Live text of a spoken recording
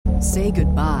Say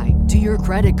goodbye to your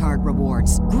credit card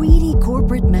rewards. Greedy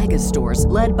corporate mega stores,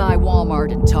 led by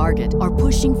Walmart and Target, are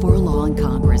pushing for a law in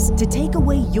Congress to take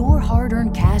away your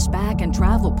hard-earned cash back and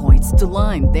travel points to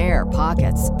line their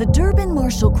pockets. The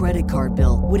Durbin-Marshall credit card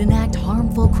bill would enact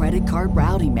harmful credit card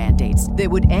routing mandates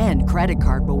that would end credit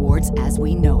card rewards as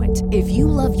we know it. If you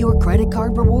love your credit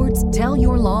card rewards, tell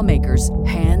your lawmakers,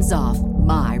 hands off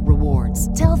my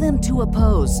rewards. Tell them to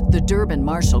oppose the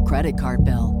Durbin-Marshall credit card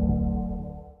bill.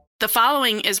 The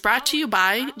following is brought to you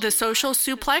by the Social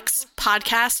Suplex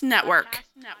Podcast Network.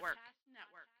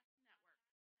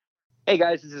 Hey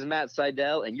guys, this is Matt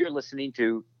Seidel, and you're listening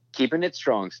to Keepin' It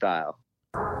Strong Style.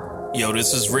 Yo,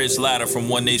 this is Rich Latta from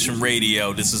One Nation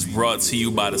Radio. This is brought to you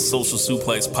by the Social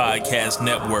Suplex Podcast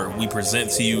Network. We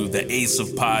present to you the Ace of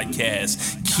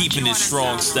Podcasts, Keeping It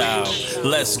Strong Style.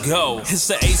 Let's go. It's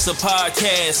the Ace of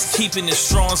Podcasts, Keeping It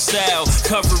Strong Style.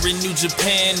 Covering New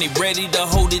Japan, they ready to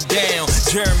hold it down.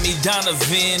 Jeremy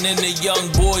Donovan and the young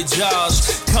boy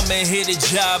Josh. Come and hit a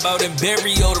job out and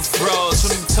bury all the frauds.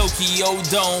 From the Tokyo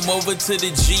Dome over to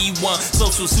the G1.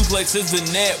 Social Suplex is the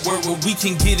network where we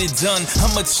can get it done.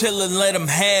 I'ma chill and let them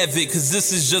have it, cause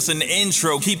this is just an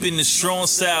intro. Keeping the strong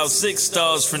style, 6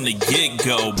 stars from the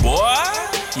get-go, boy.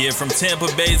 Yeah, from Tampa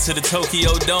Bay to the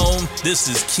Tokyo Dome, this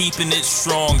is Keeping It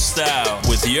Strong Style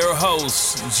with your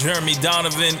hosts, Jeremy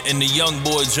Donovan and the young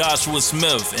boy Joshua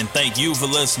Smith. And thank you for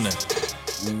listening.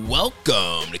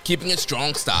 Welcome to Keeping It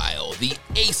Strong Style, the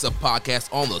Ace of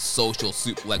Podcasts on the Social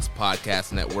Suplex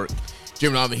Podcast Network.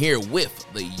 Jeremy Donovan here with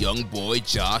the young boy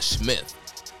Josh Smith.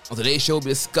 On today's show, we'll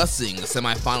be discussing the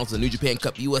semifinals of the New Japan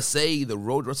Cup USA, the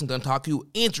Road to Wrestling Dontaku,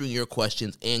 answering your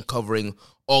questions, and covering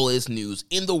all this news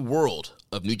in the world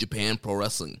of New Japan Pro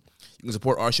Wrestling. You can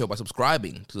support our show by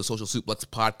subscribing to the Social Suplex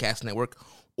Podcast Network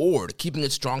or to Keeping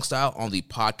It Strong Style on the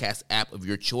podcast app of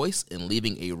your choice and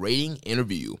leaving a rating and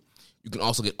review. You can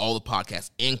also get all the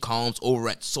podcasts and columns over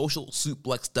at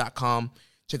socialsuplex.com.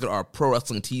 Check out our Pro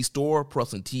Wrestling Tees store,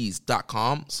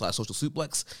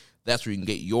 prowrestlingtees.com/socialsuplex. That's where you can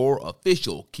get your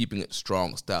official Keeping It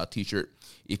Strong Style t-shirt.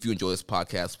 If you enjoy this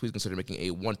podcast, please consider making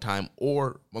a one-time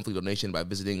or monthly donation by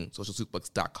visiting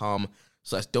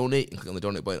socialsuplex.com/donate and click on the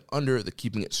donate button under the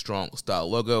Keeping It Strong Style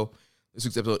logo. This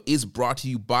week's episode is brought to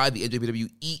you by the NJPW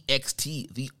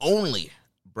EXT, the only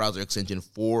browser extension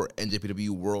for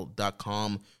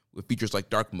NJPWworld.com with features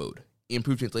like dark mode,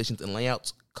 improved translations and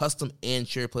layouts, custom and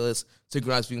shared playlists,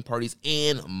 synchronized viewing parties,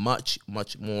 and much,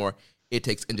 much more. It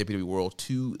takes NJPW World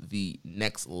to the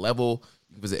next level.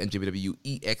 You can visit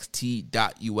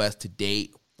njpwext.us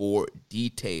today for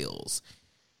details.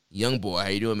 Young boy, how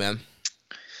you doing, man?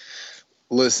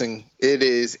 Listen, it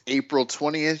is April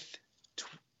 20th,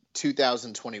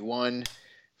 2021,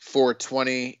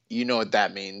 420. You know what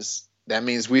that means. That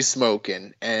means we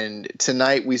smoking. And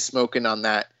tonight we smoking on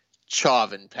that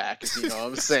Chauvin pack, if you know what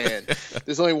I'm saying.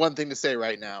 There's only one thing to say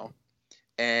right now,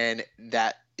 and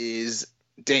that is...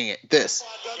 dang it, this.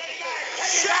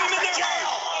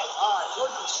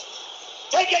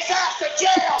 Take his ass to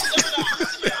jail!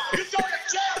 You go to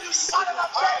jail, you son of a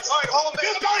bitch!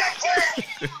 You go to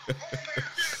jail!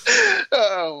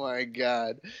 Oh my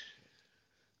God.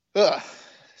 Ugh.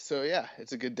 So yeah,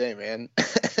 it's a good day, man.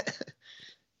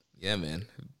 Yeah, man.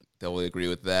 Totally agree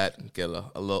with that. Get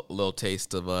a little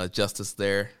taste of justice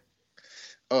there.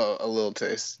 Oh, a little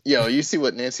taste. Yo, you see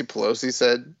what Nancy Pelosi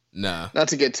said? Nah. Not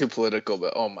to get too political,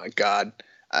 but oh my God,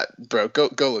 bro, go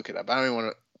look it up. I don't even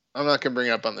want to. I'm not gonna bring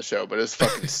it up on the show, but it's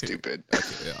fucking stupid. Okay,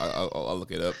 yeah, I'll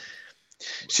look it up.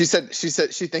 She said she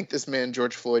thanked this man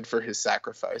George Floyd for his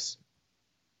sacrifice.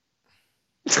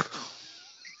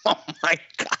 Oh my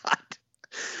God,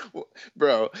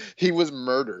 bro, he was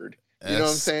murdered. You know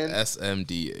what I'm saying?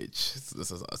 SMDH.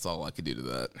 That's all I could do to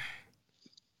that.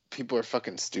 People are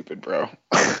fucking stupid, bro.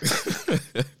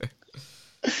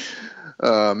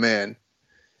 Oh, man.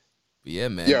 But yeah,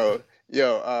 man. Yo,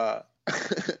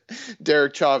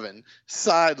 Derek Chauvin,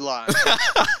 sideline.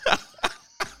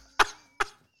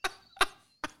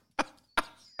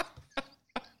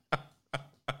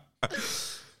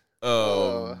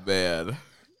 Oh, man.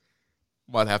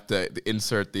 Might have to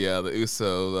insert the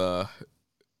Uso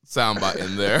soundbite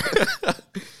in there.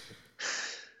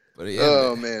 But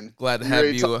yeah, man. Glad to have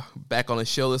you back on the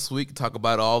show this week. Talk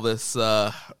about all this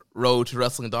Road to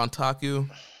Wrestling Dontaku.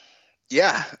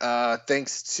 Yeah,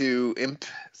 thanks to Imp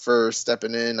for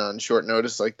stepping in on short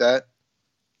notice like that.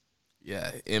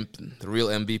 Yeah, Imp, the real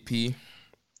MVP.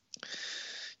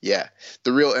 Yeah,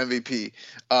 the real MVP.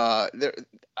 I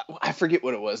forget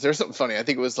what it was. There's something funny. I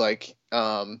think it was like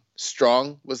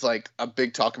Strong was like a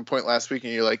big talking point last week,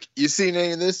 and you're like, "You seen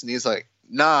any of this?" And he's like,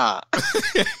 "Nah."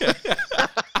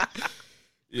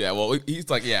 Yeah, well, he's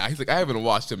like, I haven't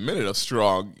watched a minute of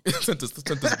Strong since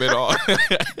this been on.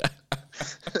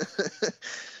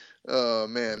 Oh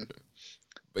man.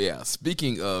 But yeah,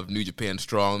 speaking of New Japan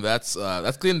Strong, that's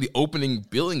getting the opening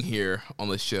billing here on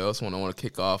the show. That's one I want to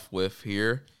kick off with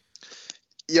here.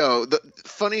 Yo, the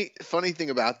funny thing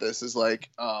about this is like,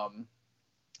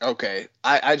 okay,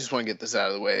 I just want to get this out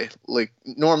of the way. Like,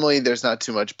 normally there's not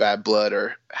too much bad blood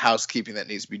or housekeeping that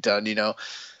needs to be done, you know.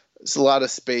 There's a lot of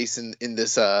space in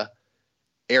this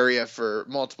area for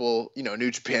multiple, you know, New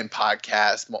Japan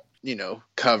podcasts, you know,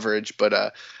 coverage.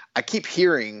 But I keep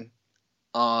hearing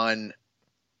on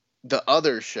the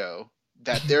other show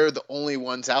that they're the only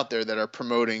ones out there that are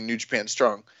promoting New Japan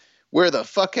Strong. Where the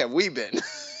fuck have we been?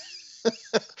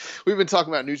 We've been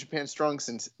talking about New Japan Strong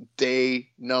since day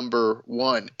number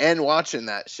 1 and watching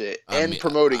that shit and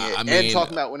promoting it and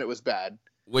talking about when it was bad.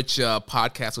 Which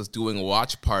podcast was doing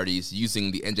watch parties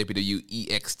using the NJPW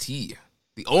EXT,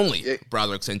 the only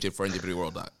browser extension for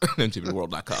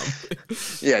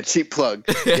NJPWworld.com. Yeah, cheap plug.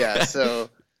 Yeah, so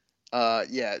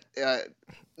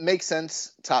makes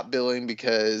sense, top billing,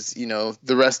 because, you know,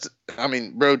 the rest, I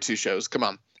mean, Road 2 shows, come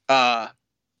on.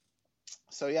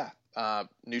 So yeah,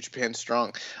 New Japan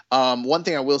Strong. One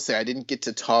thing I will say, I didn't get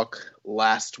to talk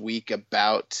last week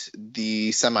about the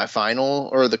semifinal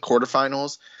or the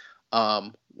quarterfinals.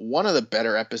 One of the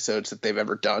better episodes that they've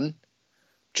ever done,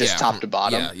 just top to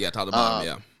bottom. Yeah, top to bottom.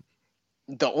 Yeah.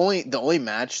 The only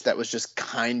match that was just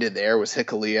kind of there was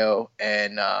Hikuleo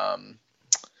and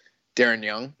Darren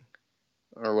Young,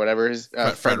 or whatever his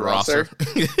Fred Rosser.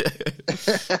 Put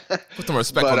some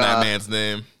respect on that man's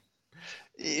name.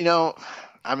 You know,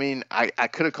 I mean, I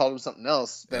could have called him something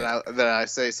else that I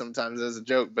say sometimes as a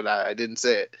joke, but I didn't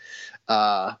say it.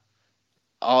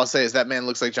 All I'll say is that man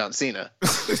looks like John Cena.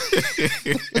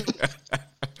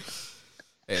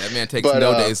 Hey, that man takes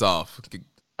no days off.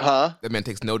 Huh? That man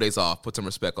takes no days off. Put some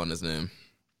respect on his name.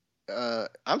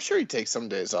 I'm sure he takes some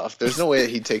days off. There's no way that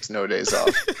he takes no days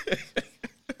off.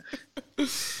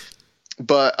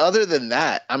 But other than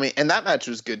that, I mean, and that match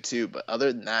was good too. But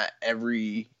other than that,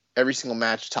 every single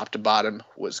match, top to bottom,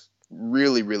 was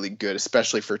really, really good,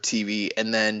 especially for TV.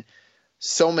 And then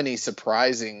so many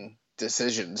surprising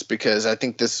decisions, because I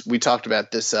think we talked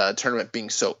about this tournament being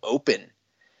so open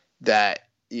that,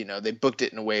 you know, they booked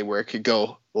it in a way where it could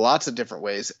go lots of different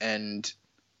ways. And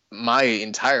my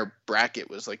entire bracket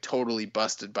was like totally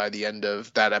busted by the end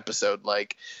of that episode.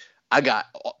 Like, I got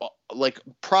like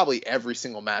probably every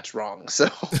single match wrong. So,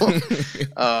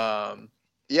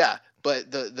 yeah.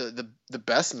 But the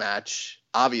best match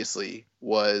obviously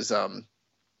was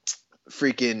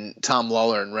freaking Tom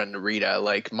Lawler and Ren Narita.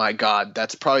 Like, my God,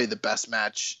 that's probably the best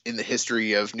match in the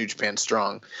history of New Japan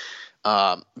Strong.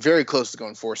 Very close to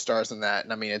going 4 stars on that.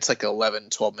 And I mean, it's like an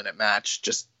 12 minute match.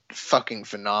 Just fucking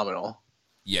phenomenal.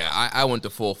 Yeah, I went to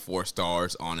full 4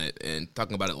 stars on it, and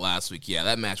talking about it last week, yeah,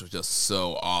 that match was just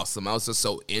so awesome. I was just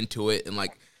so into it, and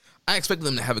like, I expected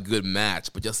them to have a good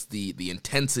match, but just the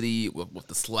intensity with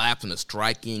the slaps and the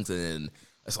strikings, and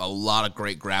there's a lot of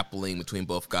great grappling between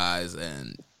both guys,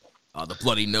 and the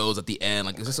bloody nose at the end,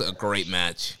 like, it's just a great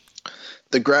match.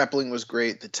 The grappling was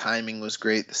great, the timing was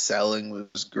great, the selling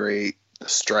was great, the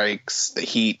strikes, the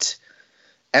heat.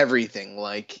 Everything,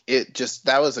 like, it just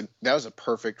that was a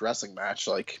perfect wrestling match,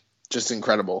 like, just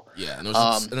incredible. Yeah, and,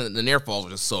 and the near falls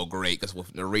were just so great, because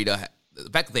with Narita, the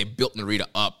fact that they built Narita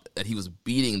up, that he was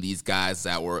beating these guys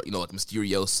that were, you know, like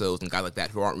Mysteriosos and guys like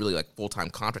that who aren't really like full-time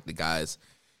contracted guys,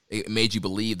 it made you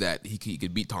believe that he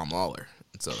could beat Tom Lawler.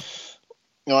 And so,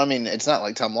 no, I mean, it's not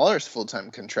like Tom Lawler's full-time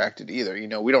contracted either. You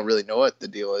know, we don't really know what the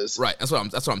deal is. Right, that's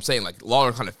what I'm saying. Like,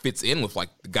 Lawler kind of fits in with like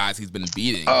the guys he's been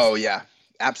beating. Oh yeah.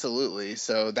 Absolutely.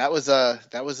 So that was a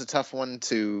tough one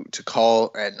to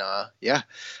call, and yeah,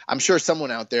 I'm sure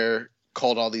someone out there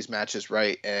called all these matches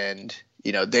right, and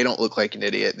you know, they don't look like an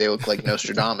idiot. They look like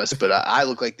Nostradamus, but I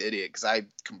look like the idiot because I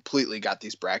completely got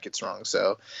these brackets wrong.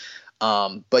 So,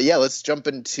 but yeah, let's jump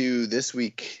into this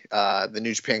week, the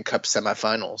New Japan Cup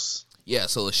semifinals. Yeah,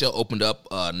 so the show opened up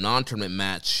a non-tournament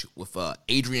match with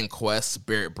Adrian Quest,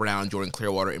 Barrett Brown, Jordan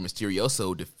Clearwater, and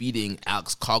Mysterioso defeating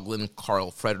Alex Coughlin,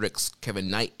 Carl Fredericks, Kevin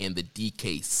Knight, and the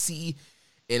DKC.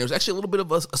 And there was actually a little bit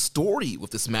of a story with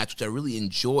this match, which I really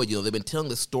enjoyed. You know, they've been telling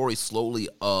the story slowly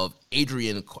of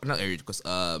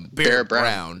Barrett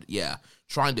Brown. Yeah,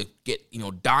 trying to get, you know,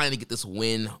 dying to get this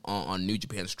win on New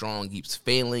Japan Strong. He keeps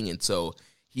failing, and so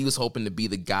he was hoping to be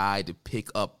the guy to pick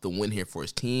up the win here for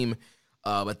his team.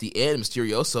 At the end,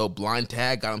 Mysterioso blind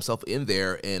tag got himself in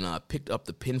there and picked up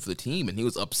the pin for the team, and he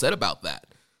was upset about that.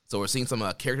 So we're seeing some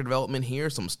character development here,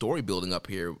 some story building up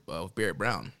here with Barrett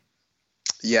Brown.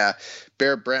 Yeah,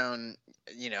 Barrett Brown,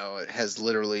 has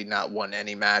literally not won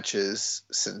any matches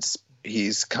since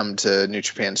he's come to New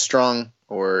Japan Strong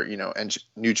or,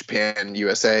 New Japan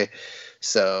USA.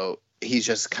 So he's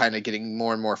just kind of getting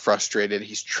more and more frustrated.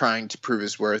 He's trying to prove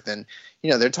his worth. And,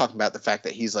 they're talking about the fact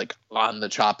that he's like on the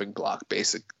chopping block,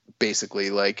 basically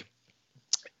like,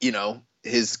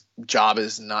 his job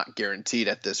is not guaranteed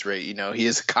at this rate. He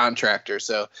is a contractor.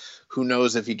 So who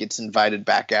knows if he gets invited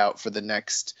back out for the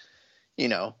next,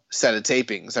 set of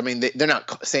tapings. I mean, they're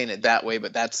not saying it that way,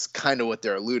 but that's kind of what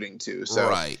they're alluding to. So,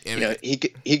 right. He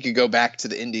could go back to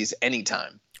the Indies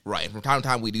anytime. Right. From time to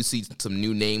time, we do see some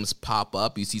new names pop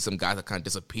up. You see some guys that kind of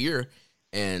disappear.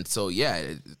 And so, yeah,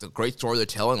 it's a great story they're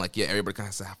telling. Like, yeah, everybody kind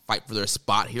of has to fight for their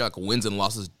spot here. Like, wins and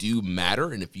losses do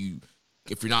matter. And if you're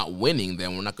not winning,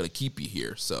 then we're not going to keep you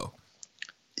here. So,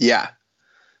 yeah.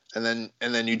 And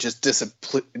then you just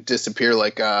disappear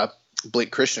like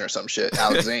Blake Christian or some shit.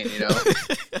 Alex Zane,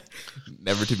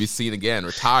 Never to be seen again.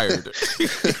 Retired.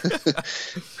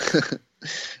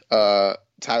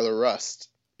 Tyler Rust.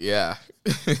 Yeah.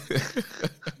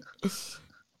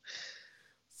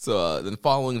 So then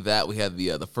following that, we had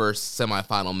the first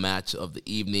semifinal match of the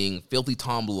evening. Filthy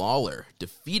Tom Lawler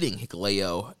defeating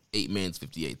Hikuleo 8 minutes,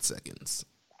 58 seconds.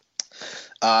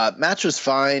 Match was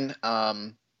fine.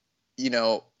 I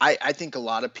think a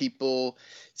lot of people,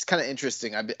 it's kind of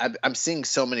interesting. I'm seeing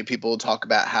so many people talk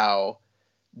about how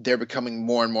they're becoming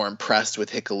more and more impressed with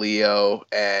Hikuleo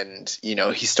and,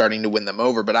 he's starting to win them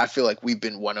over. But I feel like we've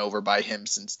been won over by him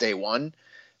since day one.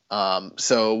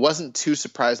 So wasn't too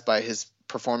surprised by his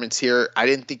performance here. I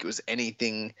didn't think it was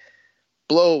anything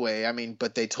blow away. I mean,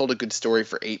 but they told a good story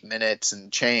for 8 minutes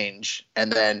and change. And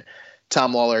then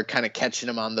Tom Lawler kind of catching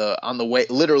him on the way,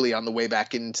 literally on the way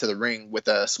back into the ring with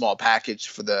a small package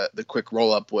for the quick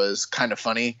roll up was kind of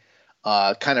funny.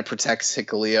 Kind of protects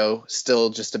Hikuleo still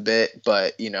just a bit,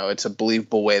 but it's a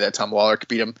believable way that Tom Lawler could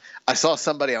beat him. I saw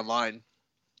somebody online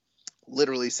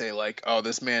literally say like, "Oh,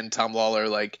 this man Tom Lawler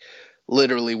like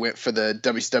literally went for the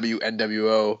WCW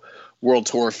NWO World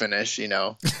Tour finish."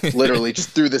 Literally just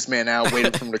threw this man out,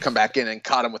 waited for him to come back in, and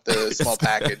caught him with the small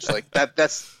package. Like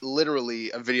that's literally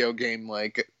a video game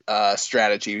like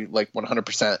strategy, like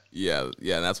 100%. Yeah,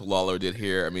 and that's what Lawler did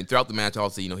here. I mean, throughout the match,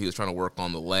 also, he was trying to work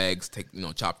on the legs,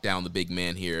 chop down the big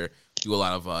man here, do a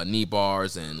lot of knee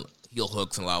bars and heel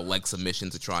hooks and a lot of leg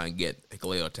submissions to try and get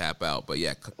Hikuleo to tap out. But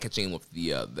yeah, catching him with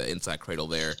the inside cradle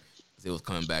there as he was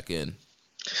coming back in.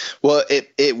 Well,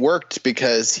 it worked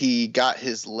because he got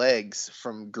his legs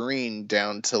from green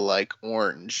down to like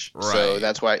orange. Right. So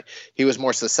that's why he was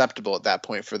more susceptible at that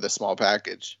point for the small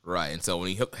package. Right. And so when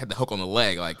he had the hook on the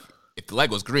leg, like if the leg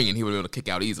was green, he would be able to kick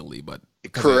out easily. But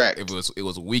correct, it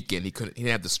was weakened. He didn't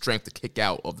have the strength to kick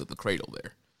out of the cradle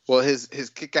there. Well, his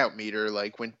kick out meter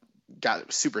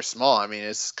got super small. I mean,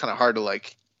 it's kind of hard to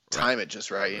like time it just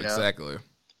right. Exactly.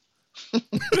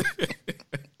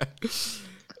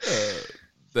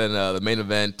 Then the main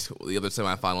event, the other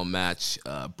semifinal match,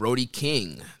 Brody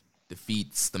King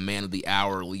defeats the man of the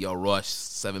hour, Lio Rush,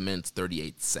 7 minutes,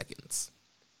 38 seconds.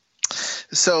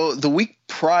 So the week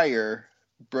prior,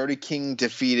 Brody King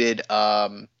defeated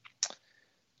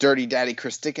Dirty Daddy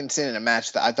Chris Dickinson in a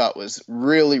match that I thought was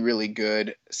really, really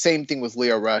good. Same thing with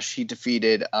Lio Rush. He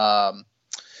defeated who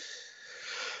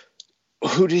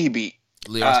did he beat?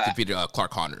 Lio Rush defeated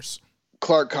Clark Connors.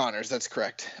 Clark Connors, that's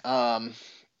correct.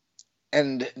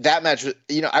 And that match,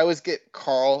 I always get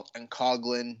Carl and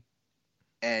Coughlin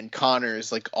and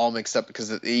Connors like all mixed up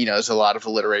because there's a lot of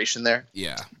alliteration there.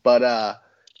 Yeah. But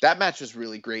that match was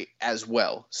really great as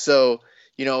well. So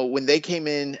when they came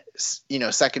in,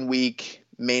 second week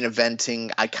main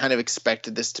eventing, I kind of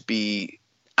expected this to be,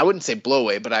 I wouldn't say blow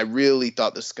away, but I really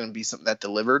thought this was going to be something that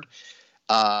delivered.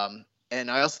 And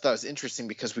I also thought it was interesting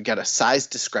because we got a size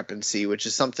discrepancy, which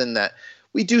is something that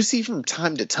we do see from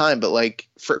time to time, but like,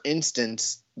 for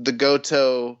instance, the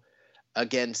Goto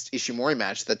against Ishimori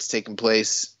match that's taken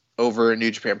place over in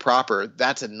New Japan proper,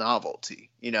 that's a novelty,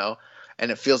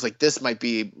 and it feels like this might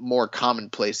be more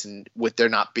commonplace and with there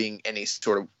not being any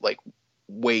sort of like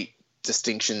weight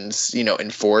distinctions,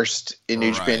 enforced in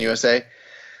New Japan USA.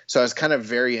 So I was kind of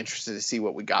very interested to see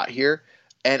what we got here.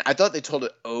 And I thought they told an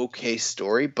okay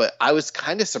story, but I was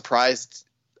kind of surprised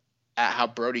at how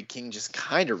Brody King just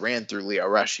kind of ran through Lio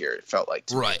Rush here, it felt like.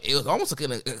 Right. It was almost like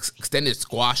an extended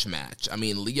squash match. I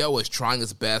mean, Lio was trying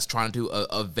his best, trying to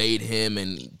evade him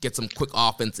and get some quick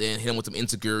offense in, hit him with some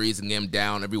insecurities and get him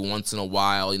down every once in a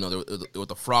while. There was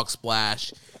the frog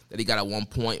splash that he got at one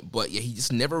point. But, yeah, he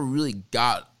just never really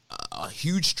got a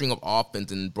huge string of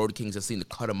offense, and Brody King just seemed to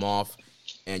cut him off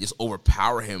and just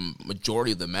overpower him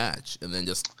majority of the match and then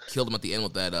just killed him at the end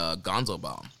with that Gonzo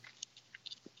bomb.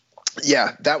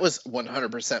 Yeah, that was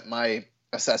 100% my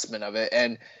assessment of it.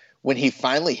 And when he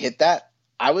finally hit that,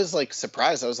 I was like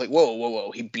surprised. I was like,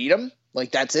 whoa. He beat him?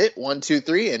 Like, that's it? 1, 2,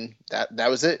 3. And that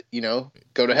was it.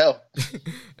 Go to hell.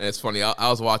 And it's funny. I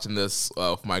was watching this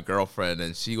with my girlfriend,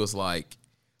 and she was like,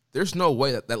 there's no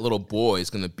way that little boy is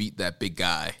going to beat that big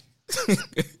guy.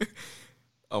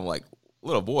 I'm like,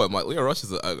 little boy? I'm like, Leo Rush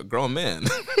is a grown man.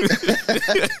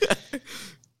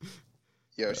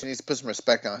 Yo, she needs to put some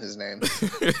respect on his name.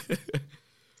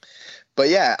 But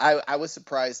yeah, I was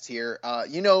surprised here.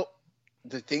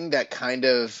 The thing that kind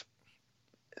of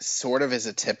sort of is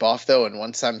a tip off though, and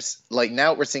once I'm like,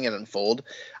 now we're seeing it unfold,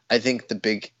 I think the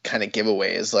big kind of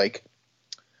giveaway is like,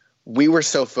 we were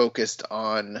so focused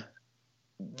on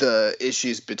the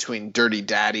issues between Dirty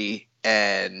Daddy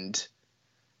and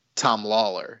Tom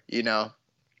Lawler,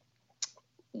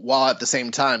 while at the same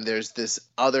time there's this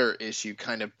other issue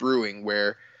kind of brewing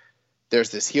where there's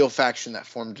this heel faction that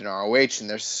formed in ROH, and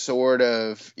they're sort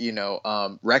of,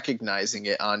 recognizing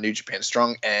it on New Japan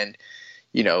Strong, and,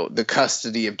 the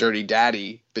custody of Dirty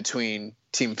Daddy between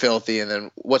Team Filthy and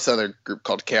then what's the other group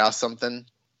called? Chaos something?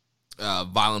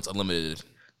 Violence Unlimited.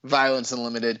 Violence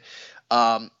Unlimited.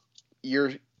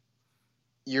 You're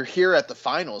here at the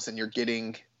finals, and you're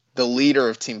getting the leader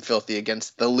of Team Filthy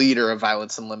against the leader of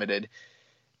Violence Unlimited.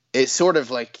 It sort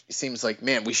of like seems like,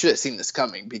 man, we should have seen this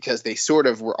coming, because they sort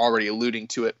of were already alluding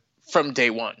to it from day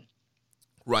one.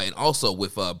 Right, and also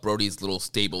with Brody's little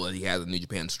stable that he has in New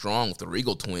Japan Strong with the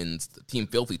Regal Twins, the Team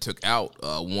Filthy took out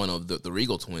one of the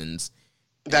Regal Twins.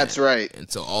 That's right.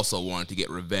 And so also wanted to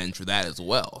get revenge for that as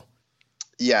well.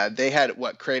 Yeah, they had,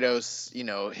 Kratos,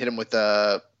 hit him with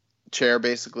a chair,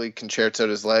 basically, concertoed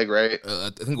his leg, right?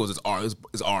 I think it was his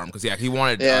arm, because, he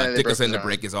wanted Dickinson to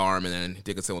break his arm, and then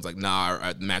Dickinson was like,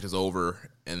 nah, the match is over,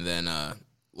 and then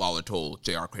Lawler told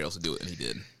JR Kratos to do it, and he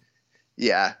did.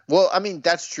 Yeah, well, I mean,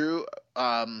 that's true.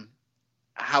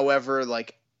 However,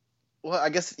 I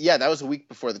guess, that was a week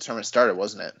before the tournament started,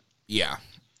 wasn't it? Yeah.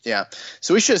 Yeah,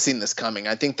 so we should have seen this coming.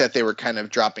 I think that they were kind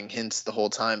of dropping hints the whole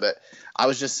time, but I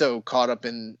was just so caught up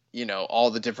in,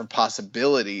 all the different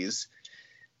possibilities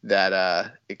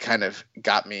that it kind of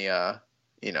got me,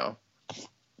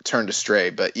 turned astray.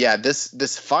 But yeah,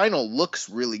 this final looks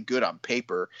really good on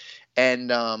paper,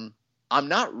 and I'm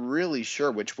not really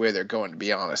sure which way they're going, to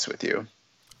be honest with you.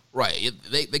 Right,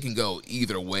 they can go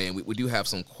either way, and we do have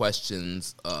some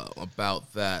questions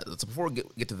about that. So before we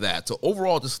get to that, so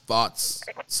overall, just thoughts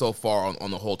so far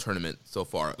on the whole tournament so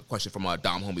far. A question from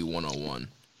Dom Homie 101.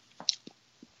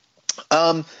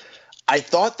 I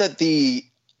thought that the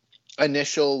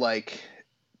initial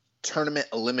tournament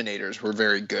eliminators were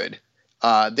very good.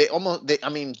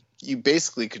 You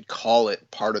basically could call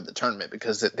it part of the tournament,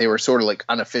 because they were sort of like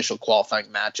unofficial qualifying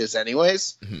matches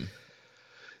anyways. Mm-hmm.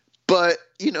 But,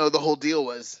 the whole deal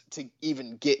was to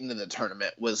even get into the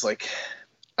tournament was like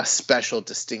a special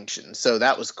distinction. So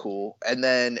that was cool. And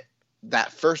then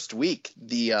that first week,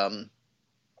 the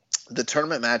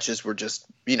tournament matches were just,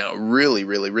 really,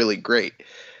 really, really great.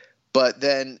 But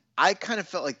then I kind of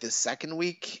felt like the second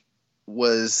week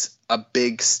was a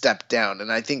big step down.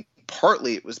 And I think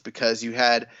partly it was because you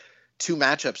had two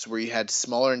matchups where you had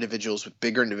smaller individuals with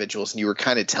bigger individuals, and you were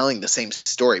kind of telling the same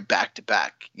story back to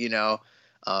back,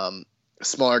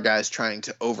 smaller guys trying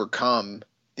to overcome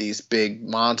these big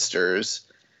monsters.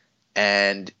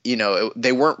 And,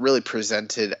 they weren't really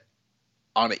presented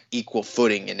on an equal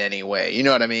footing in any way. You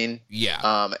know what I mean?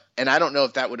 Yeah. And I don't know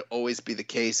if that would always be the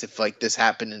case if this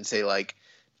happened in, say,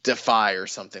 Defy or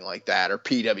something like that, or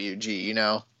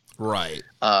PWG, Right.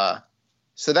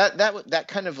 So that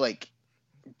kind of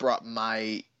brought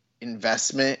my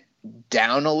investment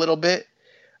down a little bit.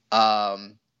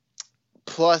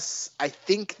 Plus, I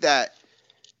think that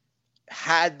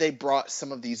had they brought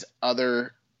some of these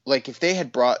other, if they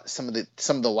had brought some of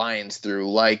the Lions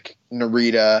through, like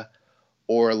Narita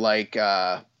or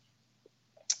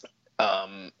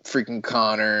freaking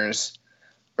Connors,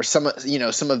 or some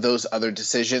of those other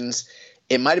decisions,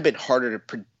 it might have been harder to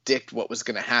predict what was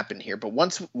going to happen here. But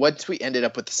once we ended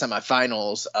up with the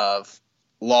semifinals of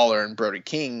Lawler and Brody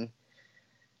King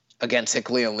against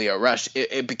Hickley and Leo Rush,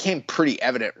 it became pretty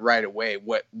evident right away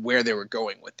where they were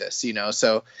going with this,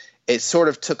 So it sort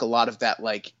of took a lot of that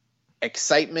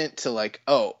excitement to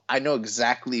oh, I know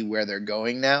exactly where they're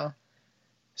going now.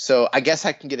 So I guess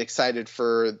I can get excited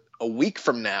for a week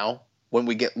from now when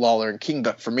we get Lawler and King.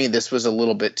 But for me, this was a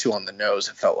little bit too on the nose,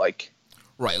 it felt like.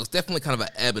 Right, it was definitely kind of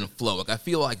an ebb and flow. I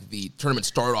feel like the tournament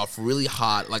started off really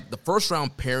hot. The first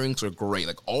round pairings are great.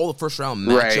 All the first round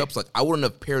matchups, right. I wouldn't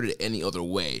have paired it any other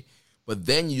way. But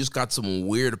then you just got some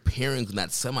weird pairings in that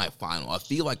semifinal. I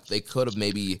feel like they could have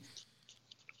maybe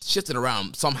shifted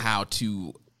around somehow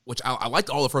to, which I liked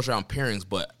all the first round pairings,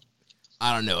 but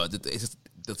I don't know. It's just,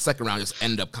 the second round just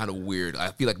ended up kind of weird.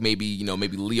 I feel like maybe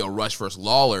Leo Rush versus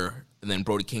Lawler and then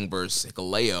Brody King versus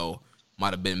Hikuleo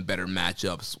might have been better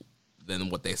matchups than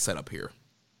what they set up here.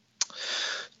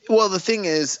 Well, the thing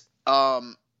is,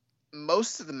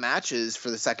 most of the matches for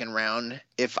the second round,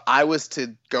 if I was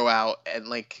to go out and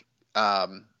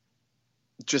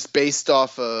just based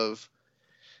off of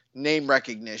name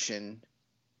recognition,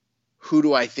 who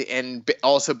do I think, and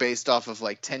also based off of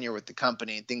tenure with the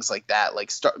company and things like that,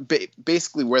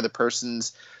 basically where the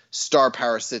person's star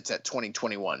power sits at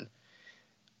 2021.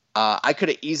 I could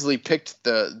have easily picked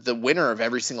the winner of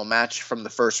every single match from the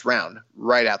first round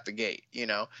right out the gate.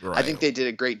 Right. I think they did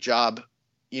a great job,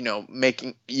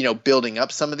 making, building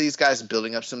up some of these guys and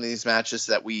building up some of these matches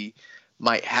so that we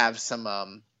might have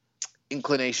some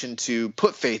inclination to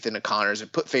put faith into Connors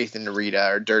and put faith into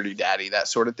Rita or Dirty Daddy, that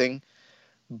sort of thing.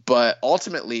 But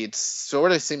ultimately, it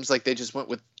sort of seems like they just went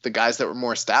with the guys that were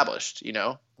more established,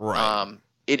 right.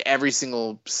 In every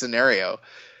single scenario.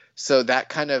 So that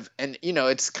kind of, and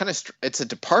it's a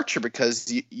departure because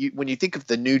you when you think of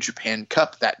the New Japan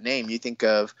Cup, that name, you think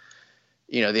of,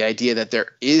 the idea that there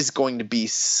is going to be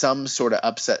some sort of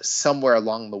upset somewhere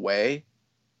along the way,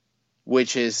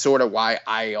 which is sort of why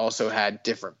I also had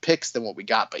different picks than what we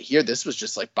got. But here, this was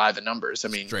just by the numbers. I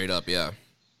mean, straight up, yeah.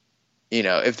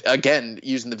 If again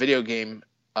using the video game,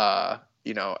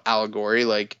 allegory,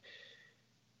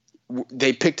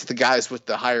 they picked the guys with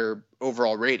the higher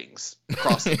overall ratings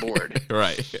across the board,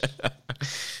 right?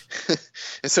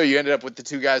 And so you ended up with the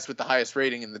two guys with the highest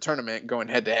rating in the tournament going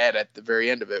head to head at the very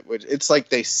end of it, which it's like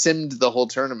they simmed the whole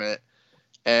tournament,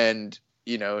 and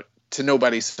to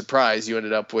nobody's surprise, you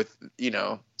ended up with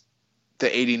the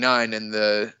 89 and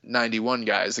the 91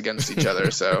 guys against each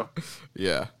other. So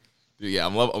yeah. Yeah,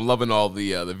 I'm loving all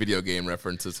the video game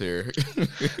references here.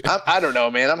 I don't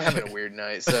know, man. I'm having a weird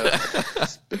night, so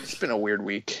it's been a weird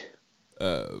week.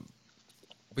 But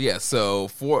yeah, so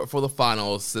for the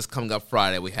finals, this coming up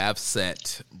Friday, we have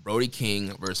set Brody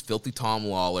King versus Filthy Tom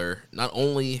Lawler. Not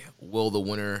only will the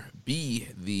winner be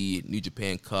the New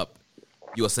Japan Cup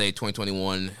USA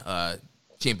 2021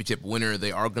 championship winner,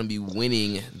 they are going to be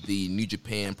winning the New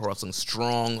Japan Pro Wrestling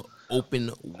Strong Open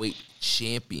Weight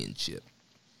Championship.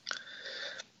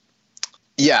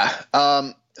 Yeah.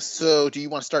 So do you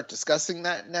want to start discussing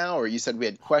that now, or you said we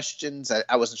had questions?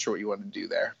 I wasn't sure what you wanted to do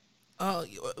there. I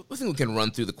think we can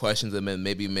run through the questions and then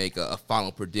maybe make a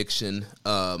final prediction.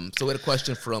 So we had a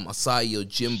question from Asayo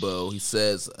Jimbo. He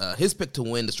says, his pick to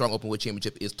win the Strong Openweight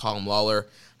Championship is Tom Lawler.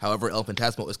 However, El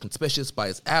Fantasmo is conspicuous by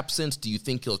his absence. Do you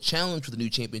think he'll challenge for the new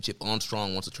championship on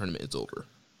Strong once the tournament is over?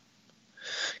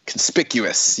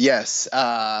 Conspicuous, yes.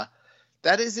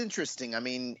 That is interesting. I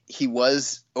mean, he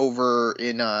was over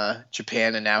in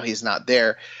Japan and now he's not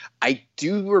there. I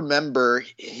do remember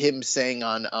him saying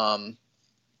on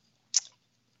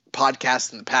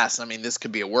podcasts in the past, I mean, this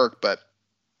could be a work, but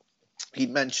he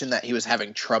mentioned that he was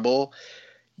having trouble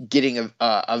getting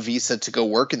a visa to go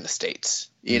work in the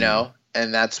States, know,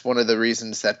 and that's one of the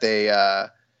reasons that they,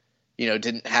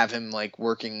 didn't have him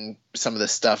working some of the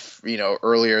stuff,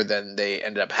 earlier than they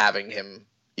ended up having him,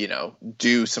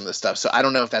 do some of the stuff. So I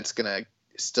don't know if that's going to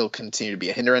still continue to be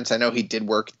a hindrance. I know he did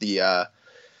work the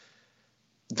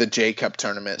J Cup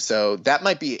tournament, so that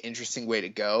might be an interesting way to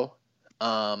go.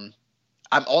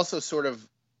 I'm also sort of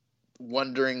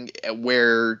wondering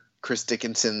where Chris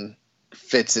Dickinson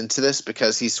fits into this,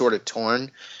 because he's sort of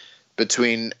torn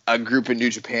between a group in New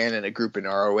Japan and a group in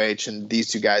ROH, and these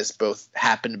two guys both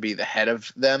happen to be the head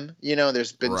of them.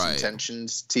 There's been some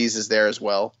tensions, teases there as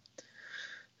well.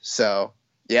 So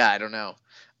yeah, I don't know.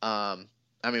 I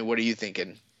mean, what are you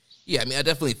thinking? Yeah, I mean, I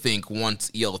definitely think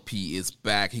once ELP is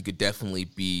back, he could definitely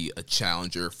be a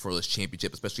challenger for this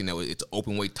championship, especially now it's an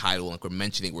open weight title. Like we're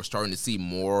mentioning, we're starting to see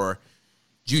more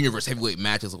junior versus heavyweight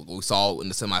matches like we saw in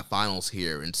the semifinals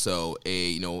here. And so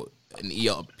an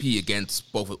ELP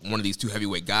against one of these two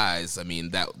heavyweight guys, I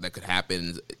mean, that could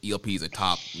happen. ELP is a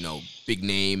top, big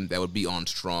name that would be on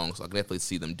Strong. So I can definitely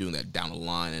see them doing that down the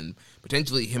line, and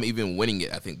potentially him even winning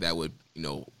it. I think that would,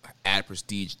 add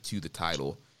prestige to the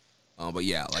title. But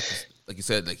yeah, like you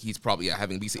said, he's probably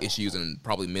having visa issues and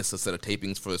probably missed a set of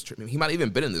tapings for this tournament. He might have even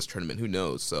been in this tournament. Who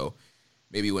knows? So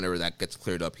maybe whenever that gets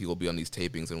cleared up, he will be on these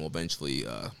tapings and will eventually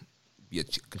be a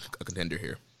contender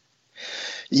here.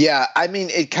 Yeah, I mean,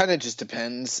 it kind of just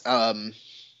depends.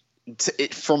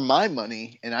 For my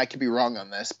money, and I could be wrong on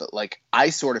this, but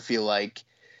I sort of feel like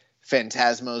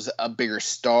Phantasmo's a bigger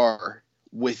star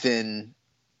within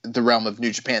the realm of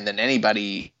New Japan than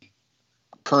anybody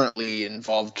currently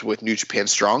involved with New Japan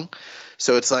Strong.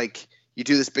 So it's you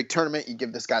do this big tournament, you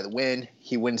give this guy the win,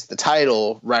 he wins the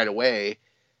title right away,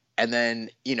 and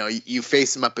then, you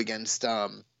face him up against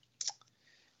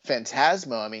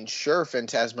Phantasmo. I mean, sure,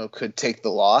 Phantasmo could take the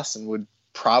loss and would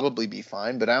probably be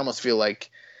fine, but I almost feel like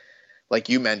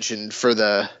you mentioned, for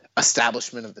the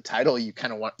establishment of the title, you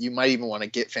might even want to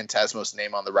get Phantasmo's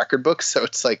name on the record book. So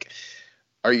it's like,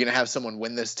 are you going to have someone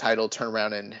win this title, turn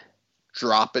around and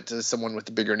drop it to someone with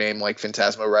a bigger name like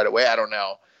Phantasmo right away? I don't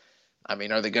know. I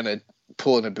mean, are they going to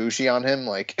pull an Ibushi on him?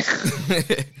 Like,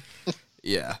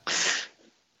 yeah.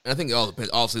 And I think it all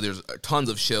depends. Obviously, there's tons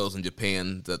of shows in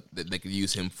Japan that they could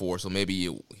use him for. So maybe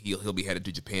he'll be headed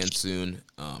to Japan soon.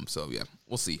 So yeah,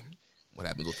 we'll see what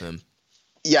happens with him.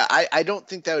 Yeah, I don't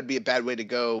think that would be a bad way to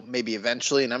go. Maybe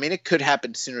eventually, and I mean, it could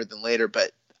happen sooner than later.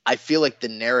 But I feel like the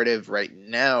narrative right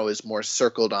now is more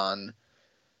circled on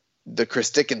the Chris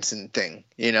Dickinson thing.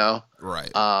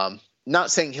 Right.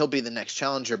 Not saying he'll be the next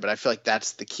challenger, but I feel like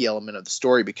that's the key element of the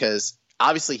story, because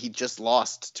obviously he just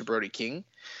lost to Brody King.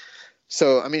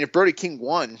 So, I mean, if Brody King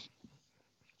won,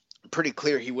 pretty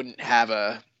clear he wouldn't have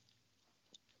a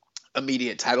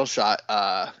immediate title shot,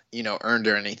 earned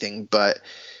or anything. But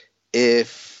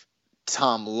if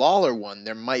Tom Lawler won,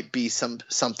 there might be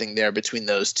something there between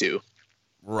those two.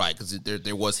 Right, because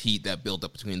there was heat that built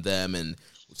up between them, and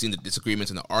we've seen the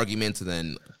disagreements and the arguments, and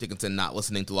then Dickinson not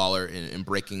listening to Lawler and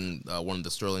breaking one of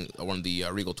the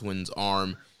Regal Twins'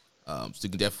 arm. So you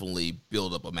can definitely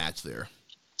build up a match there.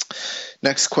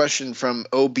 Next question from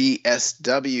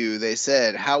OBSW. They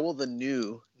said, how will the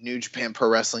New Japan Pro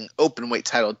Wrestling Openweight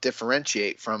title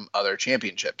differentiate from other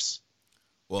championships?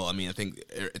 Well, I mean, I think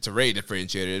it's already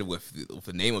differentiated with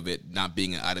the name of it not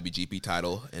being an IWGP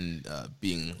title and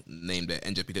being named an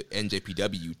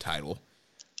NJPW title.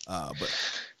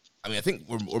 But, I mean, I think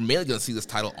we're mainly going to see this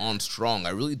title on Strong. I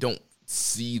really don't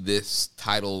see this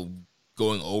title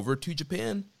going over to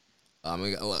Japan. I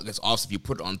guess obviously if you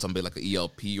put it on somebody like an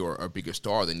ELP or a bigger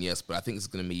star, then yes. But I think it's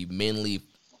going to be mainly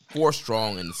for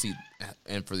Strong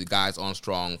and for the guys on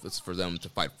Strong, it's for them to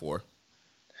fight for.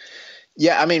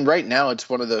 Yeah, I mean, right now it's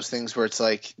one of those things where it's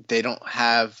like they don't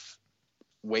have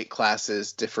weight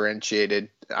classes differentiated.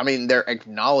 I mean, they're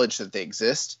acknowledged that they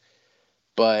exist,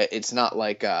 but it's not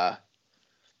like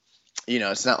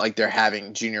it's not like they're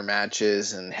having junior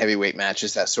matches and heavyweight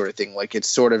matches, that sort of thing. Like, it's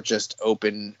sort of just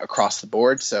open across the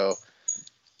board. So,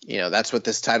 that's what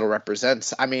this title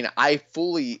represents. I mean, I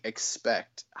fully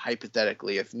expect,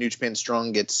 hypothetically, if New Japan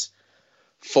Strong gets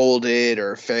folded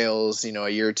or fails, a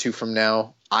year or two from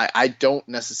now, I don't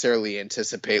necessarily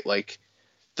anticipate like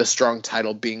the Strong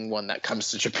title being one that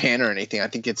comes to Japan or anything. I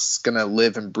think it's going to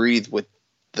live and breathe with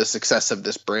the success of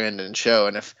this brand and show.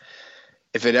 And if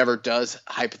it ever does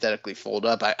hypothetically fold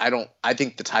up, I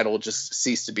think the title will just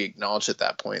cease to be acknowledged at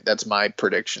that point. That's my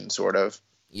prediction, sort of.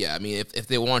 Yeah, I mean, if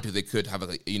they want to, they could have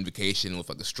like a unification with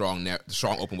like the strong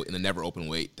open weight and the never open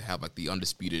weight to have like the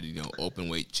undisputed, open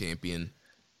weight champion.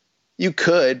 You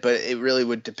could, but it really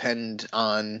would depend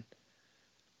on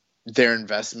their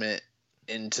investment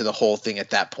into the whole thing at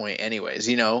that point anyways,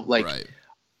 right.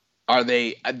 Are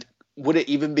they, would it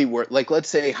even be worth, like, let's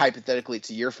say hypothetically it's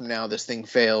a year from now, this thing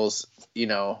fails,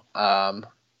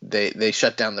 they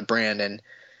shut down the brand and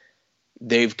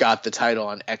they've got the title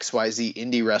on XYZ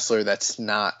indie wrestler that's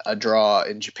not a draw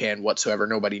in Japan whatsoever.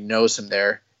 Nobody knows him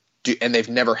there. And they've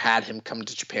never had him come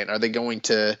to Japan. Are they going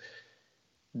to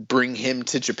bring him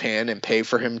to Japan and pay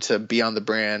for him to be on the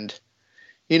brand?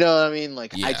 You know what I mean?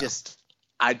 Like, yeah.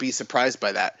 I'd be surprised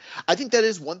by that. I think that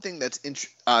is one thing that's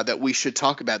that we should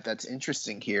talk about that's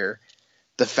interesting here.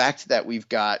 The fact that we've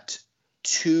got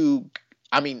two,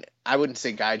 I mean, I wouldn't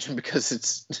say gaijin because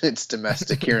it's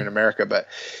domestic here in America, but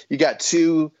you got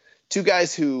two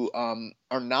guys who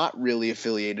are not really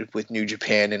affiliated with New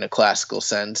Japan in a classical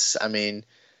sense. I mean,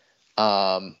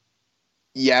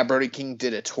 yeah, Brody King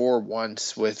did a tour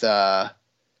once with the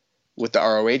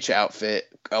ROH outfit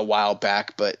a while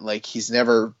back, but like he's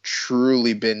never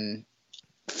truly been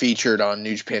featured on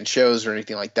New Japan shows or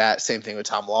anything like that. Same thing with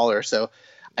Tom Lawler. So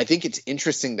I think it's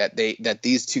interesting that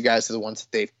these two guys are the ones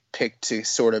that they've picked to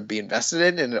sort of be invested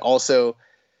in. And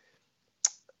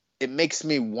it makes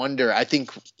me wonder, I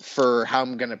think, for how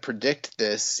I'm going to predict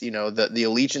this, the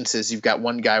allegiances, you've got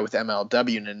one guy with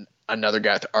MLW and another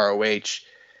guy with ROH.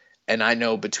 And I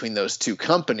know between those two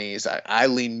companies, I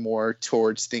lean more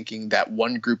towards thinking that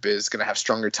one group is going to have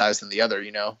stronger ties than the other,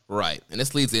 Right. And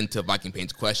this leads into Viking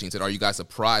Payne's question. He said, are you guys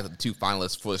surprised that the two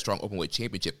finalists for the Strong Openweight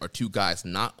Championship are two guys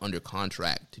not under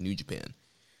contract to New Japan?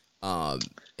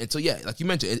 And so, yeah, like you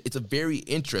mentioned, it's a very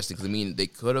interesting because, I mean, they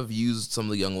could have used some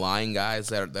of the young lion guys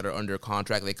that are under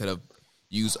contract. They could have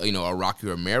use, a Rocky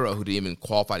Romero who didn't even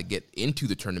qualify to get into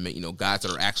the tournament, guys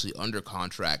that are actually under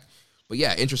contract. But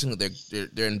yeah, interesting that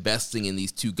they're investing in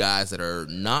these two guys that are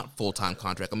not full-time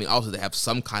contract. I mean, obviously they have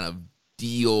some kind of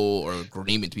deal or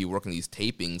agreement to be working these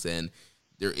tapings, and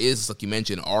there is, like you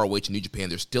mentioned, ROH and New Japan,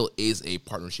 there still is a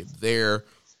partnership there.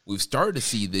 We've started to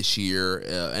see this year,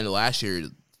 and last year,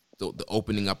 the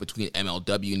opening up between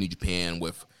MLW and New Japan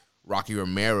with Rocky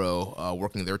Romero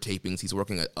working their tapings. He's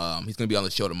working at he's going to be on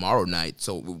the show tomorrow night.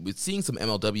 So we're seeing some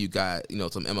MLW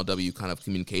some MLW kind of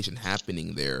communication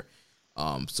happening there.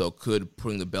 So could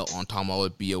putting the belt on Tom Lawler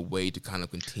be a way to kind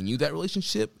of continue that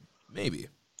relationship? Maybe.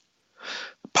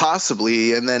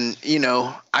 Possibly. And then,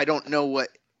 I don't know what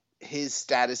his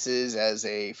status is as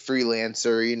a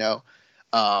freelancer,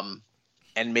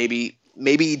 and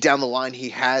maybe down the line he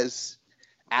has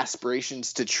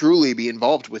aspirations to truly be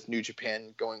involved with New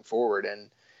Japan going forward. And,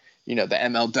 the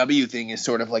MLW thing is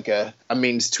sort of like a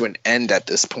means to an end at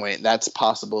this point. That's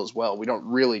possible as well. We don't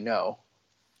really know.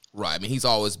 Right. I mean, he's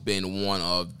always been one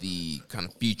of the kind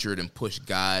of featured and pushed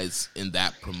guys in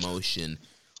that promotion.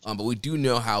 But we do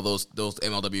know how those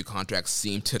MLW contracts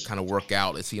seem to kind of work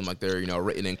out. It seems like they're,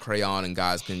 written in crayon, and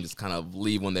guys can just kind of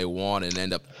leave when they want and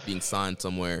end up being signed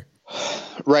somewhere.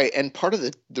 Right. And part of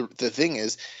the thing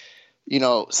is,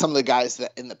 some of the guys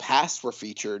that in the past were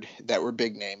featured that were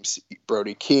big names,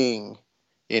 Brody King,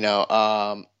 who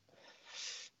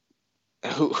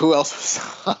else was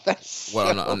on that show?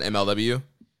 What, on MLW?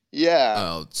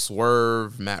 Yeah.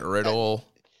 Swerve, Matt Riddle.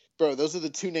 Bro, those are the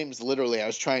two names literally I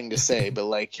was trying to say,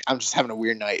 but I'm just having a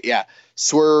weird night. Yeah.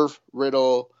 Swerve,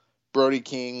 Riddle, Brody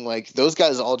King, those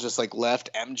guys all just left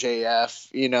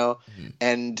MJF, Mm-hmm.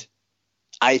 And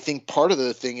I think part of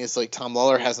the thing is Tom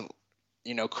Lawler hasn't,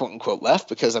 quote unquote left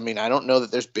because I don't know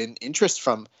that there's been interest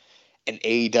from an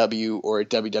AEW or a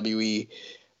WWE,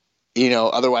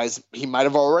 otherwise he might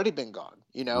have already been gone,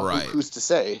 right. Who's to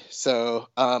say? So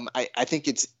I think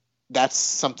that's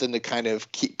something to kind of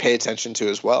pay attention to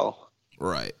as well.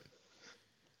 Right.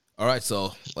 All right,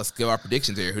 so let's give our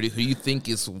predictions here. Who do you think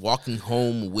is walking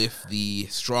home with the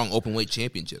Strong Openweight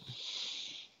Championship?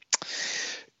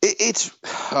 This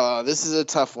is a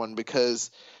tough one because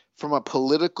from a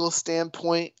political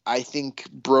standpoint, I think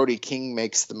Brody King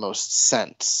makes the most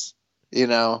sense.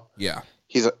 Yeah.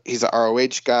 He's a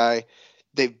ROH guy.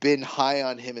 They've been high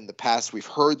on him in the past. We've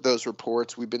heard those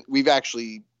reports. We've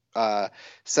actually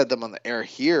said them on the air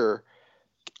here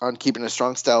on Keeping a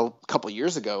Strong Style a couple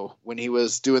years ago when he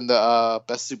was doing the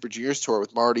Best Super Juniors tour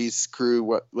with Marty's crew.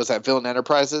 What was that, Villain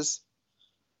Enterprises?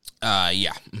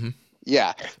 Yeah. Mm-hmm.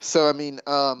 Yeah. So,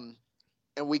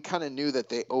 and we kind of knew that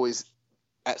they always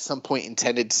at some point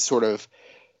intended to sort of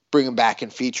bring him back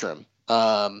and feature him.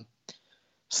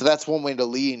 So that's one way to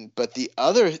lean. But the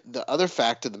other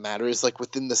fact of the matter is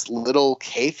within this little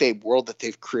kayfabe world that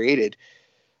they've created,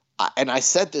 and I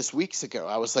said this weeks ago,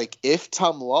 I was if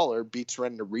Tom Lawler beats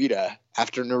Ren Narita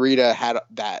after Narita had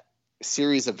that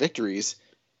series of victories,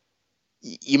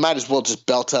 you might as well just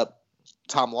belt up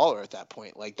Tom Lawler at that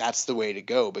point. That's the way to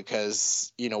go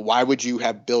because, why would you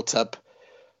have built up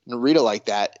Narita like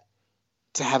that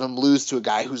to have him lose to a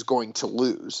guy who's going to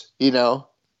lose,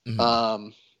 Mm-hmm.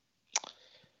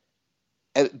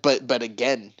 But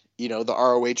again, the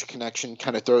ROH connection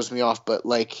kind of throws me off, but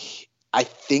I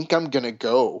think I'm going to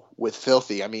go with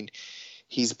Filthy.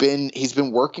 He's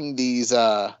been working these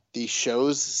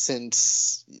shows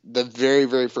since the very,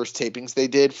 very first tapings they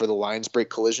did for the Lions Break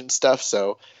Collision stuff.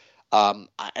 So, and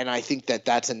I think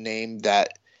that's a name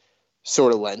that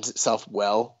sort of lends itself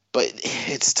well, but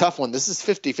it's a tough one. This is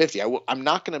 50-50. I'm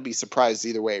not going to be surprised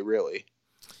either way, really.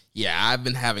 Yeah, I've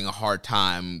been having a hard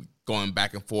time going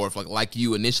back and forth. Like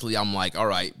you, initially, I'm all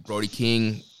right, Brody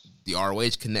King, the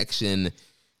ROH connection,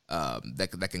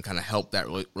 that can kind of help that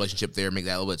relationship there, make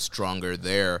that a little bit stronger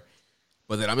there.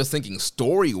 But then I'm just thinking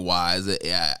story-wise,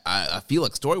 I feel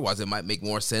story-wise it might make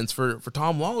more sense for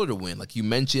Tom Lawler to win. Like you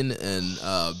mentioned,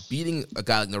 and beating a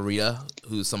guy like Narita,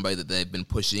 who's somebody that they've been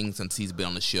pushing since he's been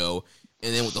on the show.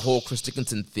 And then with the whole Chris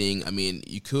Dickinson thing,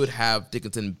 you could have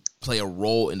Dickinson play a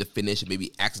role in the finish and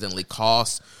maybe accidentally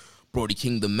cost Brody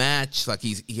King the match.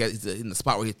 He's in the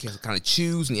spot where he can kind of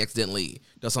choose, and he accidentally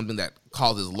does something that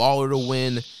causes Lawler to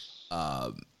win.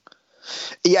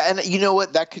 Yeah, and you know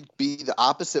what? That could be the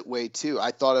opposite way too. I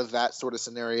thought of that sort of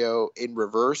scenario in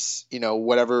reverse.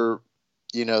 Whatever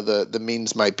the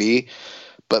means might be,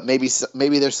 but maybe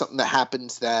there's something that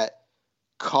happens that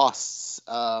costs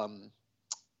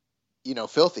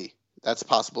Filthy. That's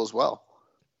possible as well.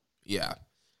 Yeah.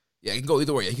 Yeah, it can go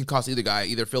either way. It can cost either guy,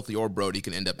 either Filthy or Brody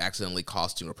can end up accidentally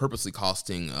costing or purposely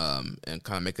costing and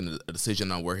kind of making a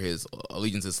decision on where his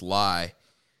allegiances lie.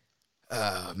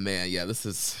 Man, yeah, this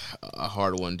is a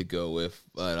hard one to go with,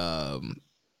 but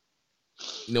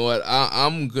you know what?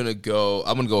 I'm gonna go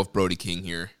with Brody King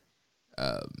here,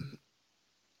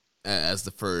 as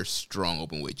the first strong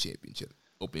open weight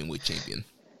champion.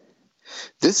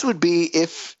 This would be,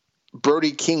 if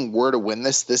Brody King were to win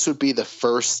this would be the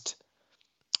first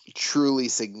truly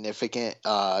significant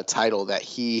title that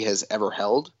he has ever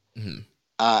held,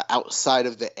 outside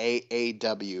of the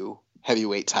AAW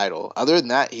heavyweight title. Other than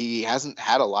that, he hasn't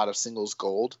had a lot of singles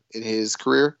gold in his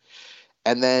career.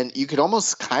 And then you could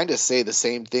almost kind of say the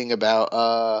same thing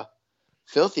about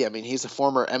Filthy. I mean, he's a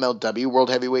former MLW World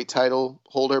Heavyweight title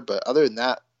holder, but other than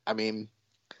that, I mean,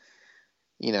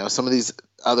 you know, some of these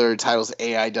other titles,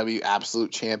 AIW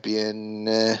Absolute Champion,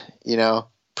 you know,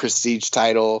 Prestige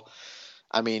title.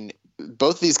 I mean,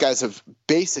 both of these guys have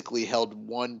basically held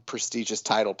one prestigious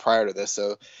title prior to this,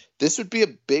 so this would be a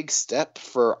big step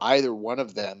for either one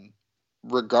of them,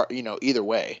 either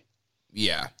way.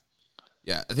 Yeah,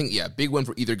 I think big win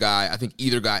for either guy. I think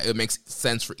it makes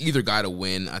sense for either guy to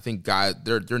win. I think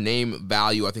their name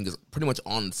value, I think, is pretty much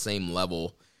on the same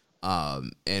level,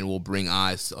 and will help bring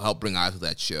eyes to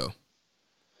that show.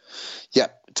 Yeah,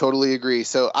 totally agree.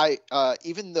 So I,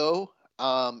 even though,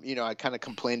 I kind of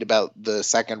complained about the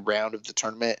second round of the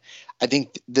tournament, I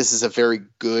think this is a very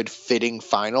good fitting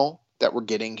final that we're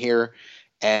getting here.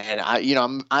 And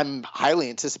I'm highly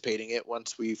anticipating it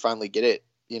once we finally get it,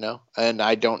 and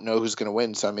I don't know who's going to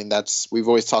win. So, I mean, we've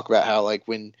always talked about how, like,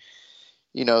 when,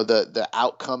 the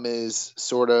outcome is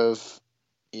sort of,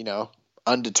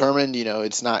 undetermined,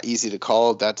 it's not easy to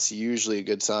call. That's usually a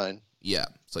good sign. Yeah.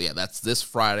 So, that's this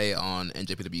Friday on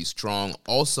NJPW Strong.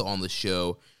 Also on the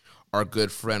show, our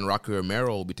good friend Rocky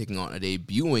Romero will be taking on a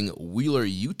debuting Wheeler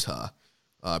Yuta.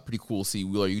 Pretty cool to see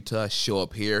Wheeler Yuta show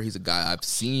up here. He's a guy I've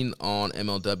seen on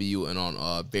MLW and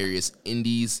on various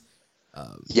indies.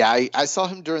 I saw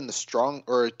him during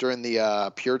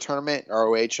the Pure tournament,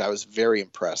 ROH. I was very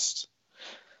impressed.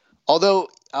 Although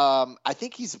I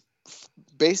think he's,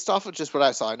 based off of just what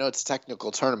I saw, I know it's a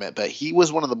technical tournament, but he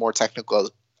was one of the more technical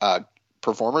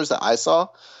performers that I saw.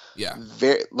 Yeah.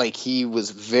 He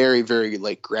was very, very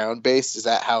ground based. Is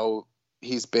that how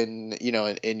he's been,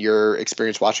 in your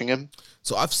experience watching him?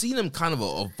 So I've seen him kind of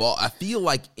evolve. I feel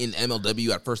like in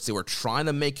MLW at first they were trying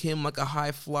to make him like a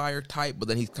high flyer type, but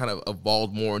then he's kind of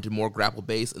evolved more into more grapple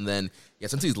based. And then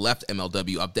since he's left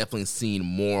MLW, I've definitely seen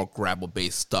more grapple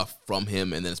based stuff from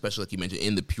him. And then especially like you mentioned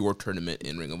in the Pure tournament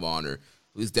in Ring of Honor,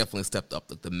 he's definitely stepped up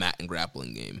the mat and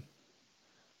grappling game.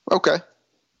 Okay,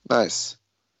 nice.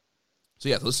 So,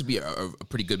 this would be a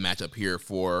pretty good matchup here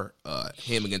for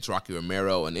him against Rocky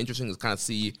Romero. And interesting to kind of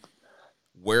see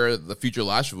where the future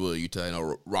lies for Wheeler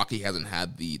Yuta. Rocky hasn't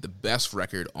had the best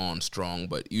record on Strong,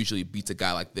 but usually beats a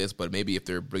guy like this. But maybe if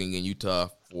they're bringing in Yuta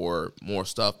for more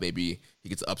stuff, maybe he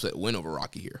gets an upset win over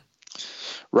Rocky here.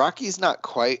 Rocky's not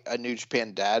quite a New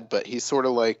Japan dad, but he's sort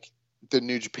of like the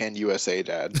New Japan USA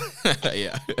dad.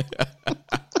 Yeah.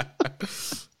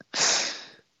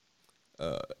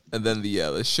 And then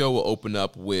the show will open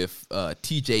up with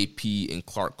TJP and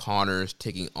Clark Connors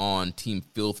taking on Team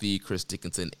Filthy, Chris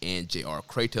Dickinson, and JR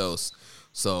Kratos.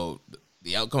 So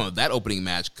the outcome of that opening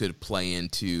match could play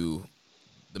into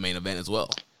the main event as well.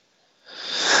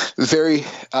 Very,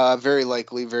 very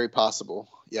likely, very possible.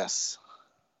 Yes.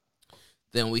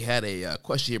 Then we had a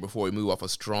question here before we move off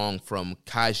of Strong from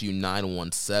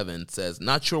Kaiju917. Says,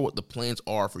 not sure what the plans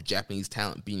are for Japanese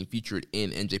talent being featured in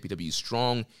NJPW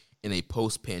Strong in a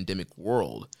post-pandemic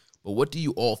world, but what do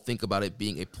you all think about it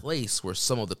being a place where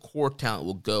some of the core talent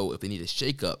will go if they need a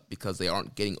shakeup because they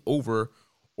aren't getting over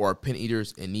or are pin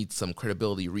eaters and need some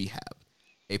credibility rehab?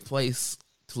 A place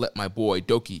to let my boy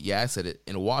Doki, I said it,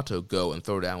 and Wato go and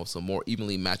throw down with some more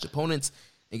evenly matched opponents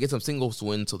and get some singles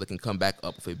wins so they can come back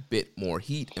up with a bit more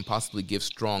heat and possibly give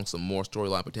Strong some more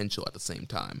storyline potential at the same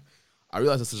time. I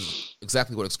realize this is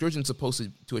exactly what Excursion's supposed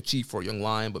to achieve for a young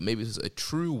lion, but maybe this is a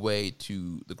true way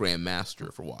to the Grand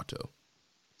Master for Wato.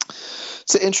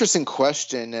 It's an interesting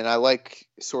question, and I like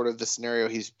sort of the scenario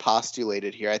he's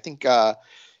postulated here. I think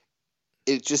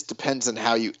it just depends on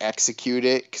how you execute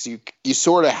it, because you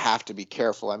sort of have to be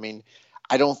careful. I mean,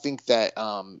 I don't think that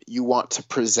you want to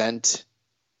present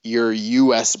your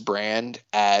U.S. brand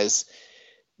as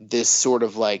this sort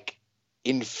of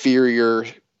inferior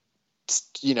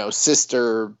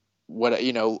sister,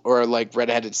 or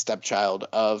redheaded stepchild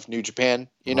of New Japan,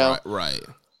 Right.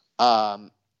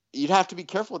 You'd have to be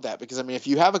careful with that, because if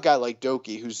you have a guy like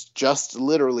Doki who's just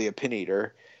literally a pin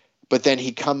eater, but then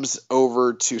he comes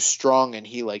over to Strong and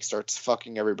he starts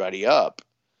fucking everybody up.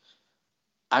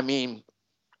 I mean,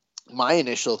 my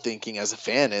initial thinking as a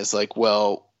fan is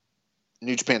well,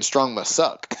 New Japan Strong must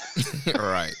suck.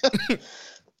 Right.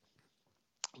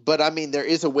 But I mean, there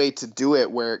is a way to do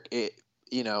it where it,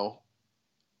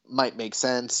 might make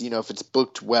sense, if it's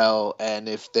booked well and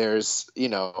if there's,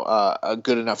 a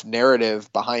good enough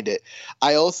narrative behind it.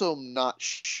 I also am not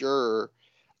sure.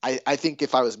 I think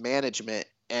if I was management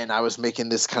and I was making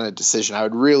this kind of decision, I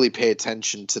would really pay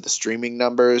attention to the streaming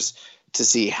numbers to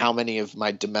see how many of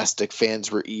my domestic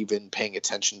fans were even paying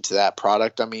attention to that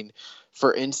product. I mean,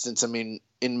 for instance, in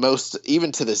most,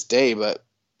 even to this day, but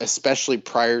especially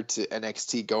prior to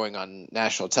NXT going on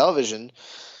national television,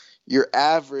 your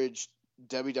average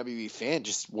WWE fan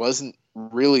just wasn't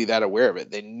really that aware of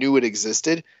it. They knew it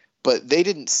existed, but they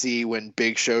didn't see when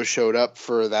Big Show showed up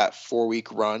for that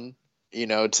 4-week run,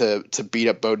 to beat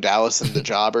up Bo Dallas and the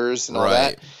Jobbers and all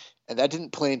that. And that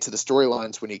didn't play into the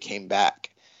storylines when he came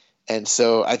back. And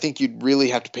so I think you'd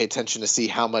really have to pay attention to see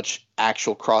how much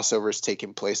actual crossover is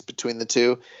taking place between the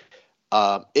two.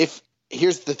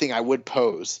 Here's the thing I would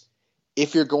pose.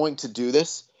 If you're going to do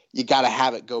this, you got to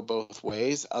have it go both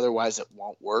ways. Otherwise it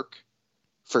won't work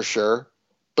for sure.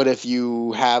 But if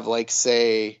you have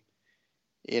say,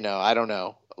 I don't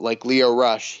know, like Leo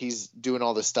Rush, he's doing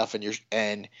all this stuff and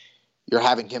you're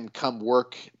having him come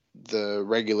work the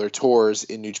regular tours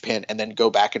in New Japan and then go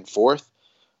back and forth,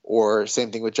 or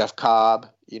same thing with Jeff Cobb,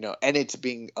 and it's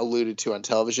being alluded to on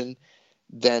television,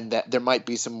 then that there might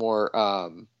be some more,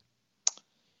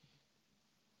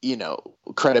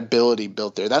 credibility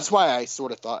built there. That's why I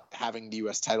sort of thought having the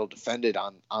U.S. title defended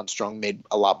on Strong made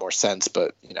a lot more sense,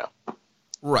 but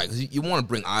Right, because you want to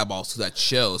bring eyeballs to that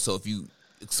show, so if you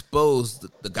expose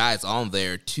the guys on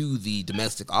there to the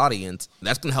domestic audience,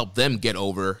 that's going to help them get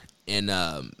over and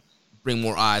bring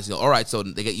more eyes. All right, so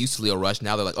they get used to Leo Rush.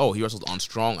 Now they're like, oh, he wrestled on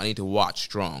Strong. I need to watch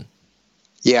Strong.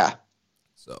 Yeah.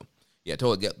 So, yeah,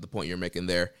 totally get the point you're making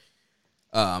there.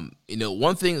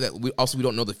 One thing that we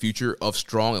don't know the future of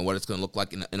Strong and what it's going to look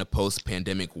like in a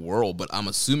post-pandemic world, but I'm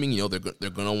assuming, they're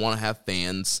going to want to have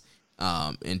fans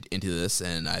into this,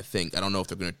 and I don't know if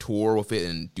they're going to tour with it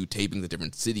and do tapings at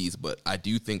different cities, but I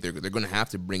do think they're going to have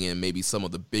to bring in maybe some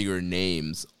of the bigger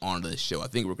names onto the show. I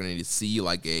think we're going to need to see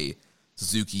like a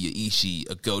Suzuki, a Ishii,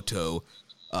 a Goto,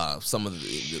 some of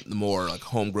the more like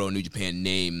homegrown New Japan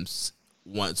names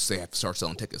once they have to start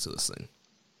selling tickets to this thing.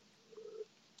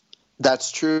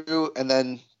 That's true. And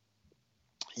then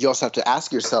you also have to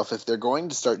ask yourself if they're going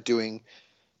to start doing,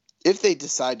 if they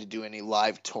decide to do any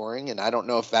live touring, and I don't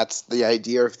know if that's the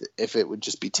idea or if it would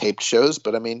just be taped shows,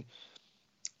 but I mean,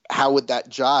 how would that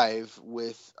jive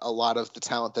with a lot of the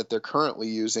talent that they're currently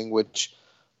using, which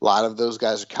a lot of those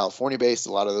guys are California based.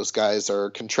 A lot of those guys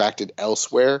are contracted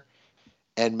elsewhere.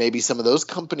 And maybe some of those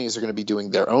companies are going to be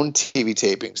doing their own TV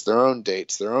tapings, their own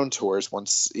dates, their own tours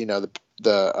once,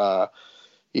 the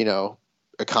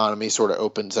economy sort of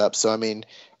opens up. So, I mean,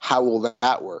 how will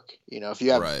that work? If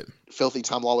you have Filthy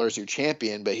Tom Lawler as your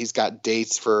champion, but he's got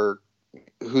dates for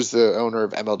who's the owner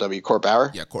of MLW, Court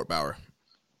Bauer? Yeah, Court Bauer.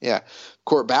 Yeah.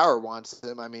 Court Bauer wants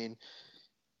him. I mean,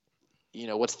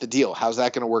 what's the deal? How's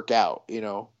that going to work out?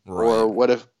 Right. Or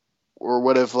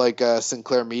what if like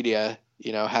Sinclair Media,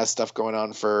 has stuff going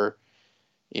on for,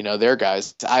 their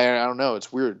guys. I don't know.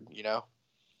 It's weird,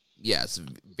 Yeah, it's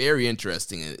very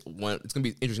interesting. It's going to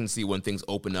be interesting to see when things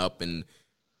open up and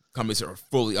companies are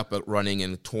fully up and running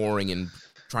and touring and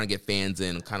trying to get fans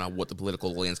in, kind of what the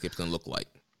political landscape is going to look like.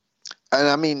 And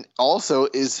I mean, also,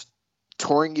 is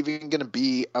touring even going to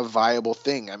be a viable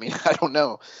thing? I mean, I don't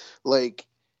know. Like,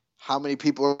 how many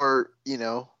people are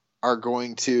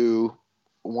going to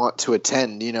want to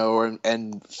attend,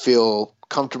 and feel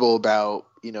comfortable about,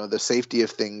 the safety of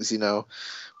things.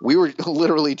 We were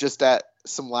literally just at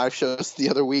some live shows the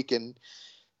other week and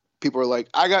people were like,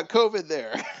 I got COVID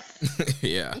there.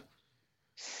 Yeah.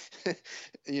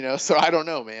 So I don't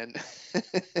know, man.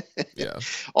 Yeah.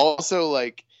 Also,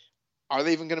 like, are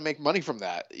they even going to make money from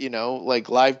that? Like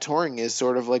live touring is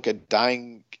sort of like a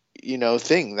dying,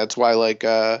 thing. That's why, like,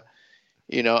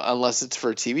 unless it's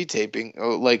for TV taping,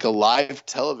 like a live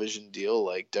television deal,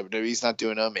 like WWE's not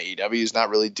doing them, AEW's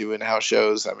not really doing house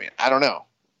shows. I mean, I don't know.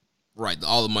 Right.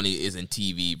 All the money is in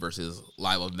TV versus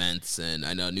live events. And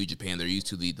I know New Japan, they're used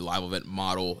to the live event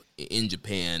model in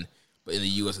Japan, but in the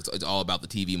U.S., it's all about the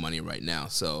TV money right now.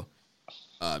 So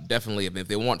definitely, if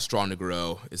they want Strong to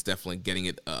grow, it's definitely getting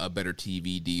it a better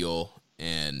TV deal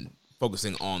and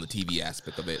focusing on the TV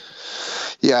aspect of it.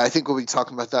 Yeah, I think we'll be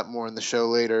talking about that more in the show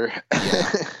later.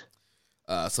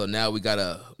 Yeah. So now we got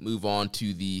to move on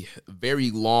to the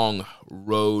very long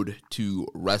road to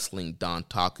wrestling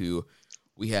Dontaku.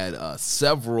 We had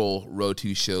several Road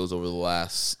to shows over the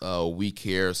last week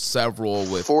here. Several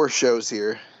with 4 shows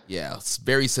here. Yeah, it's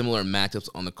very similar matchups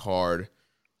on the card.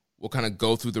 We'll kind of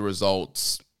go through the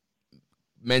results,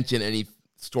 mention any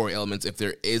story elements if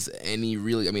there is any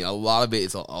really. I mean, a lot of it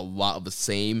is a lot of the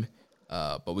same,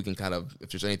 but we can kind of,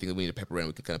 if there's anything that we need to pepper in,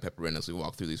 we can kind of pepper in as we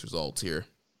walk through these results here.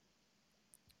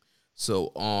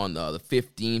 So on the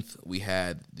 15th, we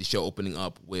had the show opening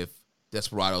up with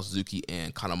Desperado, Suzuki,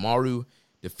 and Kanemaru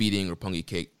defeating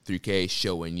Roppongi 3K,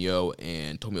 Sho and Yo,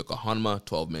 and Tomioka Hanma,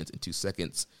 12 minutes and 2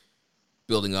 seconds.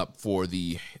 Building up for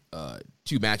the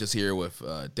two matches here with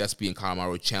Despi and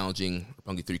Kanemaru challenging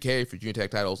Roppongi 3K for junior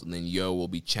tag titles, and then Yo will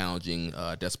be challenging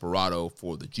Desperado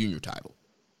for the junior title.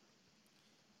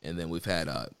 And then we've had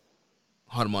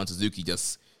Hanma and Suzuki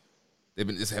they've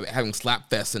been just having slap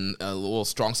fests and little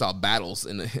strong style battles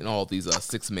in all of these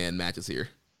 6-man matches here.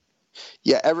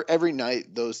 Yeah, every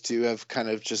night those two have kind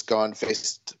of just gone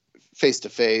face to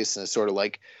face, and it's sort of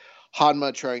like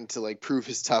Hanma trying to like prove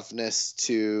his toughness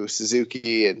to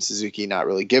Suzuki, and Suzuki not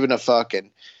really giving a fuck,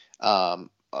 and a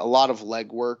lot of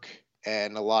leg work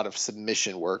and a lot of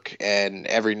submission work, and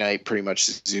every night pretty much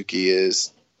Suzuki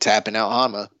is tapping out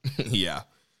Hanma. Yeah.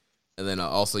 And then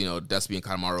also, Despi and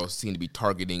Kanemaru seem to be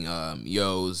targeting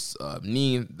Yo's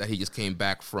knee that he just came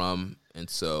back from. And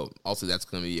so also that's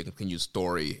going to be a continued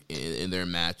story in their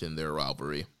match and their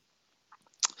rivalry.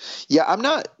 Yeah, I'm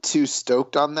not too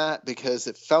stoked on that because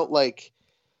it felt like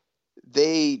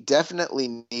they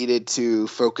definitely needed to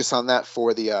focus on that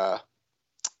for the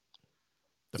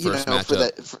first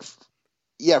matchup.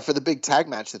 For the big tag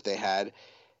match that they had.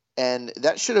 And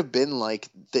that should have been like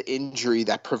the injury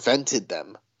that prevented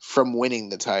them from winning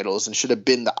the titles and should have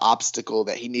been the obstacle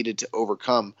that he needed to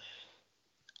overcome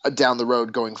down the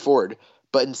road going forward.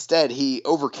 But instead he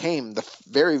overcame the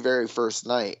very, very first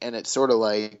night, and it's sort of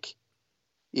like,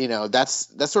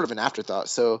 that's sort of an afterthought.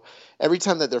 So every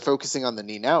time that they're focusing on the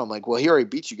knee now, I'm like, well, he already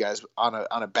beat you guys on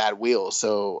a bad wheel.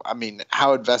 So, I mean,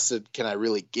 how invested can I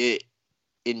really get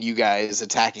in you guys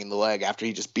attacking the leg after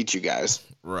he just beat you guys?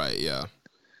 Right. Yeah.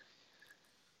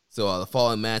 So the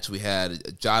following match, we had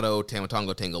Jado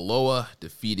Tamatonga Tangaloa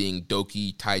defeating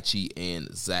Doki, Taichi,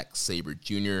 and Zack Sabre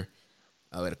Jr.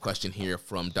 I had a question here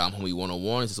from Dom Homie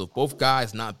 101. It says, with both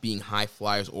guys not being high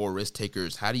flyers or risk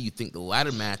takers, how do you think the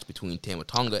ladder match between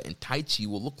Tamatonga and Taichi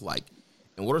will look like?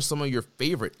 And what are some of your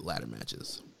favorite ladder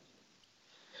matches?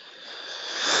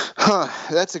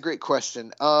 That's a great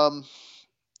question. So,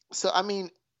 I mean,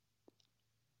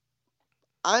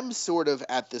 I'm sort of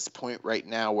at this point right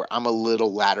now where I'm a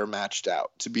little ladder matched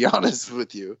out, to be honest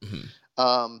with you.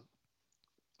 Mm-hmm.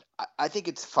 I think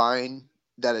it's fine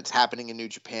that it's happening in New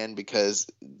Japan because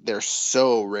they're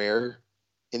so rare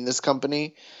in this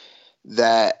company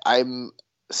that I'm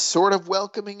sort of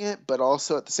welcoming it, but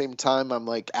also at the same time I'm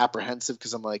like apprehensive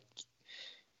because I'm like,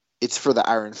 it's for the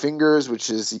Iron Fingers,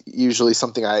 which is usually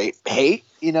something I hate,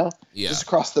 just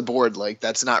across the board. Like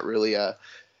that's not really a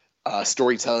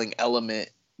storytelling element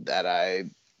that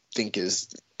I think is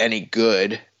any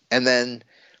good. And then,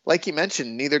 like you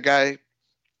mentioned, neither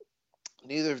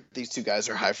of these two guys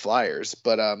are high flyers,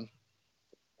 but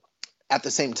at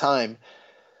the same time,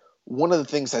 one of the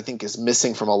things I think is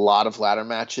missing from a lot of ladder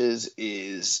matches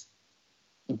is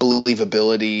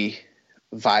believability,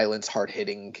 violence, hard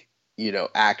hitting,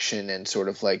 action, and sort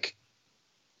of like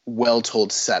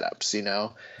well-told setups,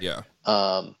 Yeah.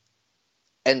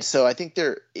 And so I think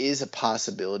there is a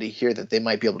possibility here that they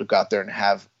might be able to go out there and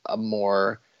have a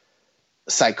more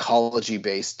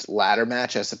psychology-based ladder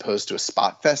match as opposed to a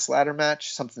spot fest ladder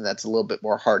match, something that's a little bit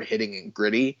more hard-hitting and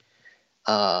gritty.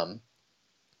 Sort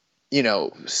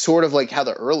of like how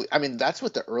that's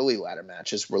what the early ladder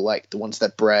matches were like, the ones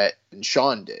that Brett and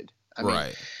Sean did.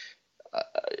 Right.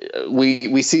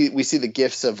 We see the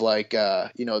gifs of like the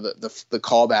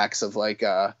callbacks of like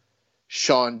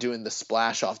Sean doing the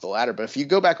splash off the ladder. But if you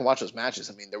go back and watch those matches,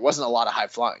 I mean, there wasn't a lot of high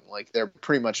flying. Like they're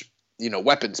pretty much,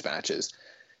 weapons matches.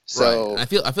 So right. And I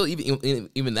feel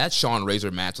even that Sean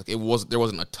Razor match, like there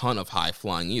wasn't a ton of high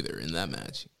flying either in that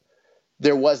match.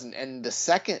 There wasn't. And the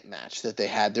second match that they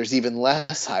had, there's even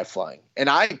less high flying. And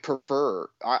I prefer,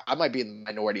 I might be in the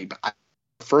minority, but I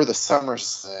prefer the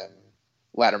SummerSlam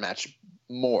ladder match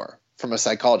more from a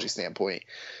psychology standpoint.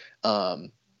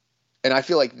 And I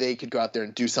feel like they could go out there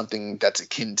and do something that's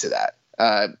akin to that.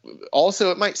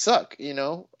 Also, it might suck,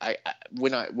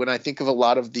 when I think of a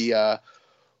lot of the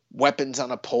weapons on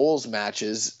a poles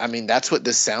matches, I mean, that's what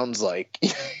this sounds like.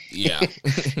 Yeah.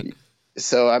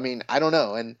 So, I mean, I don't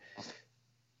know. And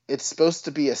it's supposed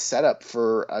to be a setup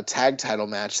for a tag title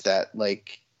match that,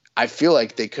 like, I feel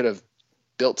like they could have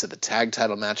built to the tag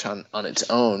title match on its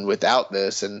own without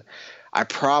this, and I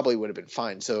probably would have been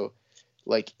fine. So,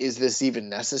 like, is this even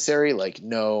necessary? Like,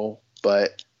 no,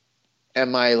 but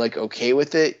Am I like okay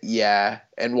with it? Yeah.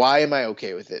 And why am I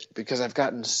okay with it? Because I've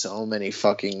gotten so many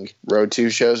fucking Road 2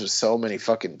 shows with so many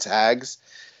fucking tags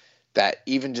that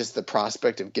even just the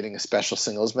prospect of getting a special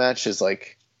singles match is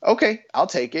like, okay, I'll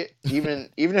take it. Even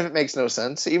if it makes no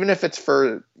sense, even if it's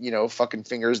for, fucking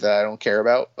fingers that I don't care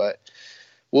about, but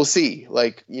we'll see.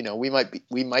 Like, we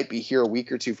might be here a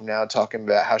week or two from now talking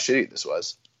about how shitty this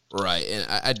was. Right. And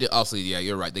I did also, yeah,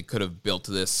 you're right. They could have built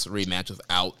this rematch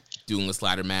without doing this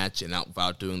ladder match and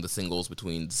without doing the singles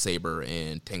between Sabre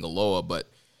and Tangaloa, but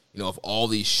of all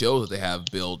these shows that they have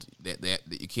built, that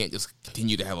you can't just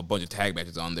continue to have a bunch of tag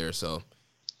matches on there. So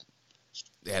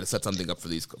they had to set something up for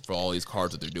all these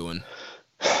cards that they're doing.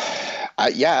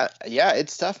 Yeah,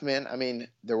 it's tough, man. I mean,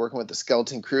 they're working with the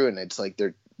Skeleton Crew, and it's like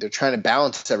they're trying to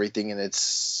balance everything, and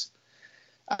it's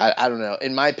I don't know.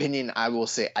 In my opinion, I will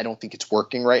say I don't think it's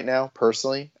working right now.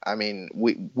 Personally, I mean,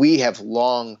 we have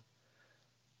long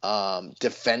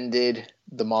defended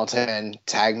the multi-man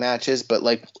tag matches, but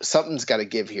like something's got to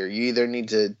give here. You either need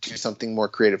to do something more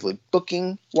creatively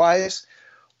booking wise,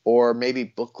 or maybe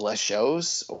book less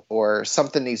shows, or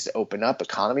something needs to open up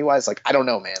economy wise. Like, I don't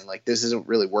know, man, like this isn't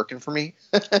really working for me.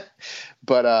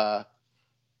 But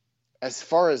as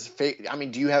far as I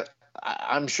mean,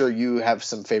 I'm sure you have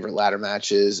some favorite ladder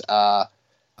matches. I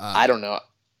don't know.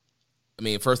 I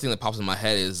mean, first thing that pops in my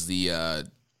head is the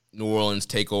New Orleans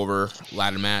Takeover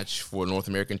ladder match for North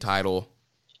American title.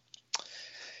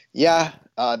 Yeah,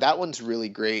 that one's really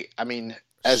great. I mean,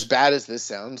 as bad as this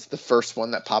sounds, the first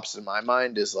one that pops in my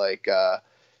mind is like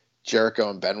Jericho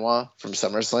and Benoit from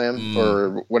SummerSlam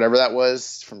or whatever that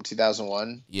was from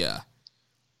 2001. Yeah.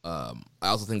 I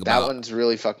also think about that one's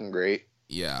really fucking great.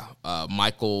 Yeah.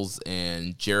 Michaels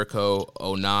and Jericho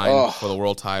 09 for the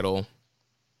world title.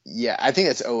 Yeah, I think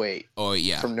that's 08. Oh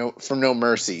yeah. From No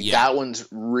Mercy. Yeah. That one's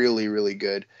really, really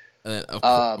good. And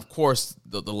of course,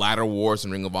 the ladder wars in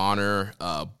Ring of Honor,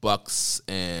 Bucks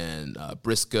and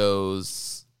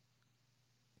Briscoes.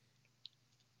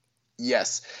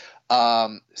 Yes.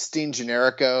 Steen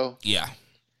Generico. Yeah.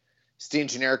 Steen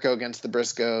Generico against the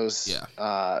Briscoes.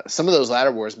 Yeah. Some of those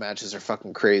ladder wars matches are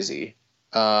fucking crazy.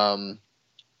 I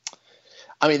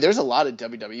mean, there's a lot of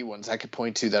WWE ones I could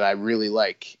point to that I really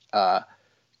like.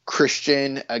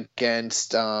 Christian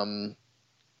against, was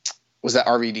that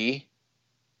RVD?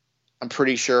 I'm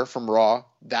pretty sure from Raw.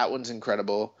 That one's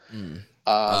incredible.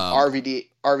 RVD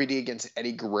against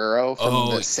Eddie Guerrero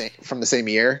from the same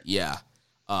year. Yeah.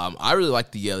 I really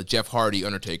like the Jeff Hardy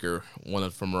Undertaker one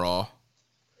from Raw.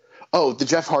 Oh, the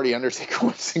Jeff Hardy Undertaker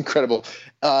one's incredible.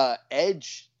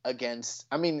 Edge against,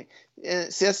 I mean,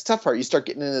 see, that's the tough part. You start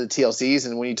getting into the TLCs,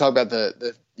 and when you talk about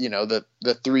the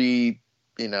three,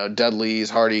 Dudleys,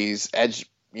 Hardys, Edge,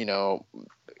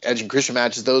 Edge and Christian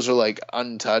matches, those are like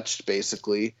untouched,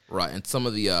 basically. Right, and some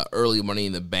of the early Money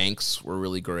in the Banks were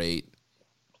really great.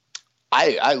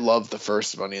 I love the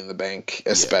first Money in the Bank,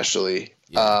 especially.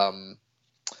 Yeah.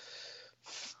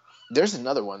 There's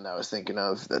another one that I was thinking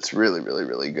of that's really, really,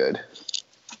 really good.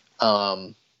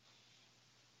 God,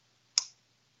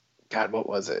 what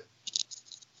was it?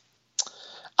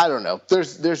 I don't know.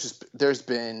 There's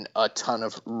been a ton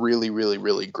of really, really,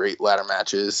 really great ladder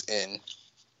matches in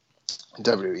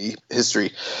WWE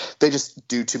history. They just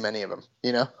do too many of them,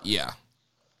 Yeah.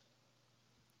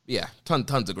 Yeah,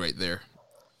 tons of great there.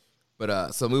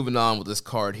 But so moving on with this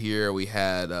card here, we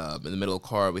had in the middle of the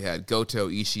card, we had Goto,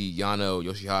 Ishii, Yano,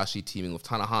 Yoshihashi teaming with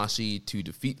Tanahashi to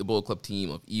defeat the Bullet Club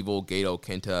team of Evil, Gato,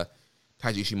 Kenta,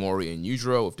 Taiji Ishimori, and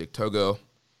Yujiro with Dick Togo.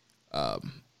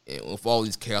 And with all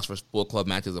these Chaos vs. Bullet Club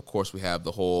matches, of course, we have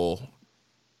the whole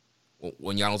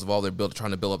when Yano's involved, they're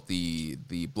trying to build up the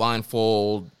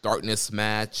blindfold darkness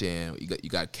match, and you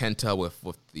got Kenta with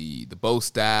the bow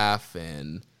staff,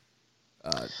 and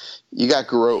you got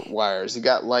garrote wires, you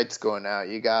got lights going out,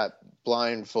 you got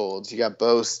blindfolds, you got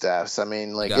bow staffs. I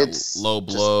mean, like, it's low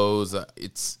blows.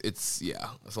 It's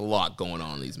a lot going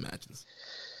on in these matches.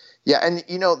 Yeah, and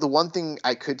the one thing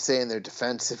I could say in their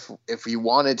defense, if we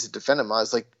wanted to defend them, I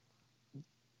was like,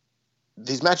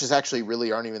 these matches actually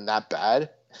really aren't even that bad,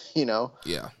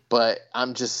 Yeah. But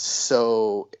I'm just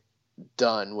so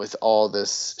done with all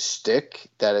this shtick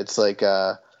that it's like,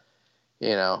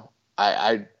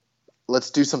 let's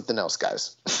do something else,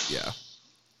 guys. Yeah.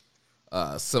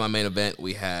 Semi-main event,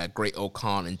 we had Great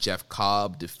Okan and Jeff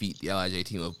Cobb defeat the LIJ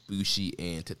team of Bushi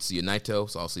and Tetsuya Naito.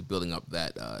 So obviously building up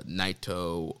that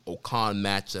Naito-Okan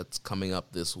match that's coming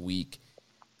up this week.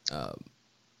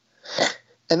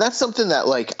 And that's something that,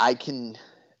 like, I can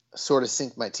sort of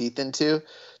sink my teeth into.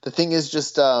 The thing is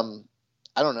just, I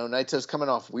don't know, Naito's coming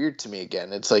off weird to me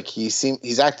again. It's like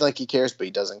he's acting like he cares, but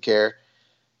he doesn't care.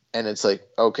 And it's like,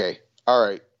 okay, all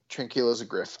right, Tranquilo's a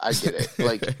griff. I get it.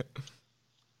 Like,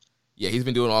 yeah, he's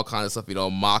been doing all kinds of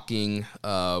stuff, mocking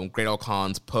Great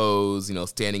Okan's pose,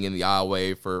 standing in the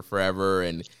aisleway for forever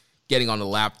and getting on the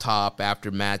laptop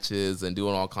after matches and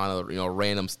doing all kind of,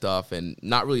 random stuff and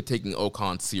not really taking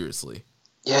Okan seriously.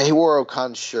 Yeah, he wore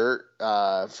Okan's shirt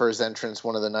for his entrance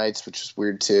one of the nights, which is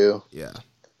weird too. Yeah.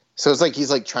 So it's like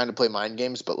he's like trying to play mind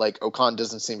games, but like Okan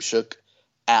doesn't seem shook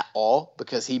at all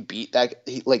because he beat that.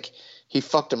 He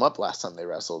fucked him up last time they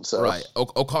wrestled. So right,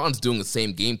 Okan's doing the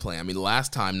same game plan. I mean,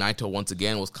 last time Naito once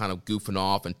again was kind of goofing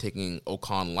off and taking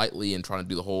Okan lightly and trying to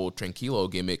do the whole Tranquilo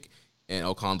gimmick. And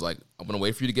Okan's like, I'm going to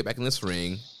wait for you to get back in this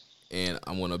ring, and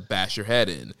I'm going to bash your head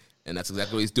in. And that's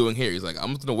exactly what he's doing here. He's like,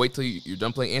 I'm just going to wait till you're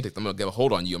done playing antics. I'm going to get a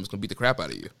hold on you. I'm just going to beat the crap out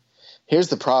of you. Here's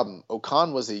the problem.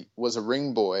 Okan was a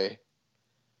ring boy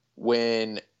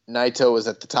when Naito was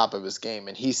at the top of his game,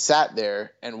 and he sat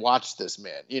there and watched this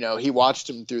man. He watched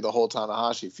him through the whole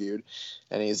Tanahashi feud,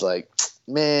 and he's like,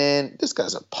 man, this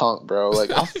guy's a punk, bro.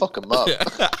 Like, I'll fuck him up.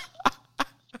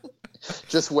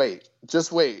 Just wait.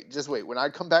 When I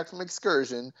come back from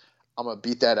excursion, I'm going to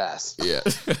beat that ass. Yeah.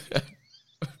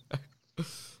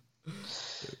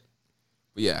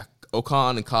 But yeah,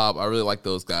 Okan and Cobb, I really like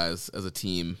those guys as a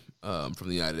team from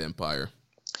the United Empire.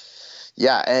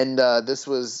 Yeah, and this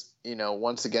was,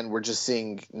 once again, we're just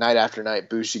seeing night after night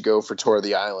Bushi go for Tour of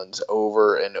the Islands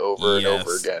over and over and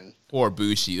over again. Poor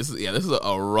Bushi. This is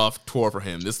a rough tour for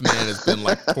him. This man has been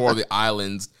like Tour of the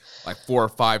Islands like 4 or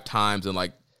 5 times in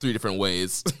like 3 different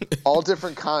ways. All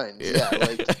different kinds. Yeah.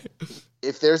 Like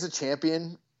if there's a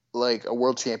champion, like a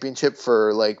world championship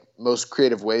for like most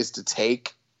creative ways to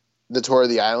take the Tour of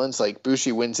the Islands, like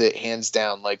Bushi wins it hands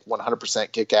down, like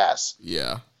 100% kick ass.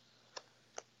 Yeah.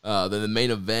 Then the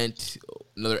main event,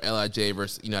 another LIJ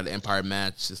versus United Empire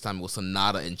match. This time it was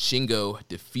Sonata and Shingo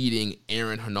defeating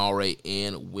Aaron Henare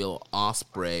and Will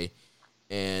Ospreay.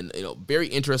 And, very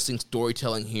interesting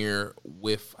storytelling here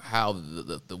with how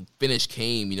the finish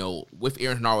came, with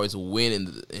Aaron Henare's win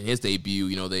in his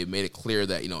debut. They made it clear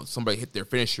that, somebody hit their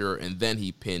finisher and then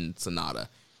he pinned Sonata.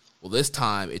 Well, this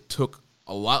time it took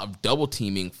a lot of double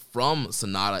teaming from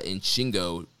Sonata and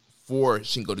Shingo for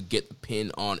Shingo to get the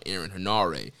pin on Aaron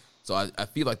Henare. So I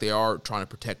feel like they are trying to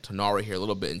protect Henare here a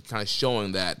little bit and kind of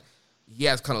showing that he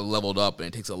has kind of leveled up and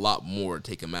it takes a lot more to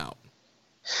take him out.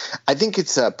 I think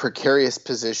it's a precarious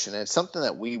position. It's something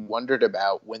that we wondered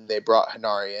about when they brought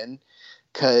Henare in,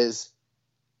 because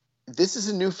this is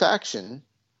a new faction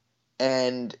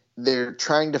and they're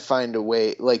trying to find a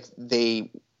way. Like, they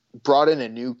brought in a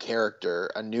new character,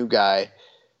 a new guy,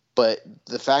 but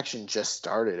the faction just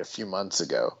started a few months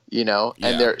ago, Yeah.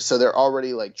 And they're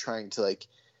already like trying to like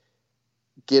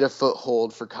get a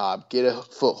foothold for Cobb, get a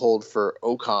foothold for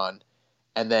Okan.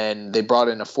 And then they brought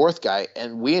in a 4th guy,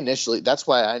 and that's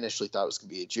why I initially thought it was going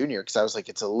to be a junior, because I was like,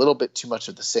 it's a little bit too much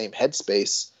of the same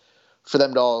headspace for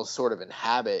them to all sort of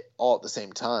inhabit all at the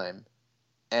same time.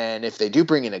 And if they do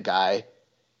bring in a guy,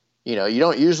 you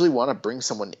don't usually want to bring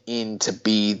someone in to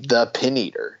be the pin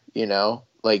eater,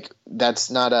 like that's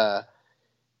not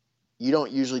you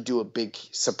don't usually do a big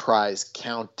surprise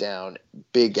countdown,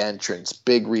 big entrance,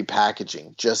 big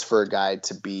repackaging just for a guy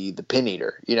to be the pin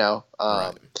eater,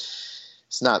 Right.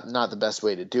 It's not the best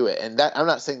way to do it. And that I'm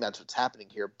not saying that's what's happening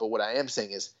here, but what I am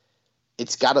saying is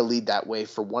it's got to lead that way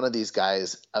for one of these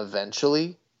guys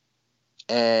eventually.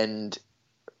 And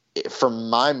for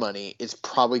my money, it's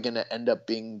probably going to end up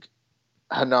being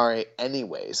Henare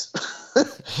anyways.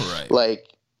 Right.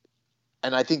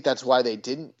 And I think that's why they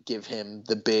didn't give him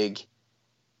the big,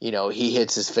 he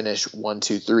hits his finish 1,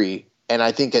 2, 3. And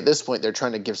I think at this point they're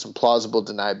trying to give some plausible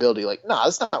deniability. Like, nah,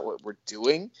 that's not what we're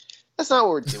doing. That's not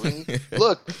what we're doing.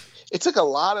 Look, it took a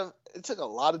lot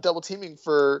of double teaming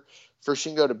for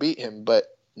Shingo to beat him, but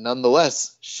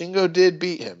nonetheless, Shingo did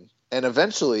beat him. And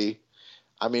eventually,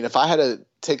 I mean, if I had to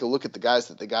take a look at the guys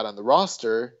that they got on the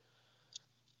roster,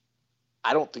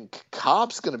 I don't think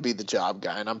Cobb's going to be the job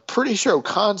guy, and I'm pretty sure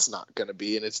Okan's not going to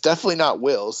be, and it's definitely not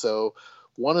Will. So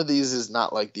one of these is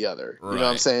not like the other. You know what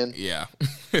I'm saying? Yeah.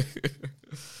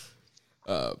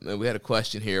 And we had a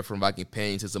question here from Viking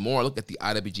Payne. Says, the more I look at the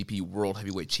IWGP World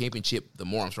Heavyweight Championship, the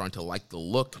more I'm starting to like the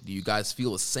look. Do you guys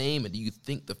feel the same? And do you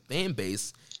think the fan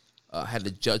base had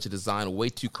to judge the design way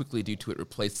too quickly due to it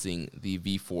replacing the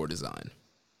V4 design?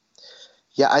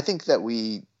 Yeah, I think that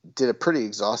we did a pretty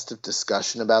exhaustive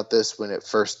discussion about this when it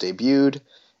first debuted.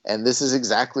 And this is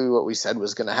exactly what we said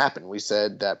was going to happen. We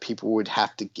said that people would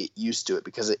have to get used to it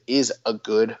because it is a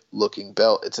good looking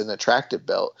belt. It's an attractive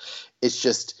belt. It's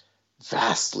just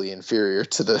vastly inferior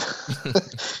to the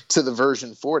to the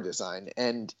version 4 design,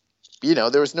 and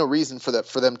there was no reason for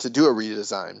them to do a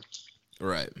redesign.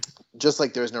 Right. Just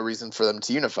like there's no reason for them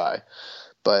to unify.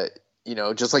 But,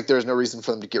 just like there's no reason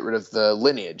for them to get rid of the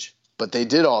lineage. But they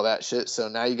did all that shit, so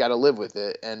now you got to live with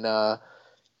it. And, I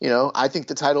think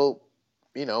the title,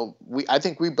 I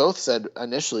think we both said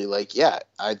initially, like,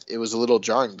 it was a little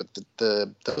jarring, but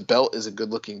the belt is a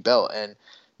good-looking belt. And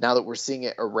now that we're seeing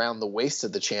it around the waist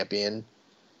of the champion,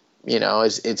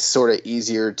 it's sort of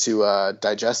easier to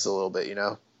digest a little bit,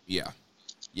 Yeah.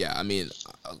 Yeah, I mean,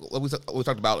 we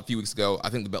talked about a few weeks ago. I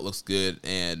think the belt looks good,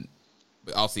 and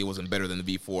obviously it wasn't better than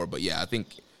the V4. But, yeah, I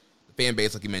think the fan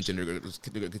base, like you mentioned, they're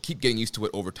going to keep getting used to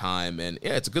it over time. And,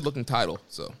 yeah, it's a good-looking title.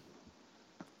 So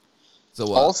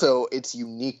also, it's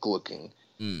unique looking.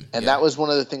 And that was one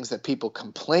of the things that people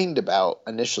complained about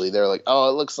initially. They're like,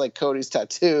 oh, it looks like Cody's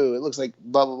tattoo. It looks like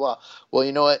blah, blah, blah. Well,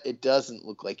 you know what? It doesn't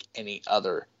look like any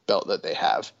other belt that they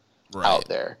have out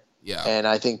there. Yeah. And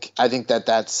I think that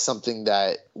that's something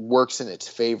that works in its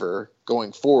favor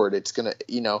going forward. It's going to,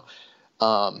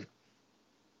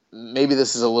 maybe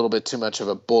this is a little bit too much of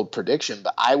a bold prediction,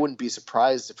 but I wouldn't be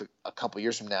surprised if a couple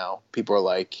years from now people are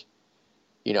like,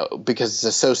 because it's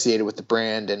associated with the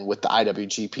brand and with the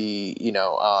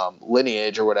IWGP,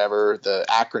 lineage or whatever, the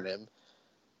acronym,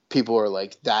 people are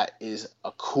like, that is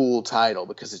a cool title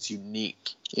because it's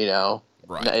unique,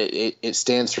 Right. It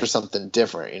stands for something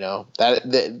different,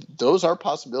 that those are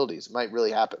possibilities. It might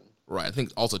really happen. Right. I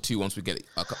think also, too, once we get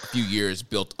a few years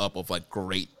built up of, like,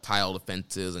 great title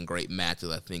defenses and great matches,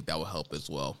 I think that will help as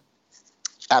well.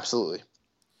 Absolutely.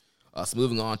 So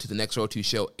moving on to the next Road 2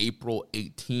 show, April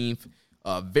 18th.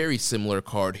 Very similar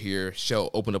card here. Show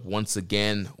opened up once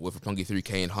again with Roppongi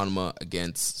 3K and Hanuma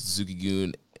against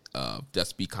Suzuki-gun,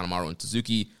 Despy, Kanemaru, and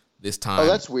Suzuki. This time... Oh,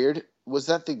 that's weird. Was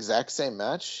that the exact same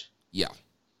match? Yeah.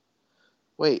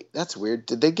 Wait, that's weird.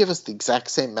 Did they give us the exact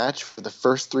same match for the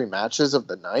first 3 matches of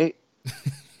the night?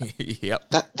 Yep.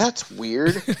 That's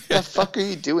weird. The fuck are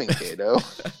you doing, Kato?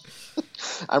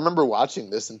 I remember watching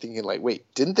this and thinking, like, wait,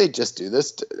 didn't they just do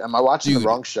this? Am I watching the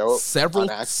wrong show?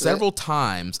 Several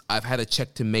times I've had to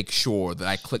check to make sure that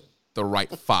I clicked the right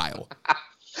file.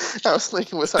 I was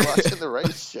thinking, was I watching the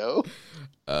right show?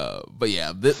 But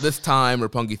yeah, this time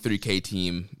Roppongi 3K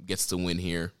team gets the win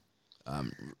here.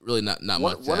 Really not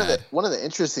much. One of the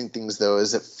interesting things though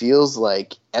is it feels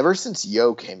like ever since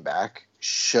Yo came back,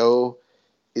 Sho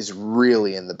is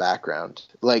really in the background.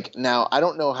 Like now, I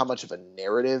don't know how much of a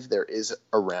narrative there is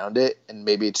around it, and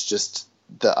maybe it's just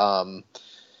the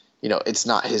it's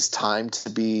not his time to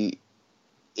be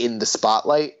in the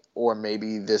spotlight, or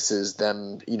maybe this is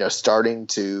them starting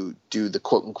to do the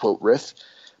quote unquote riff.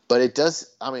 But it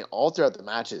does. I mean, all throughout the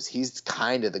matches, he's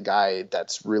kind of the guy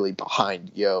that's really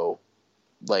behind Yo.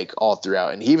 Like all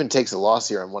throughout, and he even takes a loss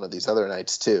here on one of these other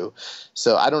nights too.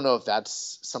 So I don't know if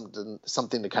that's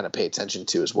something to kind of pay attention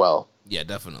to as well. Yeah,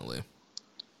 definitely.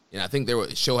 And I think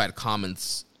Sho had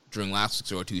comments during last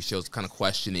week's or 2 shows, kind of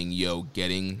questioning Yo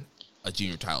getting a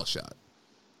junior title shot.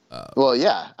 Well,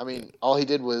 yeah, I mean, all he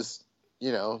did was be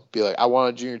like, I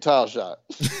want a junior title shot.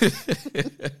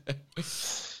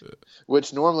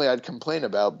 Which normally I'd complain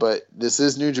about, but this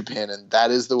is New Japan, and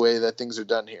that is the way that things are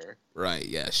done here. Right,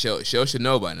 yeah. Sho should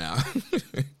know by now.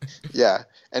 Yeah,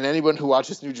 and anyone who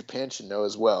watches New Japan should know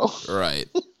as well. Right.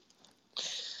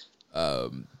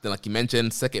 Then, like you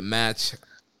mentioned, second match,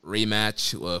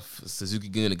 rematch of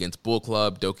Suzuki-gun against Bull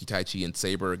Club, Doki Taichi and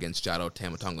Sabre against Jado,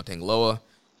 Tama Tonga, Tangaloa.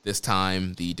 This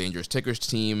time, the Dangerous Tickers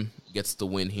team gets the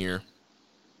win here.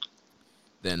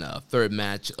 Then, third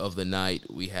match of the night,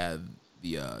 we had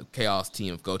the Chaos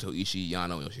team of Goto, Ishii,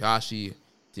 Yano, and Yoshihashi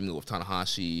teaming with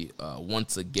Tanahashi.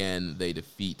 Once again, they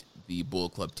defeat the Bull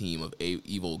Club team of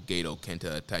Evil, Gato,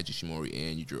 Kenta, Taiji Shimori,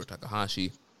 and Yujiro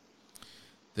Takahashi.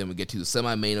 Then we get to the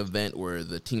semi-main event where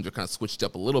the teams are kind of switched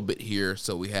up a little bit here.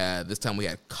 So this time we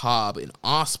had Cobb and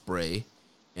Ospreay,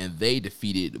 and they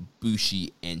defeated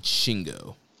Bushi and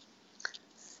Shingo.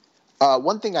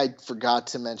 One thing I forgot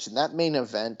to mention, that main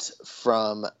event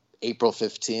from April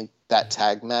 15th, that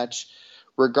tag match,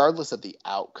 regardless of the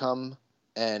outcome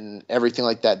and everything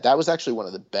like that, that was actually one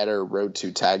of the better Road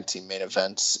to Tag Team main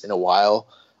events in a while.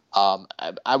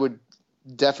 I would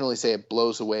definitely say it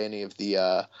blows away any of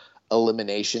the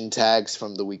elimination tags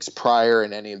from the weeks prior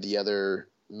and any of the other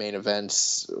main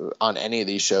events on any of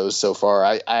these shows so far.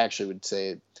 I actually would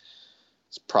say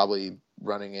it's probably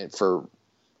running it for,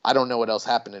 I don't know what else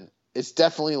happened. It's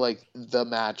definitely like the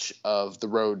match of the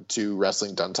Road to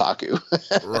Wrestling Dontaku.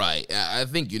 Right. I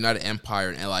think United Empire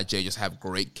and LIJ just have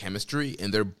great chemistry,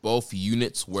 and they're both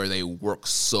units where they work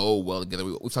so well together.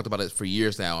 We've talked about it for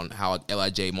years now, and how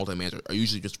LIJ multi-mans are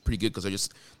usually just pretty good because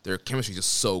their chemistry is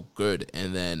just so good.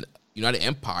 And then United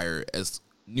Empire, as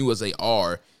new as they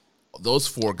are, those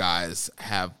four guys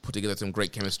have put together some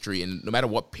great chemistry, and no matter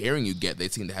what pairing you get, they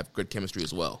seem to have good chemistry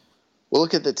as well. Well,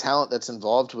 look at the talent that's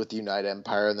involved with United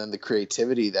Empire, and then the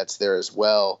creativity that's there as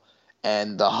well,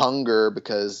 and the hunger,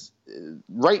 because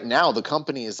right now the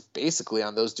company is basically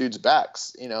on those dudes'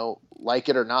 backs, like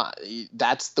it or not.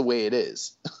 That's the way it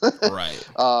is. Right.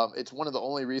 It's one of the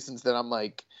only reasons that I'm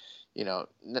like,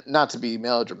 not to be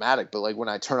melodramatic, but like when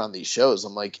I turn on these shows,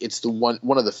 I'm like, it's the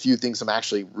one of the few things I'm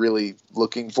actually really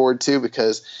looking forward to,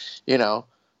 because,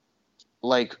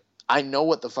 like I know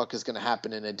what the fuck is going to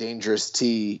happen in a Dangerous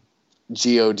T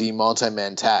GOD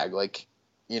multi-man tag. Like,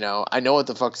 I know what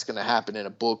the fuck's going to happen in a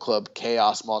Bull Club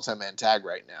Chaos multi-man tag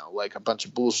right now, like a bunch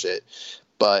of bullshit.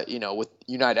 But, with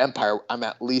United Empire, I'm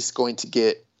at least going to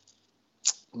get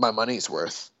my money's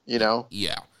worth,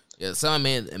 Yeah. Yeah, some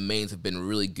and mains have been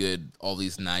really good all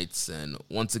these nights. And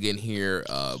once again here,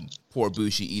 poor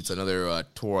Bushi eats another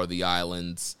tour of the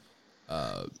islands.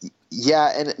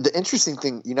 Yeah, and the interesting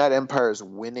thing, United Empire is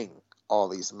winning all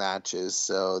these matches,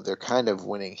 so they're kind of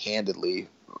winning handedly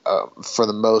for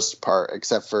the most part,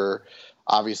 except for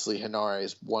obviously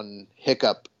Hanare's one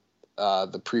hiccup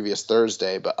the previous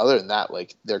Thursday. But other than that,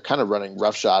 like they're kind of running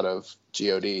roughshod of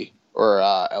GOD or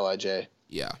LIJ.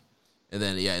 Yeah, and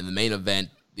then in the main event,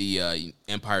 the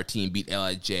Empire team beat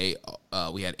LIJ.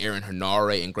 We had Aaron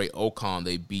Hanare and Great Okan.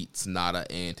 They beat Sonata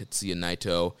and Tetsuya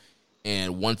Naito.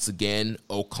 And once again,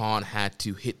 Okan had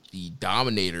to hit the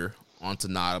Dominator on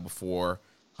Sonata before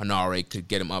Hanare could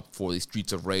get him up for the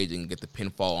Streets of Rage and get the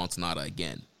pinfall on Sonata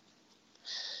again.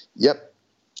 Yep.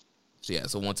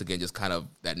 So once again, just kind of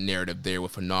that narrative there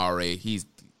with Hanare.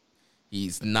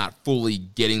 He's not fully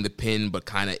getting the pin, but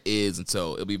kind of is. And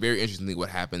so it'll be very interesting to see what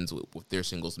happens with their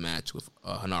singles match with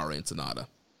Hanare and Sonata.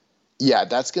 Yeah,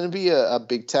 that's going to be a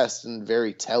big test and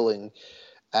very telling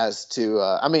as to,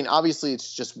 obviously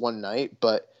it's just one night,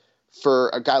 but for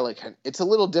a guy like him, it's a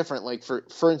little different. Like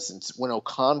for instance, when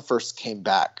Okan first came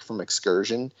back from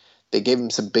Excursion, they gave him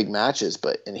some big matches,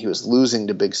 and he was losing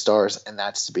to big stars, and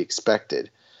that's to be expected.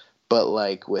 But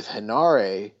like with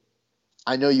Hanare,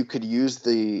 I know you could use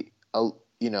you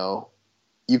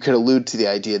could allude to the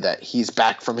idea that he's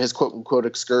back from his quote unquote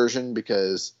excursion,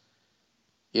 because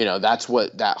that's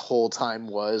what that whole time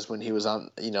was when he was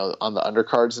on the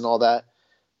undercards and all that.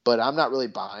 But I'm not really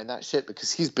buying that shit,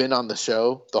 because he's been on the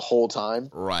show the whole time.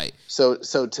 Right. So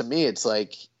to me, it's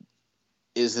like,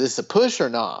 is this a push or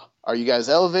not? Are you guys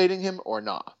elevating him or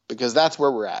not? Because that's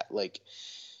where we're at. Like,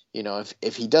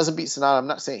 if he doesn't beat Sonata, I'm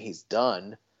not saying he's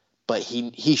done, but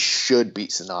he should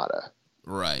beat Sonata.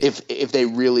 Right. If they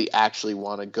really actually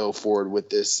want to go forward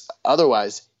with this.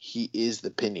 Otherwise, he is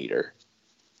the pin eater.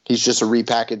 He's just a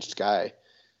repackaged guy.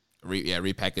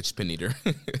 Repackaged pin eater.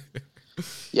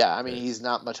 Yeah, he's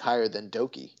not much higher than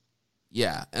Doki.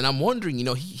 Yeah, and I'm wondering,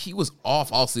 he was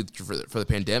off also for the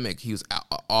pandemic. He was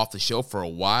off the show for a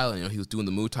while, and he was doing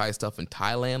the Muay Thai stuff in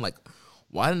Thailand. Like,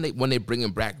 why didn't they, when they bring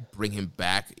him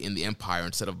back in the Empire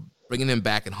instead of bringing him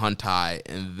back in Hantai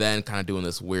and then kind of doing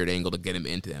this weird angle to get him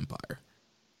into the Empire?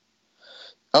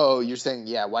 Oh, you're saying,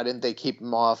 why didn't they keep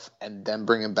him off and then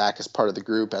bring him back as part of the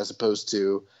group, as opposed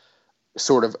to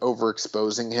sort of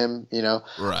overexposing him,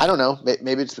 Right. I don't know.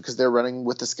 Maybe it's because they're running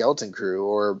with the Skeleton Crew,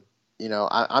 or,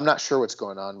 I'm not sure what's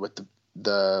going on with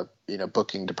the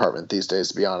booking department these days,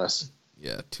 to be honest.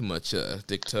 Yeah, too much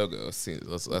Dick Togo. That's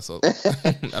what's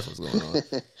going on.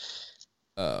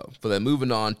 But then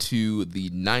moving on to the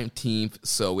 19th.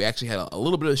 So we actually had a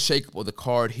little bit of shake-up of the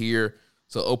card here.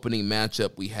 So opening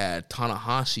matchup, we had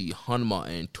Tanahashi, Hanma,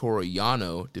 and Toru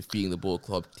Yano defeating the Bullet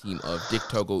Club team of Dick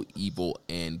Togo, Evil,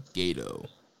 and Gato.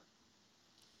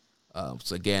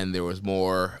 So again, there was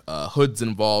more hoods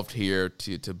involved here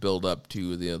to build up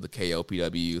to the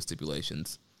KOPW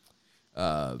stipulations.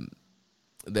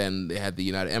 Then they had the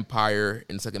United Empire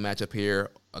in the second matchup here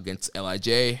against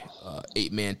LIJ.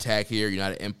 8-man tag here.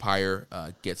 United Empire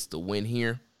gets the win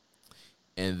here.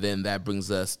 And then that brings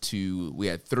us to, we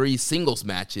had 3 singles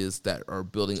matches that are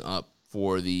building up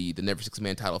for the Never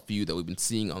 6-man title feud that we've been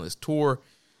seeing on this tour.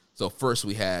 So first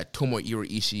we had Tomohiro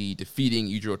Ishii defeating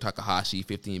Yujiro Takahashi,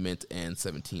 15 minutes and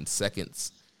 17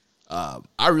 seconds.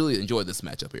 I really enjoyed this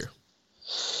matchup here.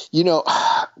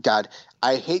 God,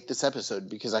 I hate this episode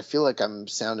because I feel like I'm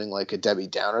sounding like a Debbie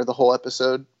Downer the whole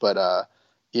episode. But,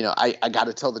 I got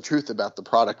to tell the truth about the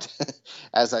product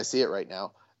as I see it right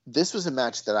now. This was a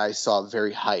match that I saw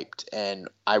very hyped, and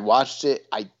I watched it.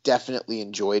 I definitely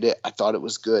enjoyed it. I thought it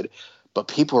was good, but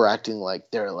people were acting like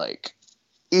they're like,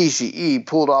 Ishii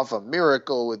pulled off a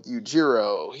miracle with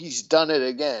Yujiro. He's done it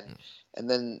again. And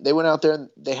then they went out there and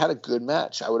they had a good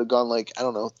match. I would have gone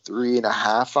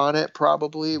 3.5 on it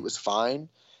probably. It was fine.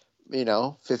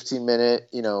 15-minute,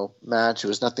 match. It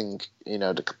was nothing,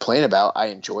 to complain about. I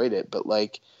enjoyed it, but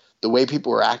like the way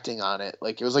people were acting on it,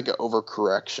 like it was like an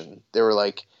overcorrection. They were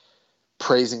like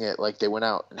praising it like they went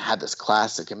out and had this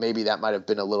classic, and maybe that might have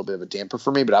been a little bit of a damper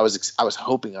for me, but I was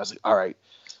hoping, I was like, all right,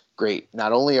 great.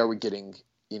 Not only are we getting,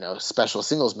 special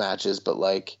singles matches, but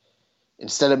like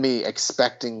instead of me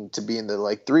expecting to be in the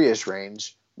like 3-ish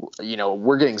range,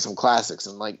 we're getting some classics.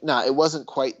 And like, nah, it wasn't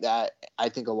quite that. I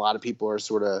think a lot of people are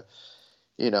sort of,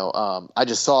 I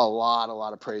just saw a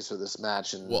lot of praise for this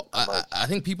match. And well, I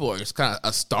think people are just kind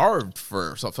of starved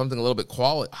for something a little bit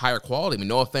higher quality. I mean,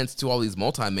 no offense to all these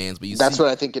multi-mans, but that's what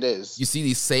I think it is. You see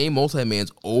these same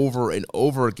multi-mans over and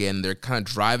over again. They're kind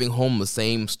of driving home the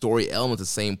same story elements, the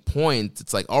same points.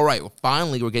 It's like, all right, well,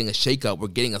 finally we're getting a shakeup. We're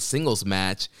getting a singles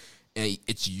match, and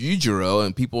it's Yujiro,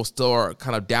 and people still are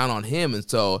kind of down on him. And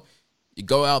so you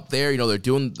go out there, they're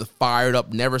doing the fired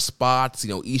up never spots.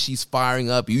 Ishii's firing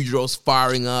up, Yujiro's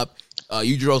firing up.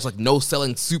 Yujiro's like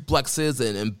no-selling suplexes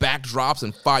and backdrops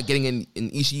and getting in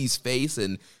Ishii's face.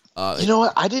 And you know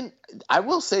what? I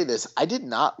will say this. I did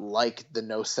not like the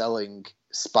no-selling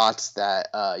spots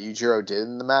that Yujiro did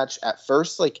in the match. At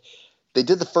first, like, they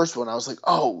did the first one. I was like,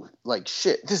 oh, like,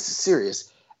 shit, this is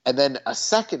serious. And then a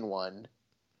second one,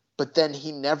 but then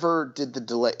he never did the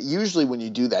delay. Usually when you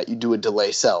do that, you do a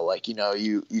delay sell. Like,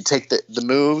 you take the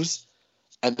moves,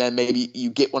 and then maybe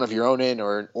you get one of your own in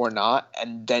or not,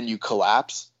 and then you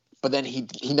collapse. But then he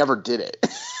never did it.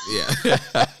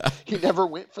 Yeah. He never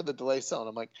went for the delay sell. And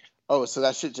I'm like, oh, so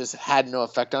that shit just had no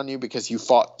effect on you because you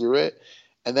fought through it.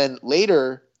 And then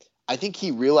later, I think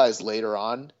he realized later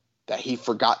on that he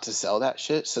forgot to sell that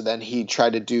shit. So then he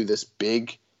tried to do this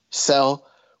big sell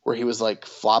where he was like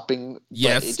flopping.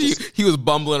 Yes, he was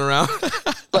bumbling around.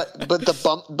 but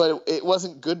it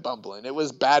wasn't good bumbling. It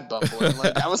was bad bumbling.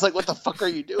 Like, I was like, what the fuck are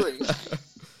you doing?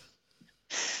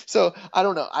 So I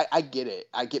don't know. I get it.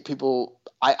 I get people.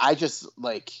 I just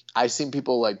like, I've seen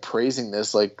people like praising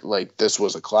this, like this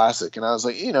was a classic, and I was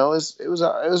like, it was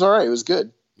all right. It was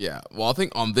good. Yeah. Well, I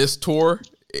think on this tour,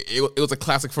 it was a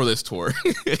classic for this tour.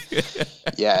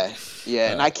 Yeah.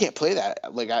 And I can't play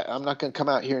that. Like, I'm not going to come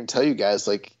out here and tell you guys,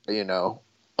 like,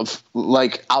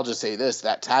 like, I'll just say this,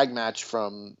 that tag match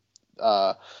from,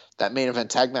 that main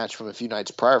event tag match from a few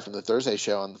nights prior from the Thursday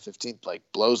show on the 15th, like,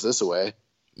 blows this away.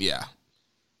 Yeah.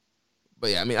 But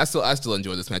yeah, I mean, I still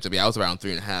enjoyed this matchup. Yeah, I was around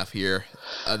 3.5 here.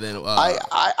 Then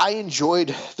I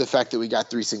enjoyed the fact that we got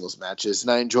 3 singles matches,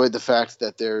 and I enjoyed the fact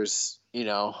that there's,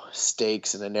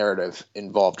 stakes and a narrative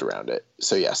involved around it.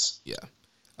 So yes.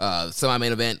 Yeah.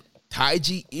 Semi-main event,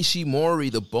 Taiji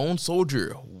Ishimori, the Bone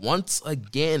Soldier, once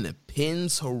again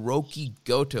pins Hiroki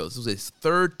Goto. This was his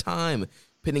 3rd time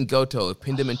pinning Goto.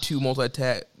 Pinned him in 2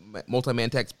 multi-man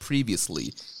tags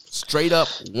previously. Straight up,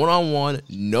 one-on-one,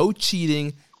 no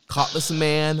cheating. Caught this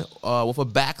man with a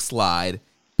backslide.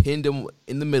 Pinned him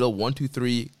in the middle, 1, 2,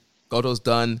 3. Goto's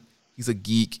done. He's a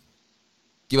geek.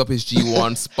 Give up his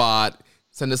G1 spot.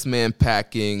 Send this man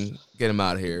packing. Get him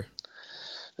out of here.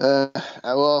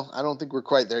 Well, I don't think we're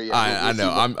quite there yet. I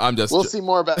know. I'm just. We'll see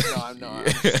more about. No.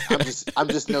 I'm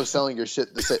just no selling your shit.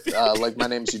 Like my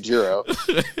name's Yujiro.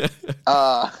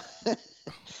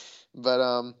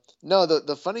 But no.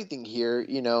 The funny thing here,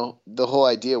 the whole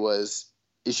idea was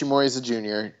Ishimori's a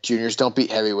junior. Juniors don't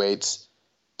beat heavyweights,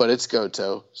 but it's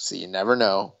Goto, so you never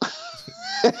know.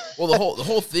 Well, the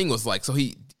whole thing was like, so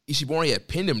Ishimori had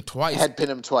pinned him twice.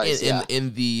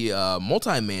 In the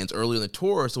multi-mans earlier in the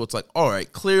tour, so it's like, all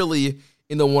right, clearly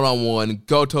in the one-on-one,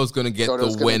 Goto's going to get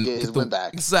the win. Get his win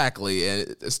back. Exactly,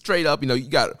 and straight up, you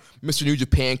got Mr. New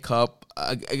Japan Cup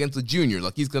against the junior.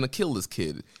 Like, he's going to kill this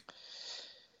kid.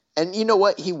 And you know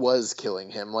what? He was killing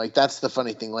him. Like, that's the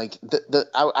funny thing. Like,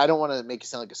 I don't want to make it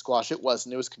sound like a squash. It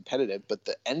wasn't. It was competitive, but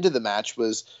the end of the match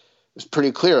was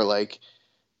pretty clear. Like,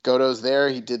 Goto's there.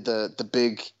 He did the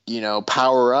big,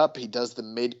 power up. He does the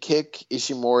mid kick.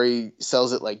 Ishimori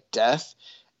sells it like death.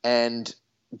 And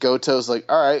Goto's like,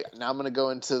 all right, now I'm going to go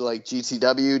into like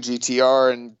GTW,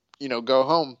 GTR, and, go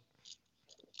home.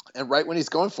 And right when he's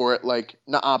going for it, like,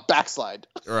 backslide.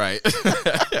 Right.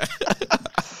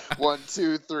 1,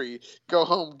 2, 3, go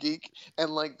home, geek. And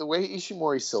like the way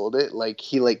Ishimori sold it, like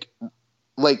he like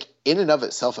in and of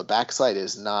itself, a backslide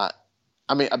is not.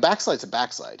 I mean, a backslide's a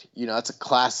backslide. That's a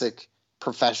classic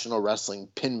professional wrestling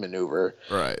pin maneuver.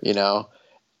 Right.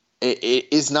 It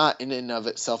is not in and of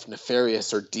itself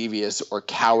nefarious or devious or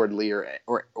cowardly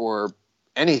or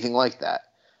anything like that.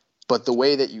 But the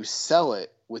way that you sell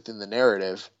it within the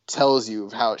narrative tells you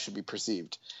of how it should be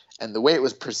perceived. And the way it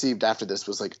was perceived after this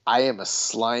was like, I am a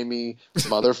slimy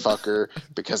motherfucker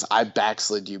because I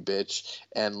backslid you, bitch.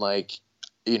 And like,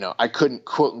 I couldn't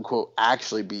quote unquote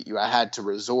actually beat you. I had to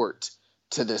resort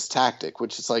to this tactic,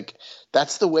 which is like,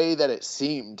 that's the way that it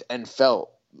seemed and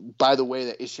felt by the way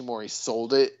that Ishimori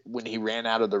sold it when he ran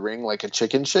out of the ring like a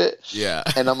chicken shit. Yeah.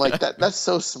 And I'm like, that's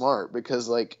so smart, because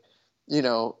like,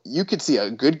 you could see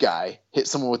a good guy hit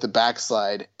someone with a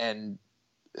backslide and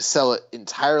sell it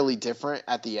entirely different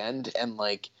at the end and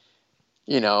like,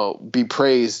 be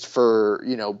praised for,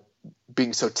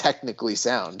 being so technically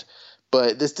sound.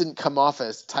 But this didn't come off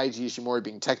as Taiji Ishimori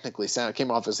being technically sound. It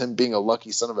came off as him being a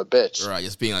lucky son of a bitch. Right,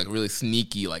 just being like really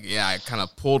sneaky. Like, yeah, I kind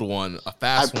of pulled a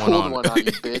fast one. I pulled one on you,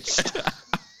 bitch.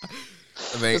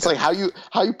 It's like how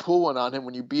you pull one on him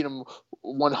when you beat him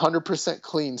 100%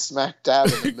 clean, smack dab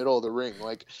in the middle of the ring.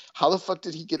 Like, how the fuck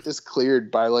did he get this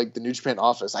cleared by like the New Japan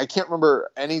office? I can't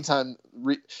remember any time.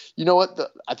 You know what?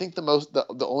 I think the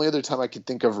only other time I could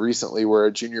think of recently where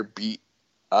a junior beat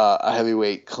a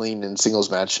heavyweight clean in singles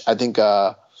match. I think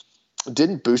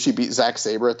didn't Bushi beat Zack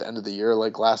Sabre at the end of the year,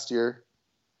 like last year?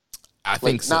 I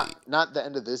think so. Not the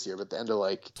end of this year, but the end of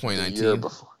like 2019, the year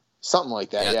before, something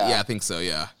like that. Yeah, I think so.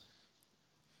 Yeah.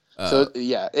 So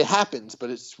yeah, it happens, but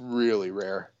it's really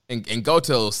rare. And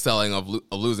Goto's selling of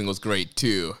losing was great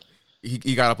too.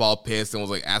 He got up all pissed and was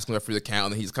like asking for the count,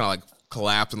 and then he just kind of like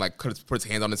collapsed and like put his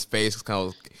hand on his face. It's kind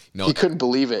of he couldn't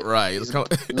believe it. Right,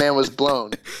 man was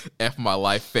blown. F my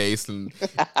life face, and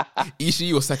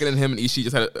Ishii was seconding him, and Ishii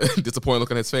just had a disappointed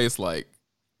look on his face, like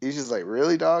he's just like,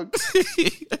 really, dog?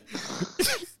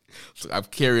 I'm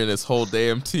carrying this whole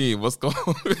damn team. What's going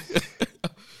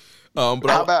on? But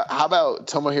how about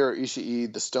Tomohiro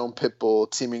Ishii, the Stone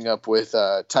Pitbull, teaming up with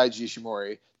Taiji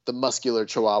Ishimori, the muscular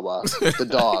Chihuahua, the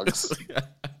dogs?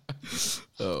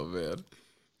 Oh man,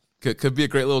 could be a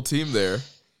great little team there.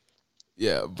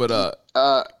 Yeah, but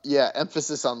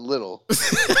emphasis on little.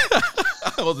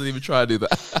 I wasn't even trying to do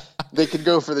that. They could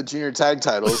go for the junior tag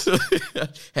titles.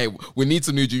 Hey, we need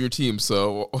some new junior teams,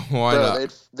 so why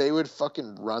not? They would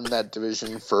fucking run that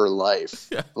division for life.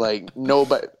 Like, no,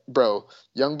 but bro,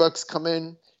 Young Bucks come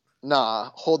in,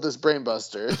 hold this brain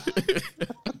buster.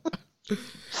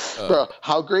 Bro,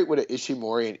 how great would an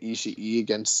Ishimori and Ishii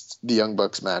against the Young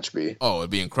Bucks match be? Oh, it'd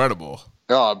be incredible.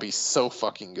 Oh, it'd be so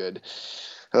fucking good.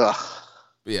 Ugh.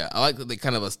 Yeah, I like that they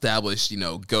kind of established,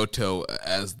 Goto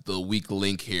as the weak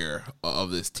link here of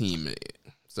this team.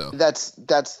 So that's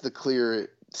the clear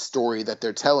story that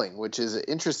they're telling, which is an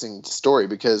interesting story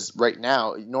because right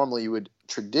now, normally you would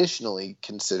traditionally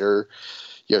consider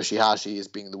Yoshihashi as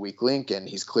being the weak link, and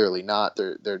he's clearly not.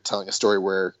 They're telling a story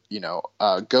where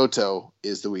Goto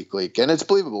is the weak link, and it's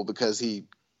believable because he,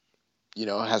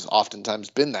 has oftentimes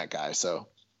been that guy. So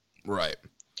right.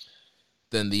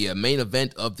 Then the main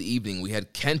event of the evening, we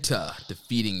had Kenta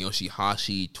defeating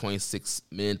Yoshihashi 26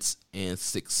 minutes and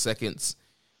 6 seconds.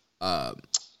 What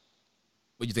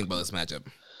do you think about this matchup?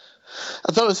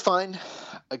 I thought it was fine.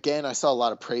 Again, I saw a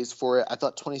lot of praise for it. I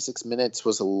thought 26 minutes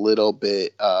was a little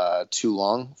bit too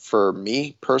long for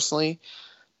me personally.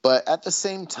 But at the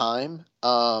same time,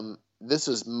 this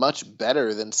was much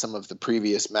better than some of the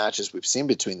previous matches we've seen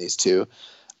between these two.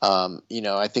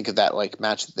 I think of that like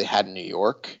match that they had in New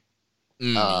York.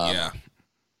 Yeah.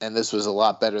 And this was a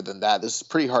lot better than that. This is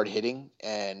pretty hard hitting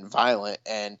and violent.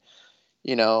 And,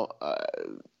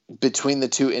 between the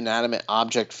two inanimate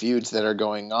object feuds that are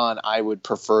going on, I would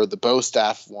prefer the Bow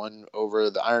Staff one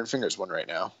over the Iron Fingers one right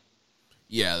now.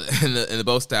 Yeah, and the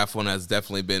Bow Staff one has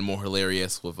definitely been more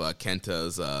hilarious with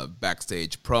Kenta's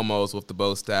backstage promos with the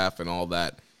Bow Staff and all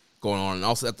that going on. And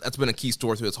also, that's been a key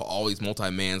story through all these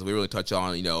multi-mans. We really touch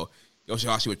on,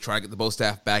 Yoshihashi would try to get the Bow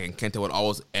Staff back, and Kenta would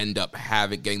always end up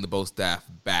getting the Bow Staff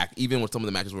back. Even with some of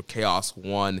the matches where Chaos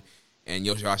won and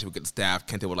Yoshihashi would get the staff,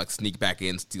 Kenta would sneak back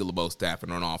in, steal the Bow Staff,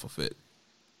 and run off of it.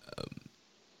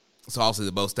 So obviously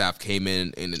the Bow Staff came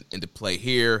into play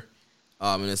here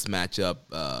in this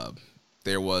matchup.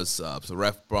 There was some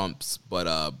ref bumps, but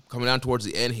coming down towards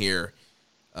the end here,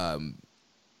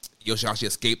 Yoshihashi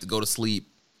escaped to go to sleep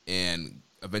and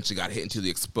eventually got hit into the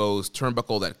exposed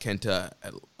turnbuckle that Kenta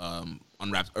had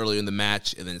unwrapped earlier in the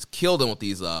match, and then just killed him with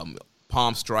these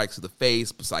palm strikes to the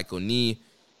face, Psycho knee,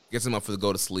 gets him up for the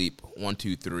go to sleep. 1,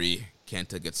 2, 3.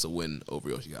 Kenta gets the win over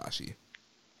Yoshihashi.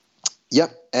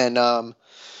 Yep, and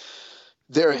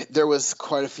there was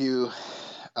quite a few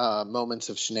moments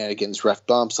of shenanigans, ref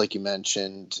bumps, like you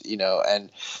mentioned,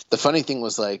 and the funny thing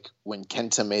was when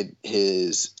Kenta made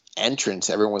his entrance,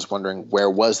 everyone was wondering where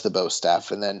was the Bow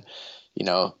Staff, and then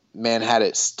man had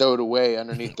it stowed away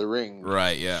underneath the ring.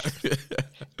 Right, yeah.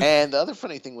 And the other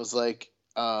funny thing was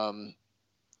freaking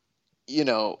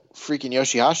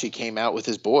Yoshihashi came out with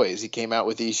his boys. He came out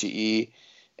with Ishii,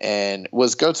 and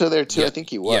was Goto there too? Yeah. I think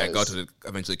he was. Yeah, Goto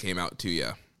eventually came out too,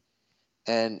 yeah.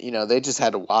 And, they just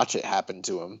had to watch it happen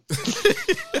to him.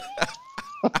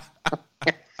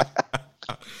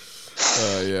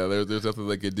 Yeah, there's nothing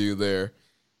they could do there.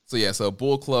 So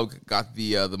Bull Club got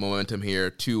the momentum here,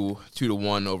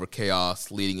 2-1 over Chaos,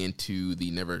 leading into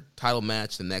the Never title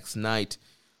match the next night.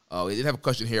 We did have a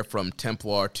question here from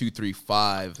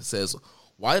Templar235. It says,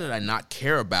 why did I not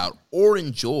care about or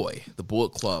enjoy the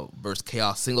Bullet Club versus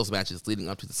Chaos singles matches leading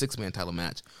up to the 6-man title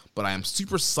match, but I am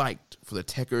super psyched for the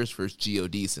Techers versus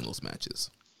GOD singles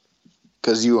matches?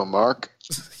 Because you a mark?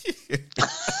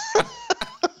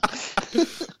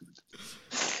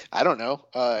 I don't know.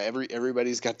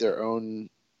 Everybody's got their own,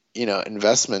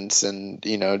 investments and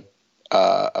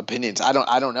opinions. I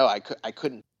don't know. I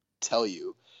couldn't tell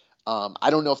you. I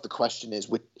don't know if the question is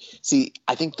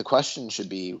I think the question should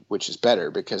be which is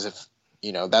better, because if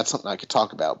that's something I could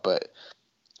talk about. But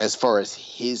as far as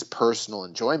his personal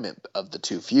enjoyment of the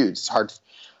two feuds, it's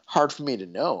hard for me to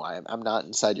know. I'm not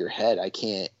inside your head. I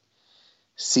can't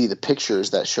see the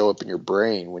pictures that show up in your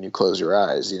brain when you close your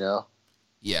eyes.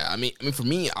 Yeah, I mean, for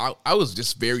me, I was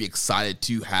just very excited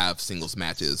to have singles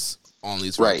matches on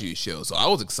these two shows. So I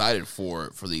was excited for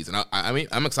these, and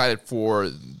I'm excited for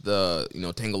the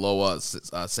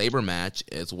Tangaloa Saber match,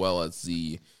 as well as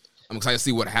I'm excited to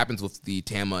see what happens with the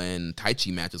Tama and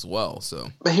Taichi match as well. So,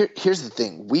 but here's the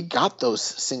thing: we got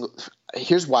those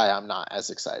Here's why I'm not as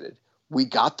excited. We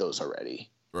got those already,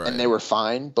 and they were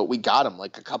fine, but we got them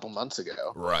like a couple months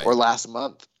ago, or last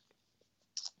month.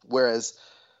 Whereas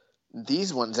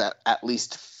these ones at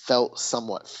least felt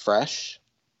somewhat fresh.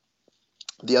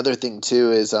 The other thing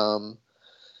too is, I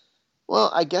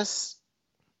guess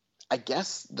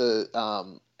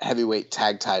the heavyweight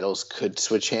tag titles could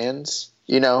switch hands.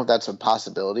 That's a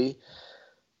possibility.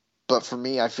 But for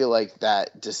me, I feel like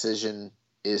that decision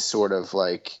is sort of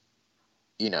like,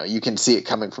 you can see it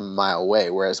coming from a mile away.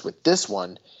 Whereas with this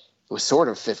one, it was sort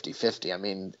of 50-50. I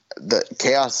mean, the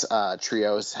Chaos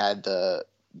trios had the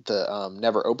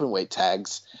Never Openweight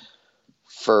tags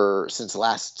since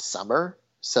last summer,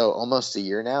 so almost a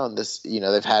year now, and this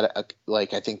they've had I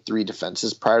think 3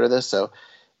 defenses prior to this, so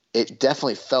it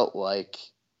definitely felt like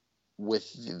with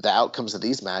the outcomes of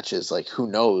these matches, like who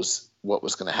knows what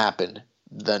was going to happen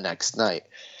the next night.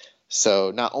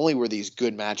 So not only were these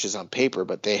good matches on paper,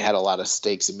 but they had a lot of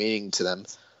stakes and meaning to them,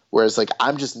 whereas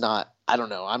I'm just not, I don't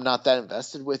know, I'm not that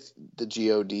invested with the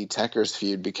GOD Techers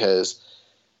feud, because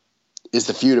is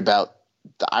the feud about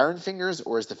the Iron Fingers,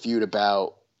 or is the feud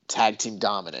about tag team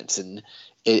dominance? And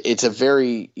it's a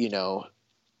very,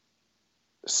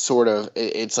 sort of,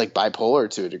 it's like bipolar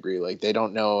to a degree. Like they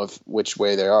don't know which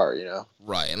way they are,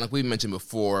 Right. And like we mentioned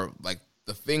before, like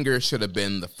the Fingers should have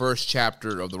been the first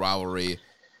chapter of the rivalry,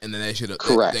 and then they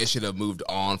should have moved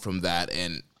on from that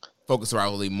and focused the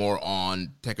rivalry more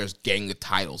on Techers getting the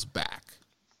titles back.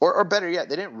 Or better yet,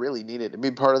 they didn't really need it to be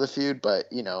part of the feud, but,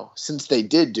 since they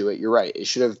did do it, you're right. It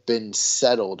should have been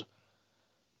settled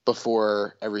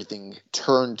before everything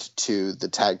turned to the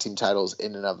tag team titles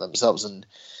in and of themselves. And,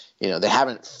 they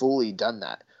haven't fully done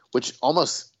that, which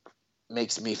almost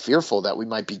makes me fearful that we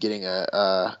might be getting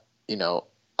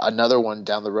another one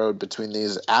down the road between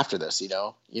these after this,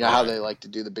 how they like to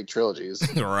do the big trilogies.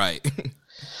 Right.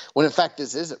 When in fact,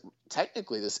 this is a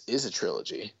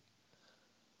trilogy.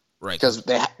 Right, because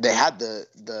they had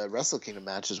the Wrestle Kingdom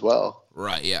match as well.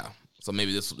 Right, yeah. So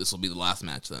maybe this will be the last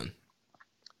match then.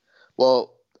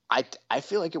 Well, I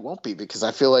feel like it won't be, because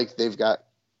I feel like they're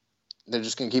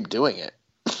just gonna keep doing it.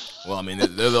 Well, I mean,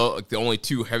 they're the only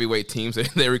 2 heavyweight teams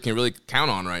that we can really count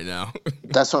on right now.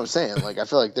 That's what I'm saying. Like I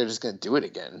feel like they're just gonna do it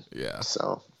again. Yeah.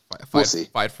 So we'll see.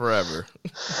 Fight forever.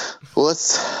 Well,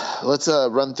 let's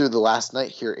run through the last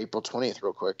night here, April 20th,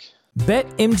 real quick.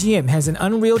 BetMGM has an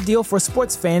unreal deal for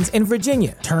sports fans in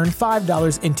Virginia. Turn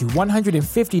 $5 into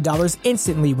 $150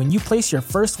 instantly when you place your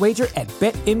first wager at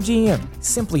BetMGM.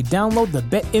 Simply download the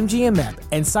BetMGM app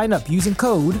and sign up using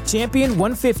code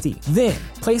Champion150. Then,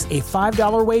 place a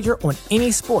 $5 wager on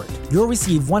any sport. You'll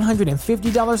receive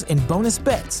 $150 in bonus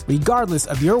bets, regardless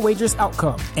of your wager's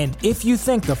outcome. And if you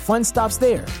think the fun stops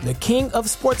there, the King of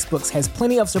Sportsbooks has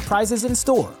plenty of surprises in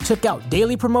store. Check out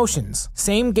daily promotions,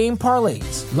 same-game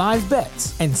parlays, live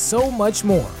bets, and so much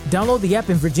more. Download the app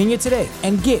in Virginia today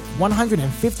and get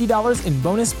 $150 in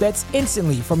bonus bets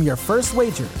instantly from your first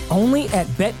wager. Only at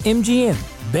BetMGM.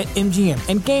 BetMGM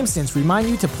and GameSense remind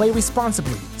you to play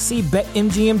responsibly. See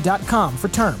BetMGM.com for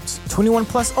terms. 21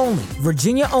 plus only.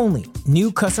 Virginia only.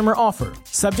 New customer offer.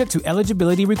 Subject to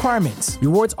eligibility requirements.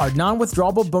 Rewards are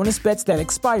non-withdrawable bonus bets that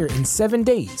expire in 7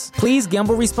 days. Please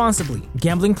gamble responsibly.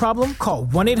 Gambling problem? Call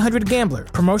 1-800-GAMBLER.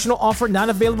 Promotional offer not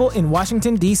available in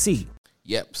Washington, D.C.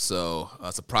 Yep. So,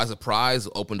 surprise,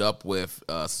 opened up with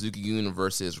Suzuki-gun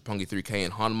versus Roppongi 3K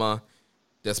and Hanma.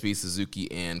 Despy,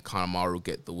 Suzuki, and Kanemaru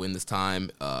get the win this time.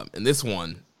 In this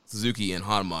one, Suzuki and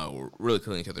Hanma were really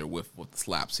killing each other with the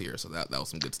slaps here. So that was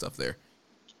some good stuff there.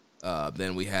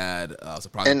 Then we had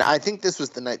surprise. And I think this was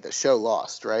the night that Sho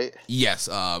lost, right? Yes.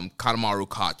 Kanemaru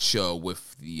caught Sho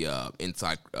with the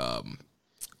inside,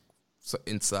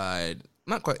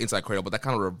 not quite inside cradle, but that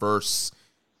kind of reverse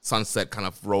sunset kind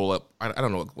of roll up. I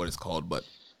don't know what it's called, but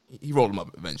he rolled him up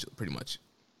eventually, pretty much.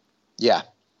 Yeah.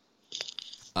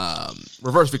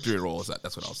 Reverse victory roll,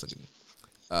 that's what I was thinking.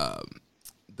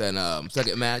 Then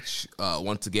second match,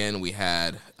 once again, we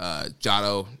had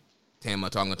Jado, Tama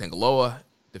Tonga Tangaloa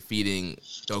defeating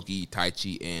Doki,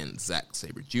 Taichi, and Zack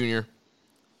Sabre Jr.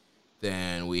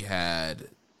 Then we had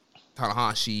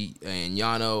Tanahashi and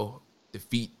Yano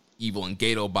defeat Evil and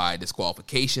Gato by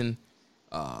disqualification.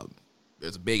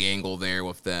 There's a big angle there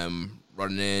with them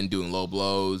running in, doing low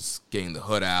blows, getting the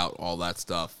hood out, all that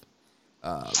stuff. You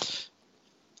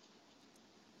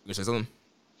gonna say something?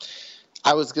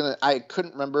 I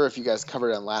couldn't remember if you guys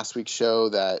covered on last week's show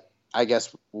that I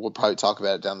guess we'll probably talk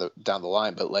about it down the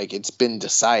line, but like it's been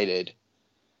decided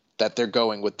that they're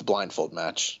going with the blindfold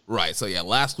match. Right. So yeah,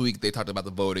 last week they talked about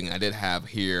the voting. I did have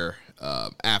here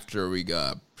after we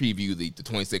preview the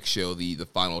 26th show the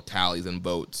final tallies and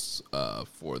votes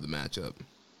for the matchup.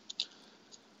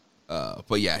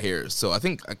 But yeah, here. So I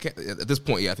think at this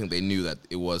point, I think they knew that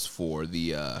it was for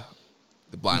the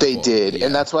blindfold. They did, yeah.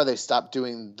 And that's why they stopped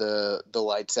doing the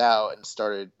lights out and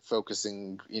started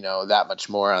focusing, that much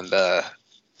more on the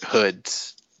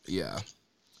hoods. Yeah.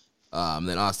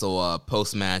 Then also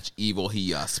post match, Evil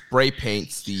he spray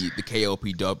paints the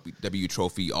KOPW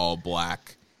trophy all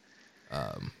black,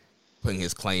 putting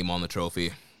his claim on the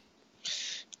trophy.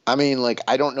 I mean, like,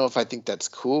 I don't know if I think that's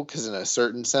cool because in a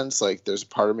certain sense, like, there's a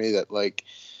part of me that, like,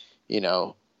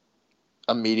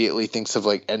 immediately thinks of,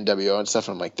 like, NWO and stuff,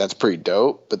 and I'm like, that's pretty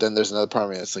dope. But then there's another part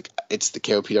of me that's like, it's the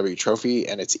KOPW trophy,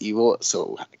 and it's Evil,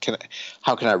 so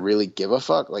how can I really give a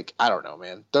fuck? Like, I don't know,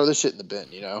 man. Throw this shit in the bin,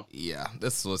 Yeah,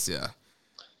 this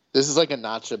is like a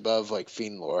notch above, like,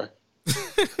 Fiend lore.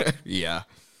 Yeah.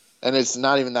 And it's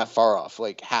not even that far off,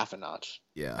 like, half a notch.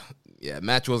 Yeah,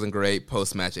 match wasn't great.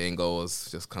 Post-match angle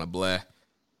was just kind of bleh.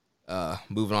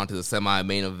 Moving on to the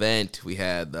semi-main event, we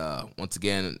had, once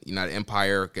again, United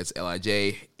Empire gets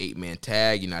LIJ, 8-man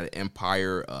tag. United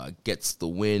Empire gets the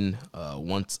win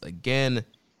once again.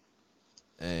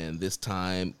 And this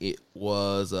time it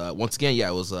was, once again,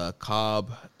 it was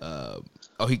Cobb.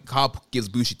 Cobb gives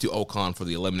Bushi to Okan for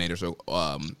the Eliminator. So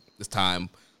this time,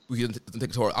 Bushi doesn't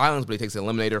take Toro Islands, but he takes the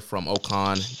Eliminator from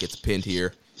Okan, gets pinned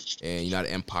here. And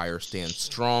United Empire stands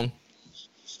strong.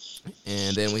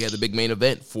 And then we had the big main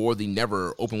event for the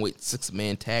never openweight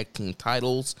 6-man tag team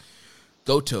titles.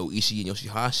 Goto, Ishii, and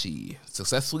Yoshihashi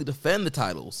successfully defend the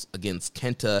titles against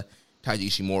Kenta, Taiji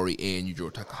Ishimori, and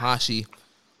Yujiro Takahashi.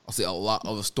 I'll say a lot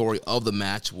of the story of the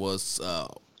match was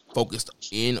focused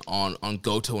in on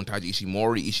Goto and Taiji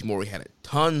Ishimori. Ishimori had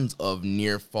tons of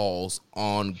near falls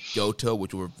on Goto,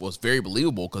 which was very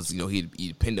believable because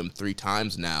he pinned him 3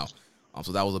 times now.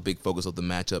 So that was a big focus of the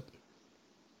matchup.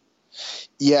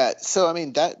 Yeah, so I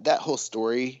mean that whole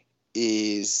story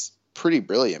is pretty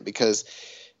brilliant because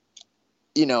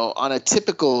on a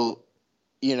typical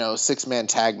 6-man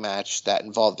tag match that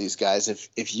involved these guys,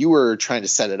 if you were trying to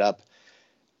set it up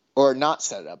or not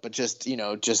set it up, but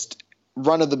just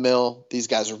run of the mill, these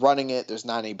guys are running it, there's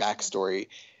not any backstory,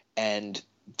 and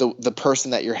the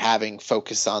person that you're having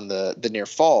focus on the near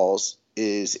falls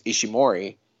is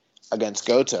Ishimori against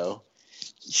Goto.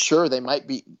 Sure, they might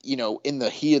be, in the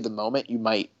heat of the moment, you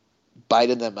might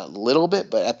bite at them a little bit,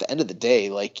 but at the end of the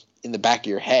day, like, in the back of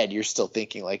your head, you're still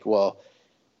thinking, like, well,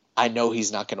 I know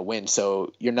he's not going to win,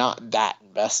 so you're not that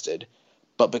invested.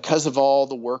 But because of all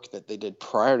the work that they did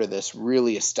prior to this,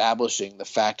 really establishing the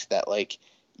fact that, like,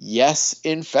 yes,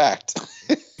 in fact,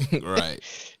 right,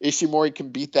 Ishimori can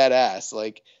beat that ass.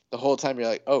 Like, the whole time you're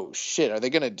like, oh, shit, are they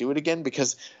going to do it again?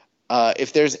 Because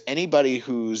if there's anybody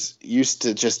who's used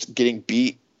to just getting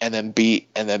beat and then beat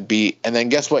and then beat and then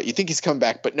guess what? You think he's coming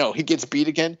back, but no, he gets beat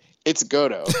again. It's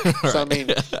Goto. Right. So, I mean,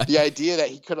 the idea that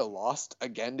he could have lost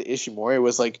again to Ishimori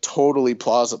was like totally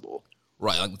plausible.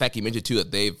 Right. Like, in fact, you mentioned, too,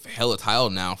 that they've held a title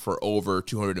now for over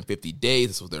 250 days.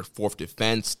 This was their 4th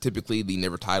defense. Typically, the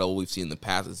never title we've seen in the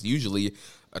past is usually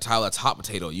a title that's hot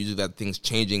potato. Usually that thing's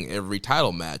changing every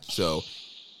title match. So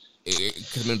it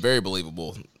could have been very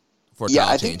believable.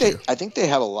 I think they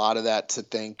have a lot of that to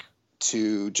thank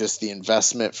to just the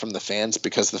investment from the fans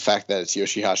because of the fact that it's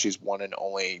Yoshihashi's one and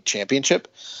only championship.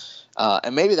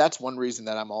 And maybe that's one reason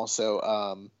that I'm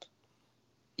also,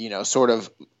 sort of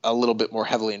a little bit more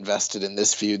heavily invested in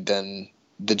this feud than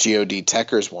the God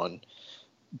Techers one.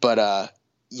 But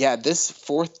this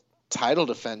fourth title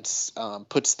defense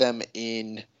puts them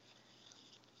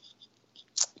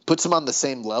on the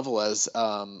same level as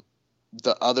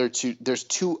the other two. There's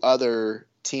two other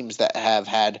teams that have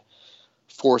had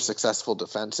 4 successful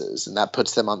defenses, and that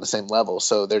puts them on the same level.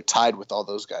 So they're tied with all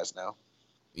those guys now.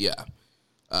 Yeah.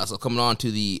 So coming on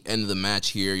to the end of the match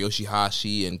here,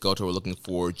 Yoshihashi and Goto are looking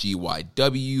for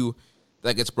GYW.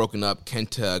 That gets broken up.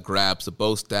 Kenta grabs the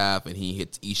bow staff, and he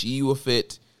hits Ishii with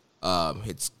it,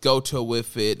 hits Goto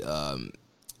with it, and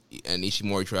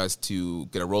Ishimori tries to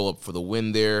get a roll-up for the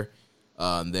win there.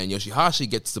 Then Yoshihashi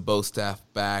gets the bow staff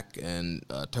back, and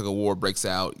tug-of-war breaks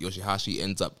out. Yoshihashi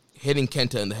ends up hitting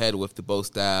Kenta in the head with the bow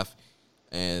staff,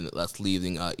 and that's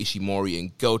leaving Ishimori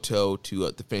and Goto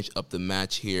to finish up the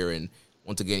match here. And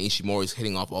once again, Ishimori is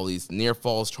hitting off all these near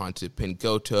falls, trying to pin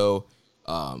Goto,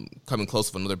 coming close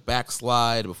for another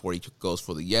backslide before he goes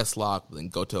for the yes lock. But then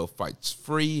Goto fights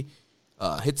free,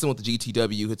 hits him with the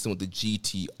GTW, hits him with the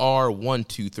GTR, 1,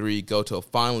 2, 3. Goto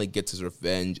finally gets his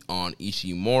revenge on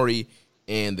Ishimori,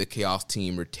 and the Chaos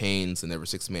team retains the Never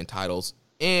Six-Man titles,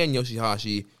 and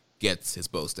Yoshihashi gets his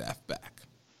bow staff back.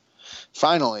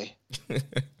 Finally.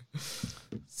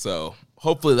 So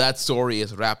hopefully that story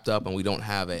is wrapped up and we don't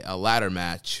have a ladder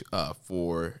match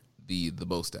for the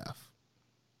bow staff.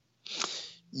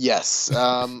 Yes.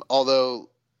 Although,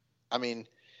 I mean,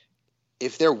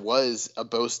 if there was a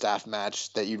bow staff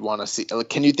match that you'd want to see,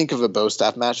 can you think of a bow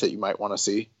staff match that you might want to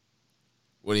see?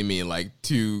 What do you mean, like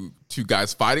two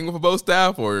guys fighting with a bow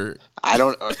staff, or I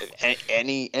don't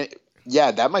any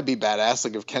yeah, that might be badass.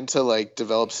 Like if Kenta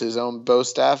develops his own bow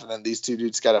staff, and then these two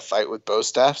dudes got to fight with bow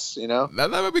staffs. That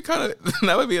might be that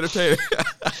might be entertaining.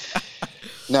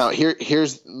 Now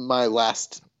here's my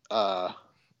last.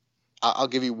 I'll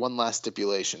give you one last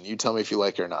stipulation. You tell me if you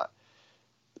like it or not.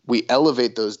 We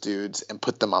elevate those dudes and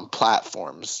put them on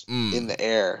platforms in the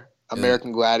air,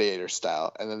 American Gladiator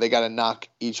style, and then they got to knock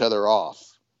each other off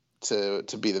to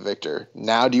be the victor.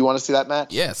 Now, do you want to see that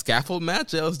match? Yeah, scaffold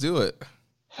match. Yeah, let's do it.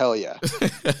 Hell yeah.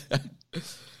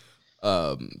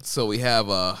 So we have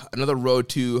another Road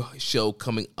 2 show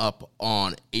coming up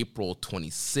on April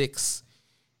 26th.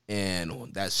 And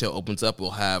when that show opens up,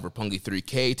 we'll have Roppongi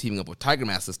 3K teaming up with Tiger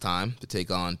Mask this time to take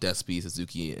on Despy,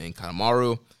 Suzuki, and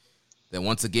Kanemaru. Then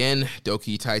once again,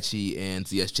 Doki, Taichi, and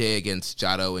ZSJ against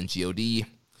Jado and God.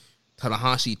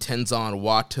 Tanahashi, Tenzan,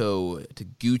 Wato,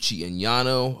 Taguchi, and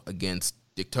Yano against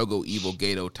Dick Togo, Evil,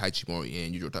 Gato, Taichi Mori,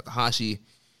 and Yujiro Takahashi.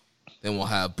 Then we'll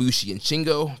have Bushi and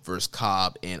Shingo versus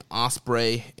Cobb and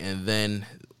Ospreay. And then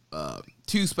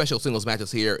 2 special singles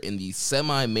matches here. In the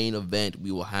semi-main event,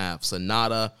 we will have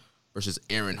Sonata versus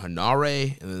Aaron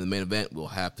Hanare. And then the main event, we'll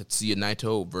have Tetsuya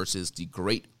Naito versus the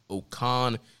Great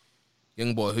Okan.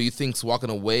 Young boy, who you think's walking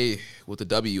away with the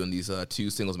W in these 2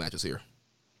 singles matches here?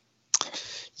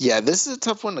 Yeah, this is a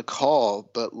tough one to call,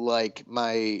 but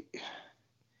my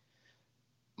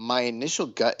initial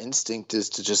gut instinct is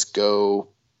to just go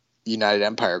United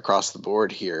Empire across the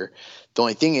board here. The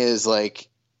only thing is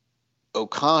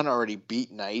Okan already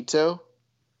beat Naito,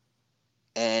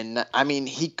 and I mean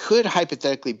he could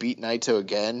hypothetically beat Naito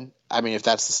again. I mean if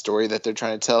that's the story that they're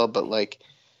trying to tell, but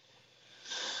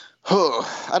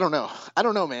I don't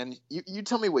know, man. You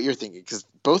tell me what you're thinking, because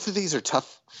both of these are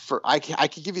tough. I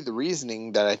could give you the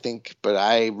reasoning that I think, but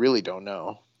I really don't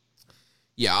know.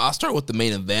 Yeah, I'll start with the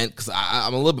main event because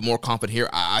I'm a little bit more confident here.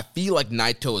 I feel like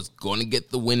Naito is going to get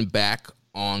the win back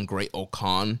on Great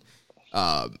Okan.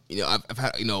 I've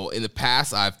had, in the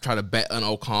past, I've tried to bet on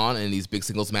Okan in these big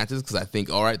singles matches because I think,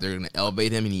 all right, they're going to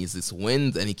elevate him and he has this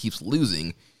wins and he keeps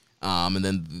losing. And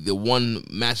then the one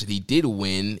match that he did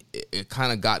win, it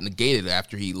kind of got negated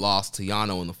after he lost to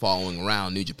Yano in the following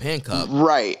round, New Japan Cup.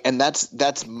 Right, and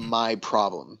that's my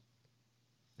problem.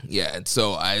 Yeah, and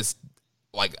so I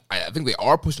think they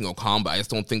are pushing Okan, but I just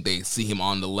don't think they see him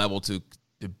on the level to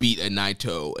beat a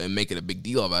Naito and make it a big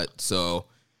deal of it. So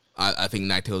I think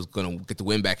Naito is going to get the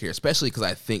win back here, especially because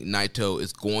I think Naito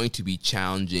is going to be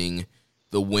challenging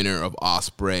the winner of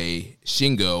Ospreay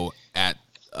Shingo at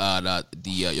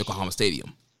the Yokohama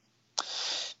Stadium.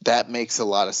 That makes a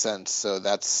lot of sense. So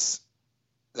that's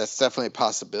definitely a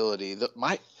possibility.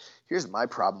 Here's my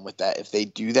problem with that. If they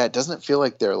do that, doesn't it feel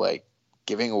like they're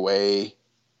giving away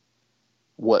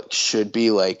what should be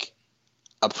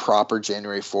a proper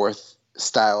January 4th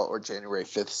style or January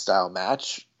 5th style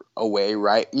match away,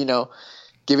 right?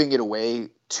 Giving it away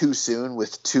too soon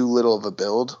with too little of a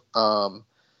build.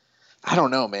 I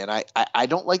don't know, man. I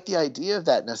don't like the idea of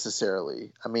that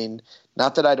necessarily. I mean,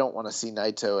 not that I don't want to see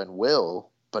Naito and Will,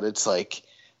 but it's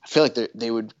I feel like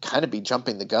they would kind of be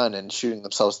jumping the gun and shooting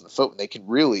themselves in the foot when they can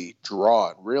really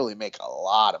draw and really make a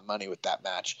lot of money with that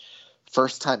match.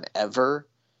 First time ever,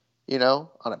 on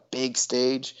a big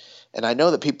stage. And I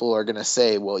know that people are going to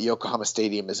say, well, Yokohama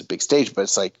Stadium is a big stage, but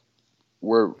it's like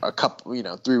we're a couple,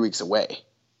 3 weeks away.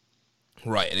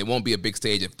 Right, and it won't be a big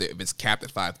stage if it's capped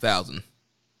at 5,000.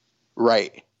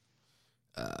 Right.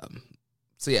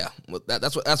 So yeah,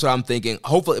 that's what I'm thinking.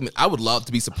 Hopefully, I would love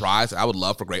to be surprised. I would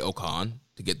love for Great Okan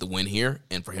to get the win here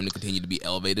and for him to continue to be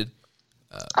elevated.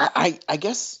 I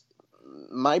guess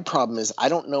my problem is I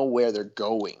don't know where they're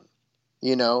going.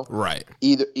 Right.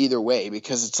 Either way,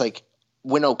 because it's like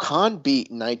when Okan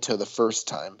beat Naito the first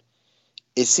time,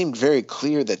 it seemed very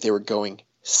clear that they were going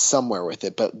somewhere with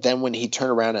it. But then when he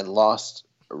turned around and lost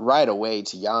right away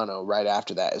to Yano right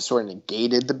after that, it sort of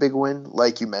negated the big win,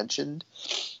 like you mentioned.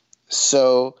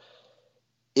 So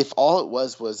if all it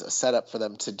was a setup for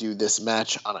them to do this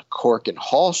match on a Cork and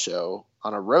Hall show,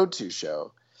 on a Road 2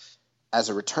 show, as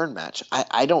a return match,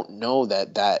 I don't know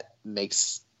that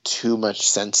makes too much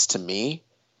sense to me.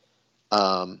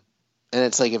 And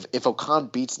it's like if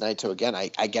Okan beats Naito again,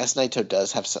 I guess Naito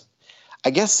does have some. I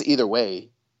guess either way,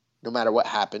 no matter what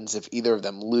happens, if either of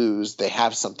them lose, they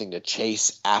have something to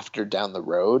chase after down the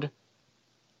road.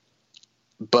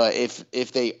 But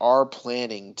if they are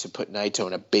planning to put Naito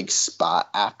in a big spot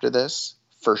after this,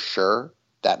 for sure,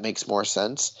 that makes more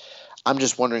sense. I'm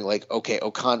just wondering, like, okay,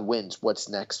 Okan wins. What's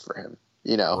next for him?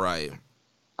 Right.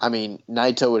 I mean,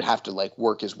 Naito would have to, like,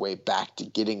 work his way back to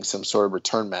getting some sort of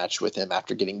return match with him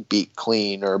after getting beat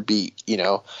clean or beat,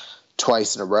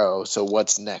 twice in a row. So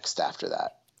what's next after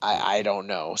that? I don't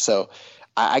know. So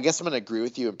I guess I'm going to agree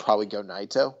with you and probably go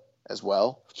Naito as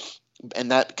well.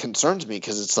 And that concerns me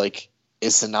because it's like,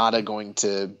 is Sanada going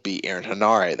to beat Aaron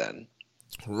Hanare then?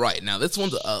 Right. Now, this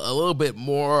one's a little bit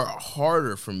more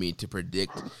harder for me to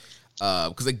predict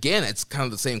because, again, it's kind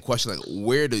of the same question. Like,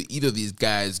 where do either of these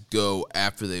guys go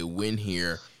after they win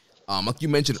here? Like you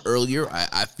mentioned earlier,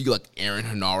 I feel like Aaron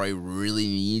Hanare really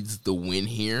needs the win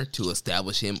here to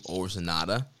establish him over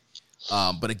Sanada.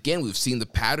 But again, we've seen the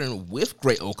pattern with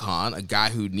Great Okan, a guy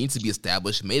who needs to be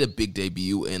established, made a big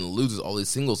debut, and loses all these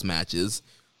singles matches.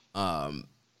 And,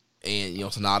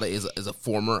 Sanada is a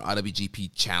former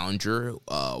IWGP challenger,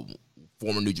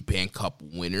 former New Japan Cup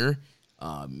winner,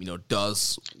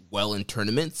 does well in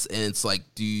tournaments. And it's like,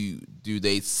 do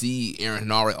they see Aaron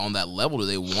Hanare on that level? Do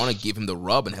they want to give him the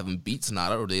rub and have him beat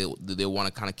Sanada? Or do they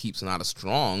want to kind of keep Sanada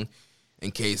strong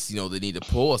in case, they need to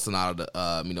pull a Sanada,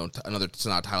 another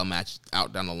Sanada title match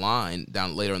out down the line,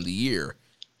 down later in the year?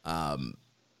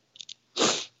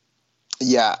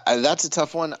 Yeah, that's a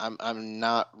tough one. I'm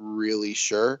not really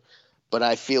sure, but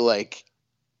I feel like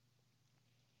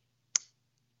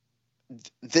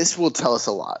this will tell us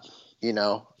a lot.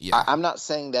 Yeah. I'm not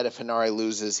saying that if Hanare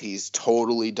loses, he's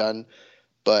totally done,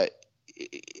 but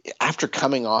after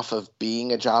coming off of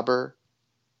being a jobber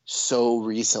so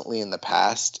recently in the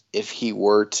past, if he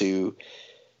were to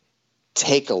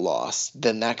take a loss,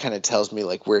 then that kind of tells me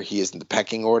like where he is in the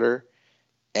pecking order.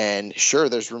 And sure,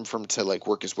 there's room for him to like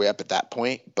work his way up at that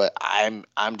point, but I'm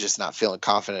just not feeling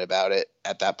confident about it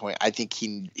at that point. I think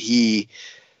he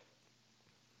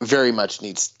very much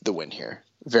needs the win here,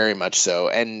 very much so.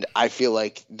 And I feel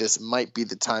like this might be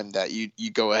the time that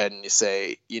you go ahead and you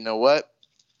say, you know what,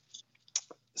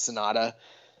 Sanada,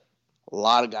 a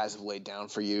lot of guys have laid down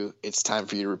for you. It's time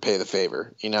for you to repay the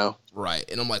favor, Right.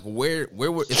 And I'm like, where if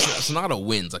Sanada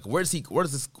wins, like what does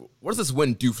this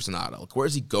win do for Sanada? Like where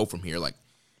does he go from here? Like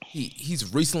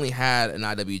he's recently had an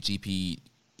IWGP,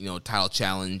 title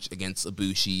challenge against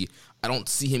Ibushi. I don't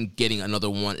see him getting another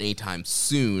one anytime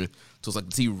soon. So it's like,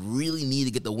 does he really need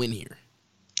to get the win here?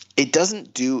 It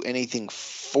doesn't do anything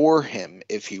for him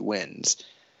if he wins.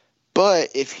 But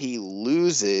if he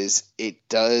loses, it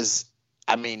does.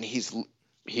 I mean, he's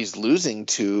losing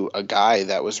to a guy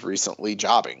that was recently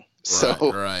jobbing.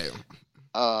 So, right.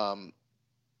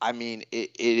 I mean,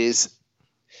 it is.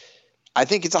 I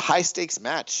think it's a high stakes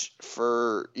match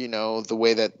for the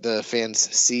way that the fans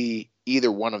see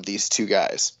either one of these two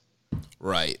guys.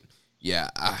 Right. Yeah.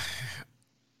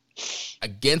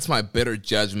 Against my better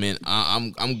judgment,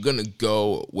 I'm gonna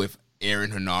go with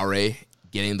Aaron Hanare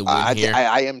getting the win here.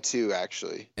 I am too,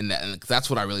 actually. And that's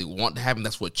what I really want to happen.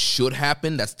 That's what should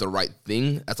happen. That's the right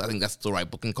thing. I think that's the right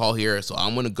booking call here. So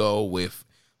I'm going to go with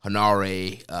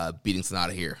Hanare beating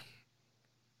Sanada here.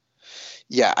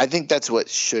 Yeah, I think that's what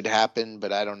should happen,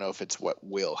 but I don't know if it's what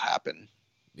will happen.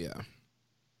 Yeah.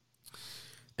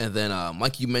 And then,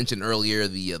 like you mentioned earlier,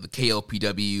 the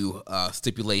KOPW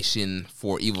stipulation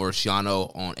for Evil versus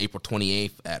Yano on April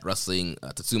 28th at Wrestling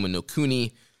Tatsuma no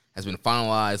Kuni. has been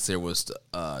finalized. There was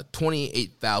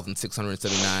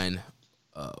 28,679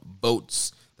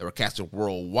 votes that were casted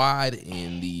worldwide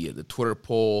in the Twitter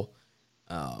poll.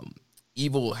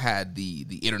 Evil had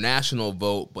the international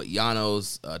vote, but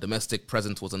Yano's domestic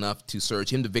presence was enough to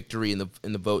surge him to victory in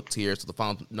the votes here. So the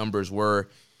final numbers were: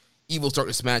 Evil's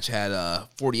Darkness match had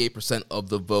 48% of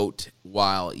the vote,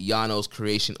 while Yano's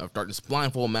Creation of Darkness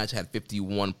Blindfold match had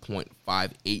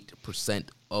 51.58%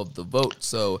 of the vote.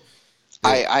 So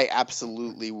I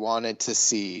absolutely wanted to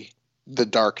see the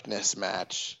Darkness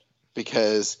match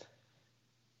because,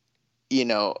 you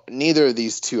know, neither of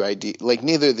these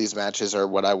matches are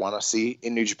what I want to see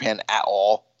in New Japan at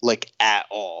all, like at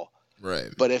all. Right.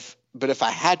 But if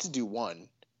I had to do one,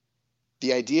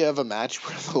 the idea of a match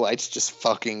where the lights just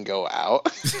fucking go out.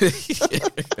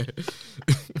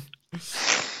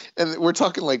 And we're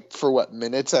talking like for what,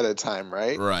 minutes at a time,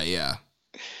 right? Right, yeah.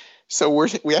 So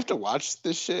we have to watch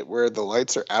this shit where the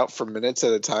lights are out for minutes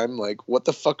at a time. Like, what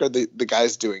the fuck are the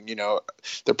guys doing? You know,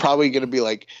 they're probably going to be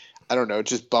like, I don't know,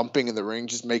 just bumping in the ring,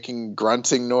 just making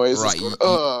grunting noises. Right. Going,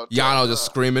 Yano just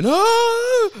screaming,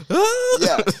 ah!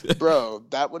 Yeah, bro,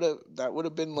 that would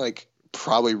have been like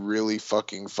probably really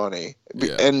fucking funny.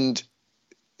 Yeah. And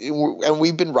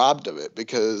we've been robbed of it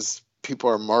because people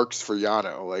are marks for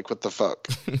Yano. Like, what the fuck?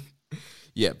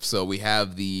 Yep, so we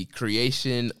have the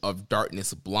Creation of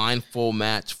Darkness blindfold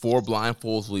match. 4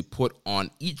 blindfolds will be put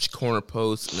on each corner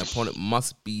post. An opponent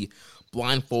must be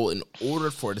blindfold in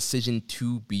order for a decision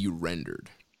to be rendered.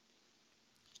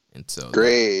 And so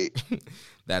great.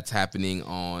 That's happening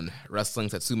on Wrestling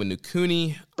Satsuma no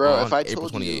Kuni Bro, on April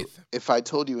 28th. If I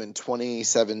told you in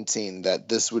 2017 that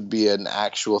this would be an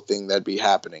actual thing that'd be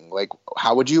happening, like,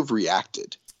 how would you have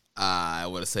reacted? I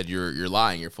would have said you're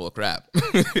lying. You're full of crap.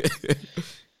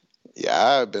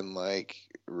 Yeah, I've been like,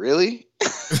 really?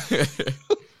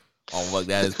 Oh, look,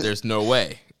 there's no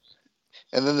way.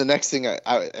 And then the next thing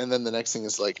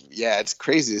is like, yeah, it's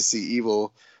crazy to see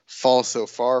Evil fall so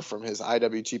far from his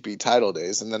IWGP title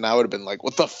days. And then I would have been like,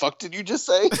 what the fuck did you just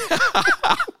say?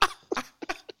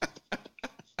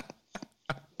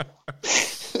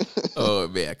 Oh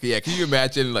man, yeah. Can you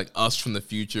imagine like us from the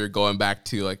future going back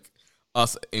to like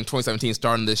us in 2017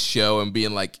 starting this show and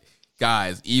being like,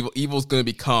 guys, Evil's gonna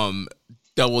become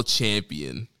double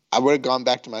champion? I would have gone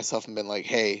back to myself and been like,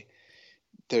 hey,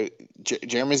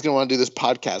 Jeremy's gonna want to do this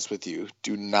podcast with you.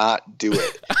 Do not do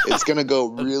it. It's gonna go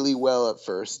really well at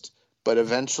first, but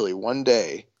eventually one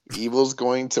day Evil's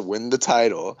going to win the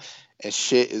title and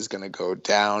shit is gonna go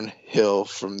downhill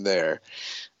from there.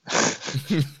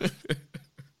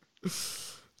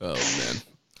 Oh man,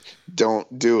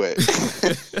 don't do it.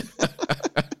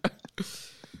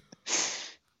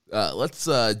 Let's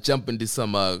jump into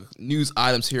some news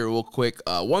items here real quick.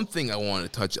 One thing I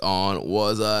wanted to touch on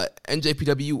was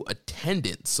NJPW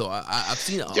attendance. So I've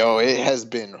seen it has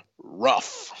been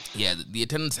rough. Yeah, the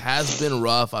attendance has been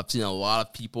rough. I've seen a lot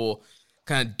of people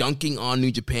kind of dunking on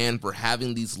New Japan for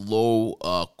having these low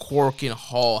Korakuen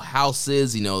Hall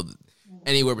houses, you know,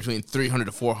 anywhere between 300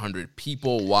 to 400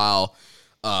 people, while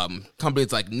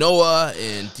companies like Noah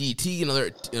and DT and other,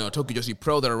 Tokyo Joshi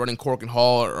Pro that are running Korakuen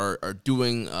Hall are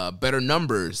doing better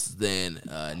numbers than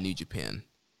New Japan.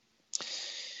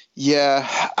 Yeah,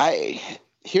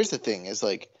 here's the thing is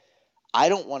like, I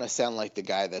don't want to sound like the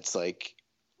guy that's like,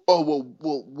 oh, well,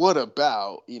 what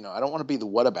about, I don't want to be the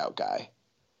what about guy,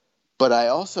 but I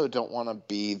also don't want to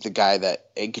be the guy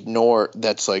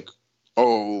that's like,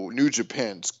 oh, New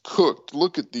Japan's cooked.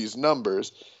 Look at these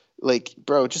numbers. Like,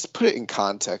 bro, just put it in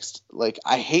context. Like,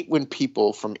 I hate when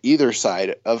people from either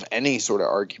side of any sort of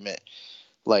argument,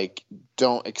 like,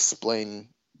 don't explain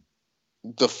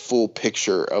the full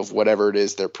picture of whatever it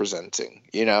is they're presenting,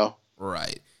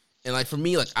 Right. And, like, for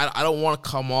me, like, I don't want to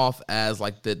come off as,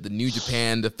 like, the New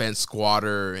Japan defense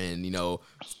squatter and,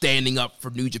 standing up for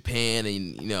New Japan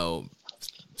and,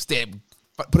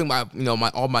 putting my,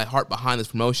 all my heart behind this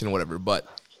promotion or whatever. But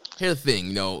here's the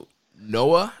thing,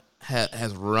 Noah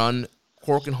has run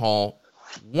Korakuen Hall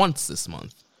once this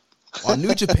month, while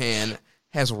New Japan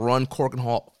has run Korakuen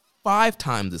Hall 5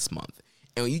 times this month.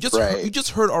 And you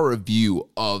just heard our review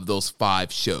of those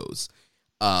 5 shows.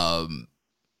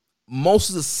 Most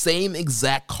of the same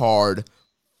exact card,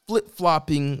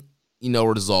 flip-flopping,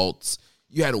 results.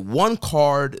 You had one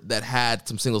card that had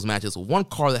some singles matches, one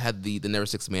card that had the Never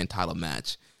Six-Man title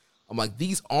match. I'm like,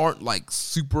 these aren't like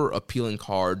super appealing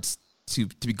cards to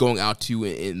be going out to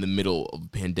in the middle of a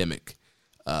pandemic.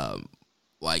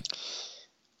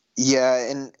 Yeah,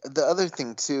 and the other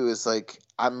thing too is like,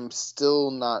 I'm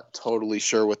still not totally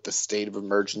sure what the state of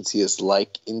emergency is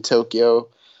like in Tokyo.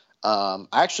 I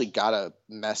actually got a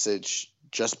message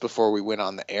just before we went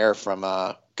on the air from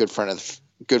a good friend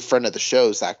of the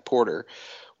show, Zach Porter,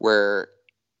 where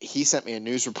he sent me a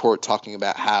news report talking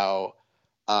about how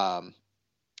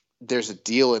there's a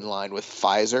deal in line with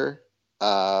Pfizer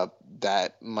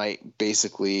that might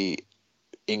basically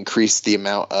increase the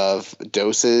amount of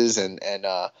doses and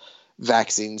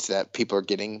vaccines that people are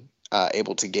getting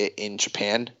able to get in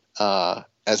Japan,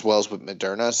 as well as with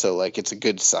Moderna. So like it's a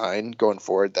good sign going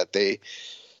forward that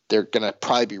they're going to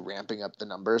probably be ramping up the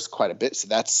numbers quite a bit. So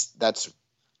that's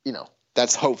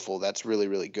hopeful. That's really,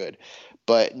 really good.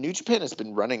 But New Japan has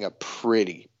been running a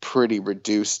pretty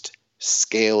reduced,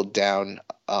 scaled down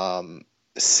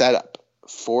setup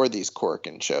for these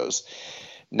Korakuen shows.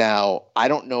 Now, I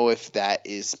don't know if that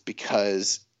is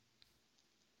because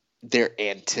they're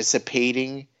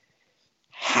anticipating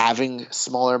having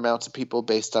smaller amounts of people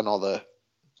based on all the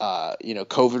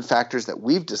COVID factors that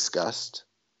we've discussed,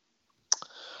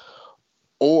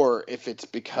 or if it's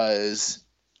because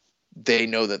they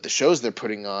know that the shows they're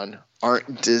putting on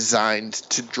aren't designed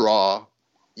to draw,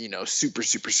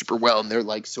 super well, and they're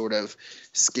like sort of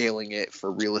scaling it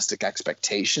for realistic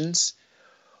expectations.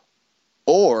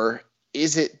 Or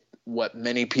is it what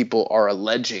many people are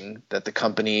alleging, that the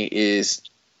company is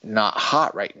not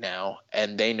hot right now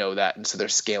and they know that, and so they're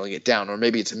scaling it down? Or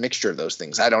maybe it's a mixture of those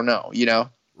things. I don't know,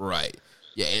 Right.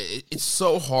 Yeah, it's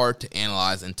so hard to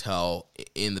analyze and tell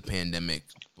in the pandemic,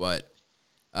 but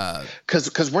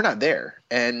because we're not there,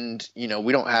 and we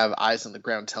don't have eyes on the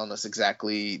ground telling us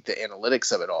exactly the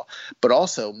analytics of it all. But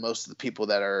also, most of the people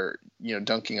that are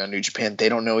dunking on New Japan, they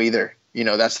don't know either.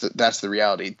 That's the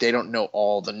reality. They don't know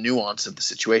all the nuance of the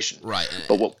situation. Right.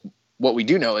 But what we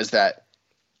do know is that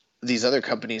these other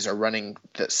companies are running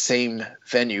the same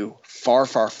venue far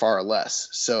less.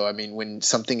 So I mean, when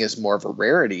something is more of a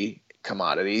rarity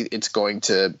commodity, it's going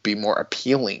to be more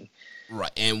appealing.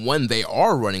 Right, and when they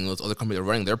are running, those other companies are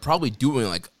running, they're probably doing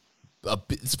like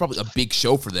it's probably a big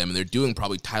show for them, and they're doing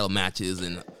probably title matches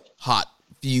and hot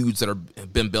feuds that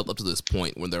have been built up to this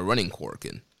point when they're running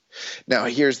Korakuen. Now,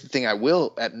 here's the thing I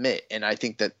will admit, and I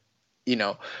think that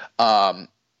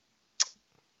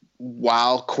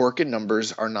while Korakuen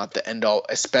numbers are not the end all,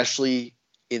 especially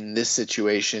in this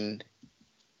situation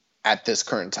at this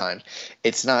current time,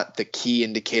 it's not the key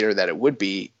indicator that it would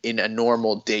be in a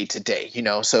normal day to day,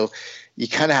 so you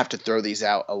kind of have to throw these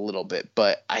out a little bit.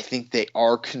 But I think they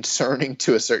are concerning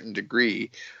to a certain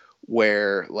degree,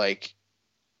 where like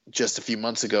just a few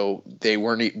months ago, they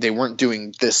weren't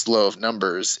doing this low of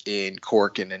numbers in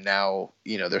Korakuen, and now,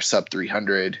 they're sub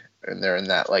 300 and they're in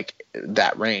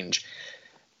that range.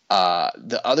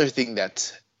 The other thing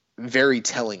that's very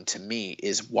telling to me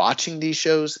is watching these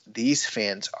shows, these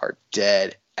fans are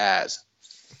dead as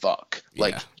fuck.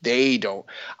 Like they don't,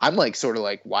 I'm like sort of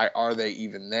like, why are they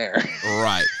even there?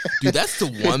 Right. Dude, that's the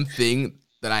one thing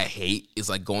that I hate, is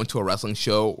like going to a wrestling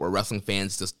show where wrestling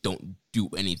fans just don't do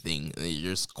anything. And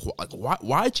you're just like,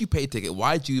 why did you pay a ticket?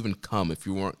 Why did you even come if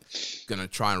you weren't going to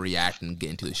try and react and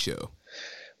get into the show?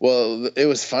 Well, it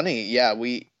was funny. Yeah,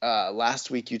 we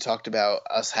last week you talked about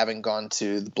us having gone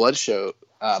to the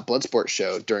Bloodsport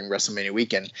show during WrestleMania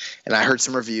weekend, and I heard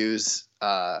some reviews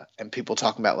and people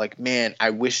talking about like, man, I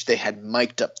wish they had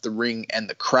mic'd up the ring and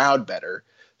the crowd better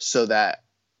so that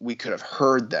we could have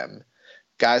heard them.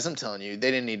 Guys, I'm telling you, they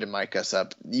didn't need to mic us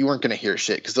up. You weren't going to hear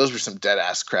shit because those were some dead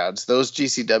ass crowds. Those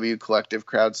GCW collective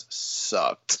crowds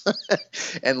sucked.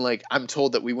 And like, I'm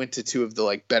told that we went to two of the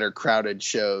like better crowded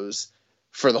shows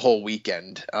for the whole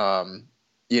weekend.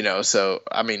 So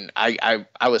I mean, I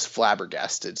was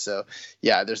flabbergasted. So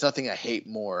yeah, there's nothing I hate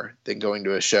more than going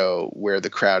to a show where the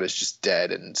crowd is just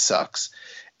dead and sucks.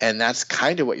 And that's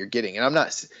kind of what you're getting. And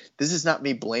this is not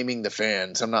me blaming the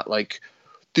fans. I'm not like,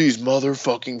 these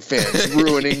motherfucking fans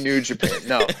ruining New Japan.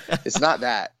 No, it's not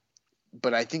that.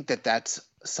 But I think that that's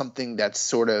something that's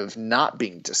sort of not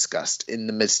being discussed in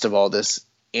the midst of all this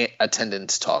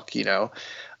attendance talk, And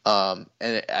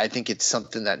I think it's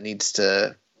something that needs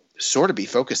to sort of be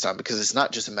focused on, because it's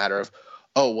not just a matter of,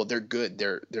 oh, well, they're good.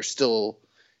 They're still,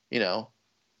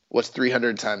 what's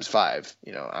 300 times 5?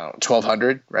 I don't know,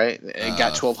 1,200, right? And it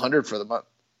got 1,200 for the month.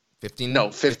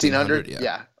 1,500.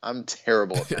 Yeah, I'm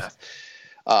terrible at math.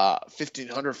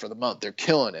 1,500 for the month. They're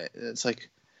killing it. And it's like,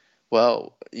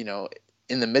 well,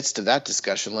 in the midst of that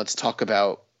discussion, let's talk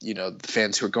about, the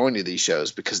fans who are going to these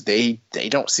shows, because they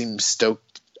don't seem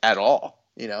stoked at all,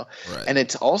 Right. And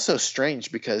it's also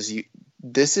strange because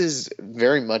this is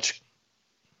very much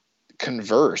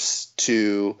converse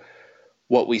to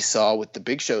what we saw with the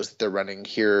big shows that they're running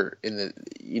here in the,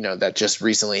 that just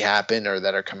recently happened or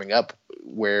that are coming up,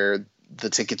 where the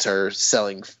tickets are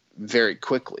selling very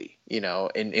quickly,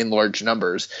 in large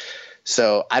numbers.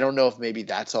 So I don't know if maybe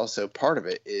that's also part of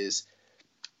it, is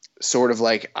sort of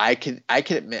like I can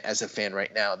admit as a fan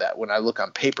right now that when I look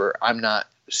on paper, I'm not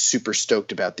super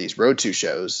stoked about these Road to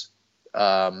shows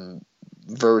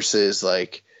versus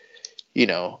like, you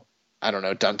know, I don't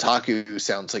know, Dontaku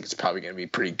sounds like it's probably going to be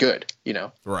pretty good, you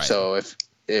know? Right. So if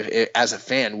as a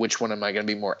fan, which one am I going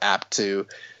to be more apt to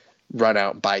run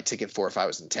out and buy a ticket for if I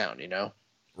was in town, you know?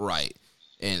 Right.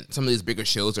 And some of these bigger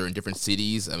shows are in different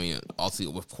cities. I mean, also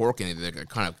with Cork, and they're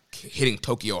kind of hitting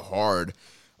Tokyo hard.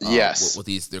 Yes. With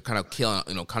these, they're kind of killing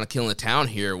the town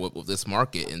here with this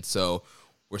market. And so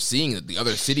we're seeing that the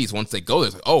other cities, once they go,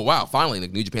 they're like, oh, wow, finally,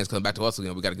 like, New Japan's coming back to us. So, you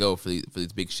know, we got to go for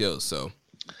these big shows. So,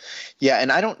 yeah,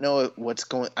 and I don't know what's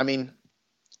going – I mean,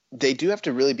 they do have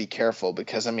to really be careful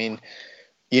because, I mean,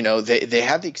 you know, they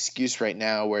have the excuse right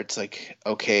now where it's like,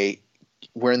 okay,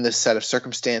 we're in this set of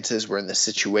circumstances, we're in this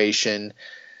situation,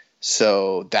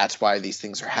 so that's why these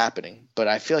things are happening. But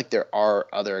I feel like there are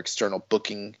other external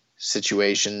booking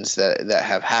situations that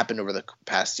have happened over the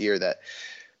past year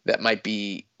that might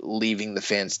be leaving the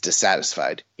fans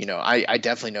dissatisfied. You know, I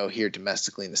definitely know here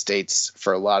domestically in the States,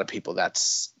 for a lot of people, that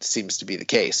seems to be the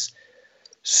case.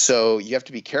 So you have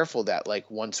to be careful that,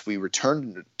 like, once we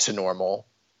return to normal,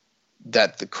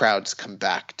 that the crowds come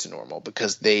back to normal,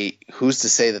 because who's to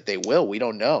say that they will? We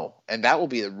don't know. And that will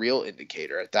be the real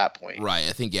indicator at that point. Right.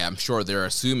 I think, I'm sure they're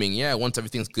assuming, once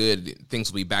everything's good,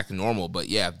 things will be back to normal. But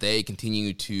if they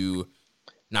continue to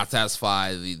not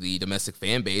satisfy the domestic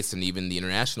fan base and even the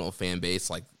international fan base,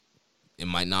 like, it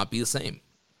might not be the same.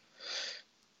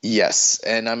 Yes.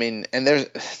 And I mean, and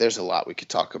there's a lot we could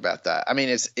talk about that. I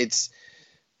mean,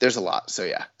 there's a lot. So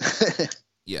yeah.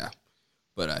 Yeah.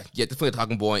 But definitely a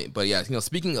talking point. But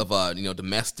speaking of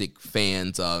domestic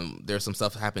fans, there's some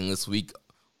stuff happening this week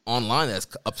online that's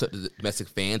upset the domestic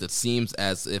fans. It seems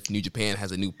as if New Japan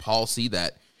has a new policy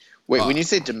that. Wait, when you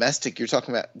say domestic, you're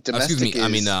talking about domestic? Excuse me. I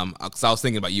mean, because I was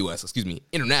thinking about U.S. Excuse me,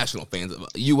 international fans.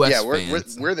 U.S.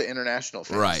 fans. We're the international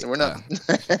fans. Right. So we're not.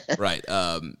 Right.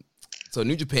 So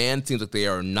New Japan seems like they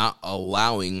are not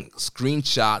allowing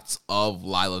screenshots of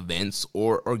live events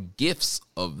or GIFs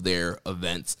of their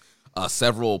events.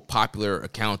 Several popular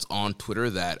accounts on Twitter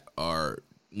that are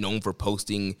known for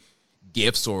posting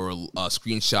GIFs or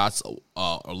screenshots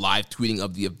or live tweeting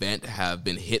of the event have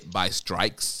been hit by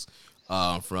strikes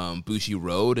from Bushi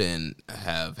Road, and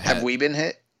have we been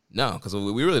hit? No, because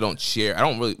we really don't share.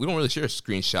 We don't really share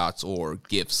screenshots or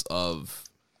GIFs of.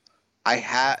 I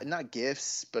have not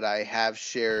GIFs, but I have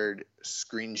shared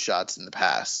screenshots in the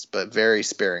past, but very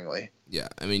sparingly. Yeah,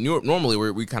 I mean, normally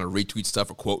we kind of retweet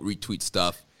stuff or quote retweet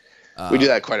stuff. We do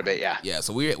that quite a bit, yeah. Yeah,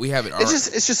 so we have it.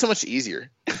 It's just so much easier.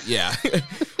 Yeah,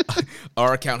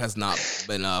 our account has not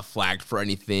been flagged for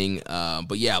anything,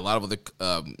 but a lot of other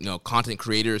content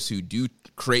creators who do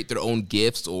create their own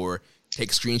GIFs or take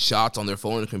screenshots on their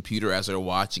phone and computer as they're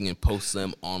watching and post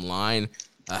them online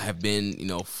have been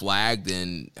flagged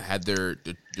and had their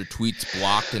tweets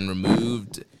blocked and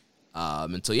removed.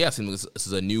 And so it seems like this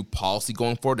is a new policy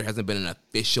going forward. There hasn't been an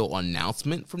official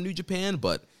announcement from New Japan,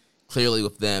 but clearly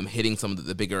with them hitting some of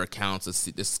the bigger accounts,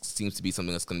 this seems to be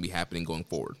something that's going to be happening going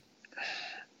forward.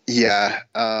 Yeah.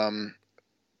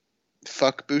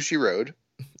 Fuck Bushi Road,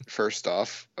 first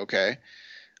off. Okay.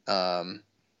 And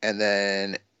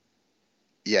then,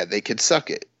 they could suck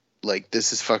it. Like,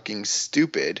 this is fucking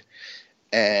stupid.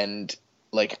 And,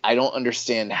 like, I don't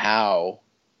understand how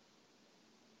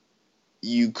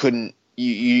you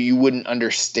wouldn't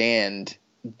understand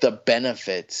the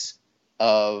benefits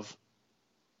of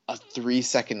a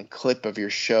 3-second clip of your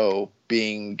show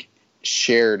being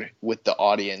shared with the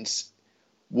audience.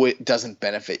 What doesn't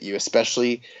benefit you,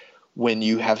 especially when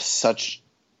you have such,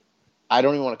 I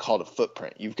don't even want to call it a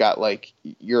footprint. You've got, like,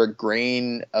 you're a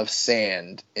grain of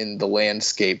sand in the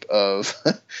landscape of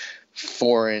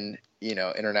foreign,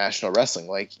 international wrestling.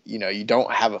 Like, you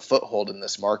don't have a foothold in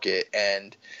this market.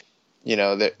 And,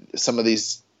 that some of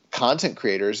these content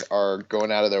creators are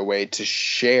going out of their way to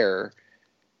share,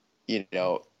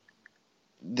 the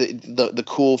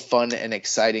cool, fun, and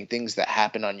exciting things that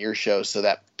happen on your show, so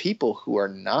that people who are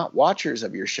not watchers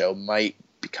of your show might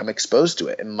become exposed to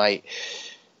it and might,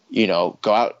 go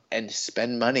out and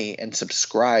spend money and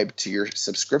subscribe to your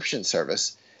subscription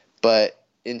service. But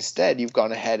instead, you've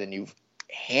gone ahead and you've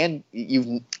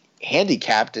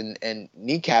handicapped and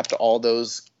kneecapped all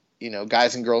those,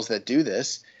 guys and girls that do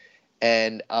this.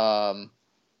 And, what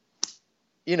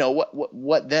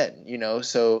then?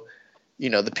 So,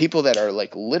 the people that are,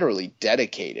 like, literally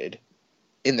dedicated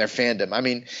in their fandom. I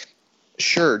mean,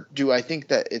 sure, do I think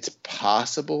that it's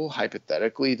possible,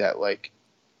 hypothetically, that, like,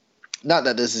 not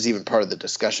that this is even part of the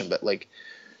discussion, but, like,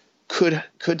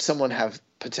 could someone have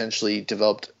potentially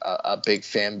developed a big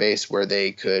fan base where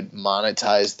they could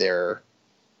monetize their,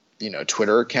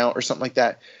 Twitter account or something like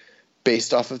that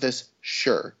based off of this?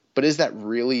 Sure. But is that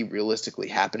really realistically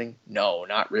happening? No,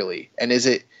 not really. And is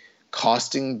it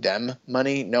costing them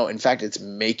money? No, in fact, it's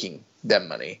making them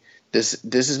money. This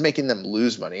is making them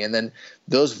lose money. And then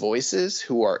those voices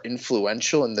who are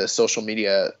influential in the social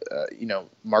media,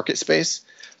 market space,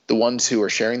 the ones who are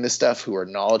sharing this stuff, who are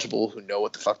knowledgeable, who know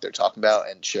what the fuck they're talking about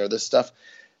and share this stuff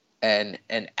and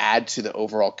add to the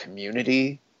overall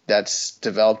community that's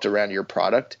developed around your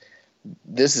product,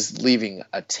 this is leaving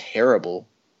a terrible,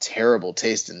 terrible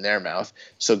taste in their mouth.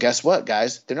 So guess what,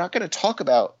 guys? They're not going to talk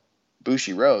about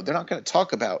Bushiroad. They're not going to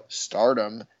talk about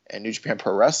Stardom and New Japan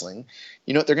Pro Wrestling.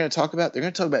 You know what they're going to talk about? They're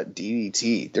going to talk about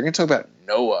DDT. They're going to talk about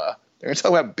Noah. They're going to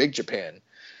talk about Big Japan.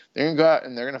 They're going to go out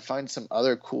and they're going to find some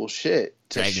other cool shit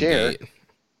to share.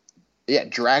 Yeah,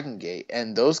 Dragon Gate.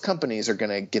 And those companies are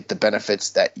going to get the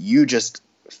benefits that you just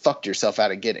fucked yourself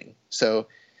out of getting. So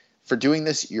for doing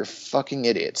this, you're fucking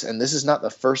idiots. And this is not the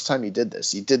first time you did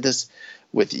this. You did this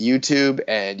with YouTube,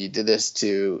 and you did this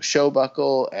to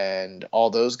Showbuckle and all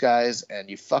those guys, and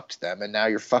you fucked them, and now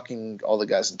you're fucking all the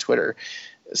guys on Twitter.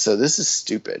 So this is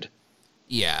stupid.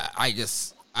 Yeah, I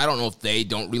don't know if they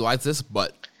don't realize this,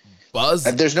 but Buzz...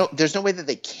 And there's no way that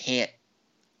they can't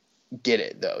get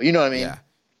it, though. You know what I mean? Yeah.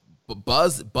 But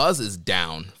Buzz is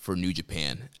down for New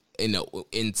Japan.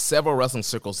 In several wrestling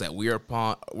circles that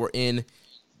we're in,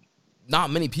 not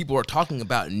many people are talking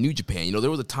about New Japan. There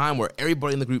was a time where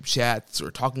everybody in the group chats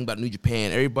were talking about New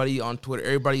Japan. Everybody on Twitter,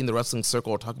 everybody in the wrestling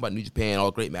circle are talking about New Japan, all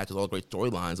the great matches, all the great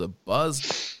storylines. But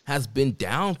Buzz has been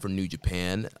down for New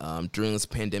Japan during this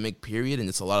pandemic period, and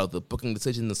it's a lot of the booking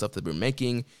decisions and stuff that we're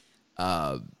making.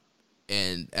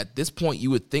 And at this point, you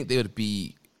would think they would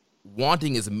be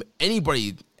wanting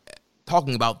anybody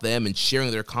talking about them and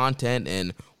sharing their content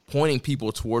and pointing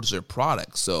people towards their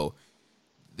products. So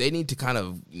they need to kind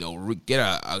of, get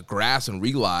a grasp and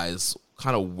realize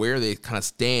kind of where they kind of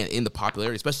stand in the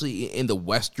popularity, especially in the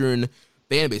Western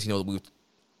fan base.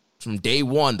 From day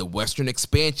one, the Western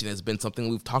expansion has been something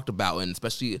we've talked about, and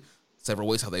especially several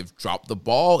ways how they've dropped the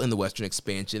ball in the Western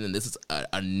expansion. And this is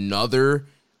another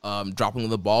dropping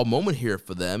the ball moment here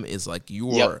for them. Is like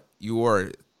you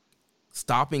are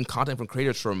stopping content from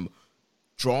creators from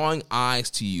drawing eyes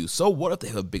to you. So what if they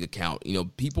have a big account?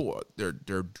 People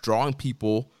they're drawing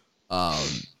people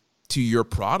to your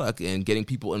product and getting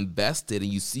people invested,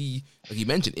 and you see, like you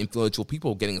mentioned, influential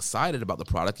people getting excited about the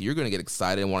product. You're going to get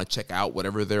excited and want to check out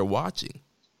whatever they're watching.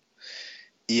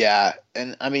 Yeah,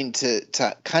 and I mean to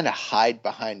kind of hide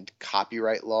behind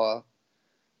copyright law,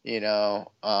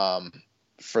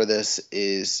 for this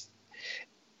it's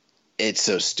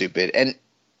so stupid. And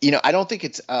I don't think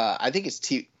it's I think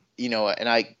it's and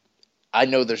I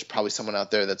know there's probably someone out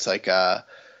there that's like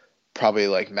probably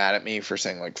like mad at me for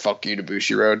saying like fuck you to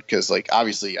Bushiroad, because like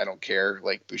obviously I don't care.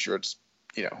 Like Bushiroad's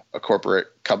a corporate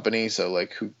company, so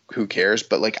like who cares?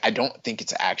 But like I don't think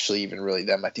it's actually even really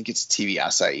them. I think it's TV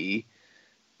Asahi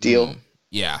deal.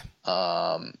 Yeah.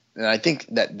 And I think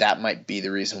that might be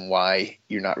the reason why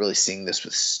you're not really seeing this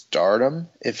with Stardom,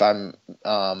 if I'm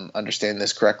understanding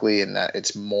this correctly, and that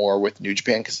it's more with New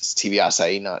Japan because it's TV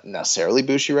Asahi, not necessarily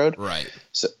Bushiroad. Right.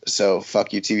 So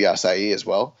fuck you, TV Asahi, as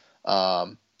well.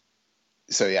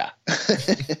 So yeah.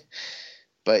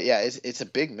 But yeah, it's a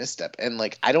big misstep, and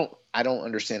like I don't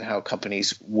understand how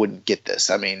companies wouldn't get this.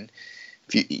 I mean,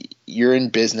 if you're in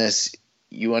business,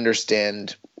 you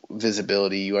understand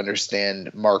visibility, you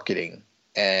understand marketing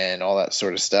and all that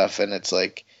sort of stuff, and it's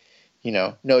like,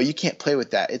 no, you can't play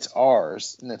with that, it's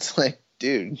ours. And it's like,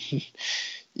 dude,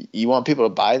 you want people to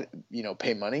buy,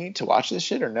 pay money to watch this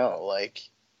shit or no? Like,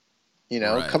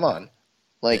 right. Come on.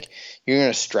 Like, you're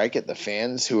gonna strike at the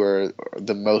fans who are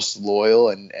the most loyal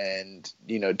and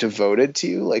devoted to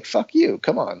you. Like, fuck you,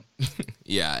 come on.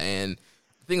 Yeah, and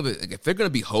think of it, like, if they're gonna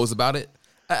be hoes about it,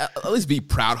 at least be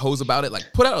proud hoes about it.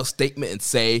 Like, put out a statement and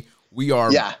say, we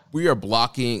are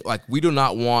blocking, like, we do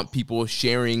not want people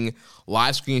sharing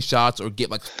live screenshots, or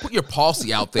put your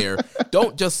policy out there.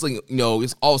 Don't just,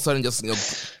 just all of a sudden just,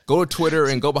 go to Twitter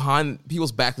and go behind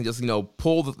people's backs and just,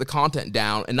 pull the content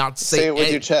down and not say it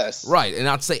with your chest. Right, and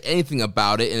not say anything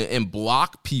about it, and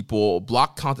block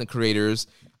content creators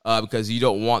because you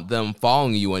don't want them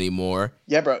following you anymore.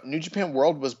 Yeah, bro, New Japan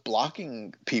World was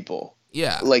blocking people.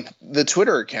 Yeah. Like, the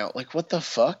Twitter account. Like, what the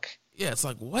fuck? Yeah, it's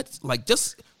like, what? Like,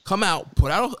 just come out,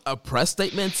 put out a press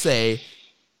statement, say,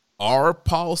 our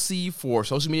policy for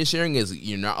social media sharing is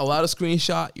you're not allowed to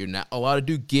screenshot, you're not allowed to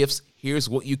do GIFs, here's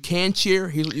what you can share,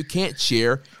 here's what you can't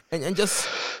share, and just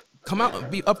come out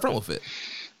and be upfront with it.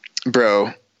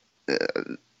 Bro,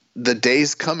 the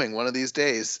day's coming. One of these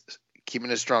days,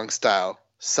 Keeping It Strong style,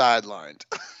 sidelined.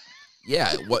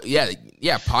 Yeah,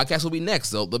 podcast will be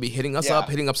next. They'll be hitting us up,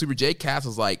 hitting up Super J Cast.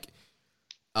 It's like,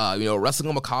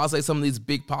 Wrestling Omakase, some of these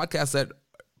big podcasts that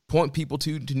point people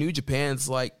to New Japan. It's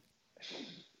like,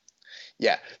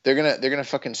 yeah, they're gonna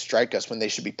fucking strike us when they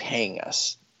should be paying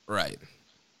us. Right.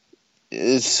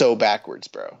 It's so backwards,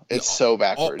 bro. It's so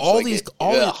backwards.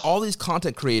 All these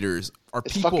content creators are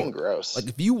it's people. Fucking gross. Like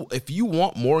if you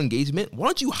want more engagement, why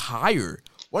don't you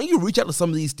reach out to some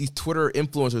of these Twitter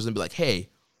influencers and be like, hey,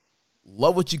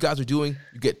 love what you guys are doing.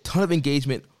 You get a ton of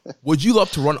engagement. Would you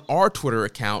love to run our Twitter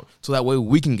account so that way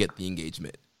we can get the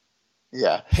engagement?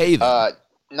 Yeah. Pay them.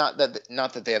 Not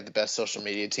that they have the best social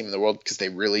media team in the world, because they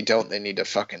really don't. They need to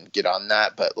fucking get on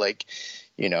that. But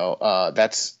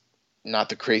that's not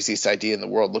the craziest idea in the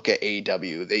world. Look at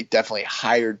AEW. They definitely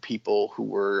hired people who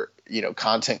were,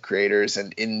 content creators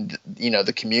and in,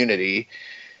 the community.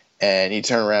 And you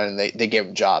turn around and they gave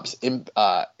them jobs.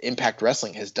 Impact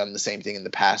Wrestling has done the same thing in the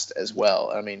past as well.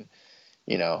 I mean,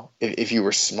 if you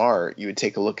were smart, you would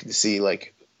take a look to see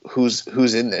like who's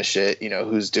in this shit,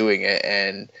 who's doing it.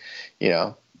 And,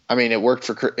 it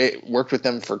worked with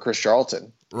them for Chris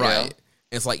Charlton. Right.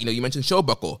 It's like, you mentioned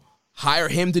Showbuckle. Hire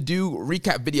him to do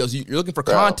recap videos. You're looking for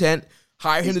content.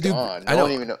 Hire him to do. I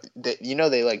don't even know.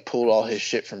 They like pulled all his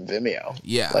shit from Vimeo.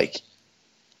 Yeah. Like,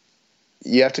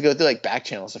 you have to go through like back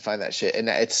channels to find that shit, and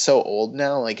it's so old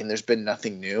now. Like, and there's been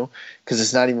nothing new because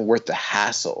it's not even worth the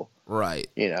hassle. Right.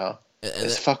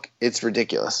 It's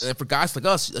ridiculous. And for guys like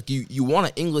us, like you want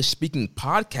an English speaking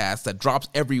podcast that drops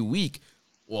every week.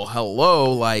 Well,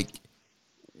 hello, like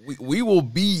we will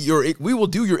do your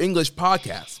English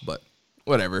podcast, but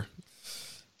whatever.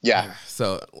 Yeah.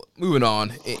 So moving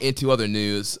on into other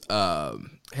news,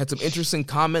 had some interesting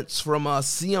comments from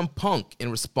CM Punk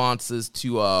in responses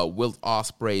to Will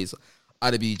Ospreay's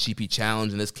IWGP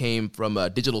Challenge, and this came from a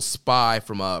Digital Spy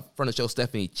from friend of the show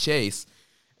Stephanie Chase.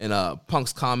 In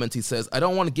Punk's comments, he says, "I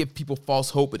don't want to give people false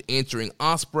hope in answering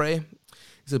Ospreay."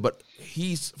 He said, "But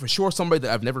he's for sure somebody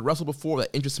that I've never wrestled before that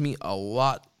interests me a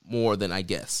lot more than I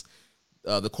guess.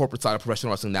 The corporate side of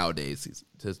professional wrestling nowadays." He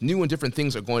says, "New and different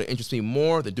things are going to interest me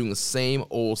more than doing the same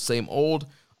old.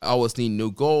 I always need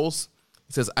new goals."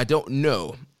 He says, "I don't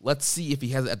know. Let's see if he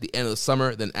has it at the end of the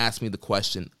summer, then ask me the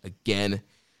question again."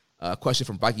 Question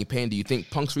from Viking Pain: do you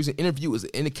think Punk's recent interview is an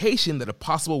indication that a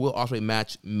possible Will Ospreay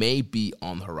match may be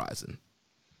on the horizon?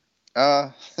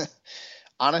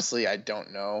 Honestly, I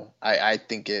don't know. I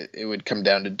think it would come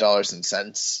down to dollars and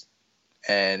cents.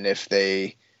 And if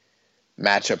they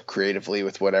match up creatively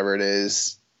with whatever it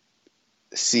is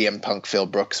CM Punk Phil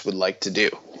Brooks would like to do,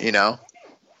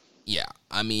 Yeah.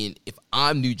 I mean, if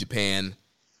I'm New Japan,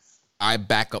 I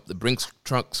back up the Brinks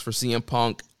trunks for CM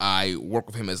Punk. I work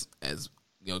with him as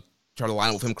try to line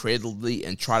up with him creatively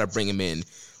and try to bring him in.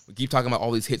 We keep talking about all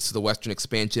these hits to the Western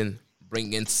expansion.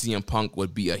 Bringing in CM Punk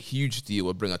would be a huge deal.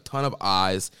 Would bring a ton of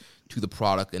eyes to the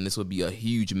product, and this would be a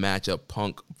huge matchup,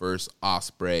 Punk versus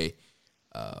Ospreay.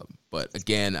 But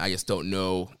again, I just don't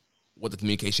know what the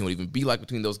communication would even be like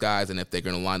between those guys, and if they're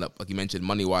going to line up, like you mentioned,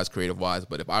 money-wise, creative-wise.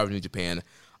 But if I was New Japan,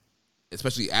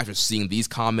 especially after seeing these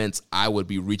comments, I would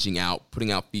be reaching out,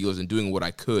 putting out feelers, and doing what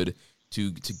I could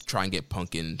to try and get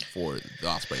Punk in for the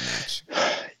Ospreay match.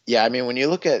 Yeah, I mean, when you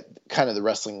look at kind of the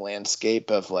wrestling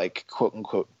landscape of like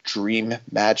quote-unquote dream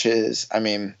matches, I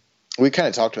mean, we kind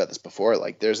of talked about this before.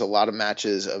 Like, there's a lot of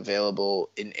matches available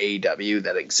in AEW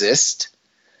that exist,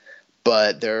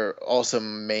 but they're also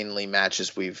mainly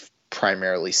matches we've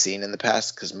primarily seen in the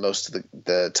past because most of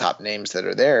the top names that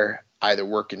are there either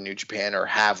work in New Japan or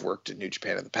have worked in New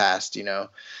Japan in the past, and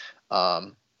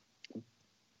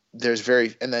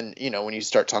then, when you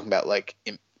start talking about like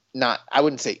I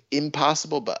wouldn't say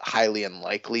impossible, but highly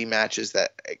unlikely matches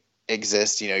that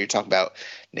exist, you're talking about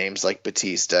names like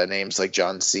Batista, names like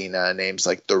John Cena, names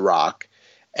like The Rock.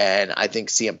 And I think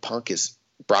CM Punk is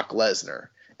Brock Lesnar,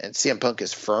 and CM Punk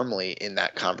is firmly in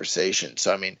that conversation.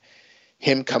 So, I mean,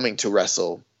 him coming to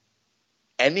wrestle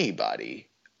anybody,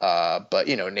 but,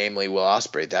 namely Will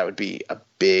Ospreay, that would be a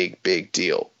big, big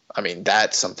deal. I mean,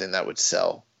 that's something that would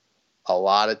sell a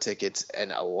lot of tickets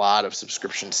and a lot of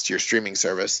subscriptions to your streaming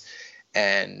service.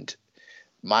 And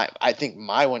I think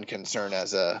my one concern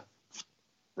as a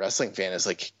wrestling fan is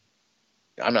like,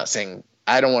 I'm not saying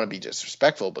I don't want to be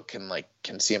disrespectful, but can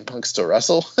CM Punk still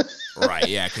wrestle? Right.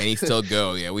 Yeah. Can he still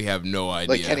go? Yeah. We have no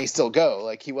idea. Like, can he still go?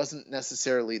 Like, he wasn't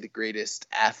necessarily the greatest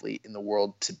athlete in the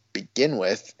world to begin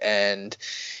with. And,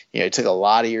 it took a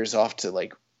lot of years off to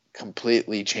like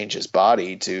completely change his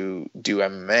body to do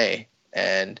MMA.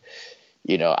 And,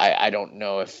 I don't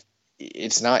know if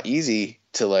it's not easy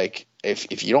to like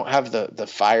if you don't have the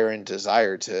fire and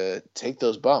desire to take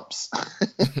those bumps,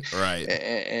 right,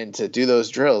 and to do those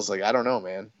drills, like, I don't know,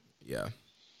 man. Yeah.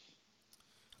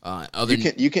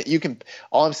 You can.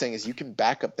 All I'm saying is you can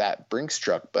back up that Brinks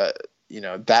truck, but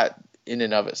that in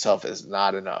and of itself is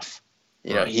not enough.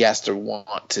 He has to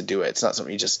want to do it. It's not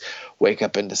something you just wake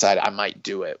up and decide I might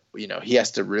do it. He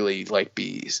has to really like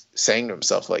be saying to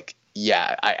himself like,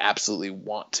 yeah, I absolutely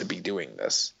want to be doing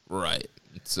this. Right.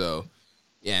 So,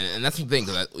 yeah, and that's the thing,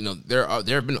 because there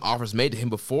have been offers made to him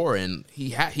before, and he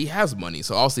has money.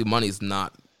 So obviously, money is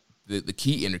not the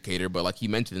key indicator. But like he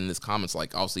mentioned in his comments,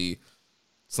 like obviously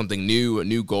something new, a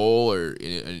new goal, or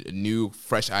a new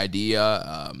fresh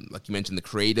idea. Like you mentioned, the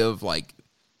creative, like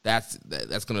that's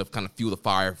going to kind of fuel the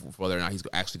fire for whether or not he's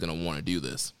actually going to want to do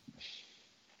this.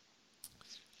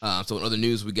 So in other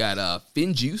news, we got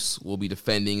FinJuice will be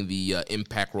defending the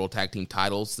Impact World Tag Team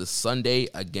titles this Sunday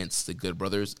against the Good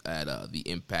Brothers at the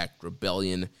Impact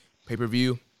Rebellion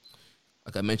pay-per-view.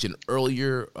 Like I mentioned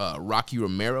earlier, Rocky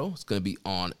Romero is going to be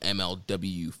on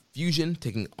MLW Fusion,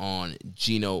 taking on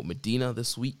Gino Medina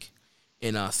this week.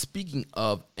 And speaking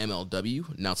of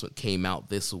MLW, announcement came out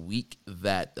this week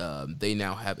that they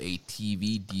now have a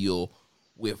TV deal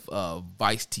with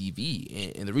Vice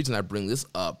TV. And the reason I bring this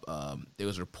up, it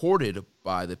was reported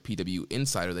by the PW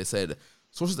Insider. They said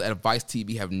sources at Vice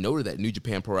TV have noted that New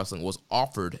Japan Pro Wrestling was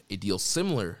offered a deal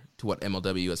similar to what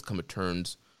MLW has come to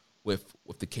terms with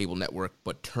the cable network,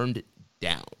 but turned it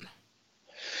down.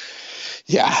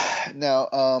 Yeah.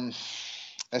 Now,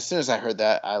 as soon as I heard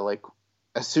that,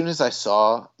 as soon as I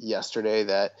saw yesterday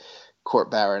that Court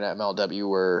Bauer and MLW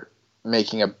were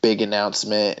making a big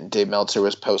announcement and Dave Meltzer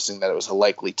was posting that it was a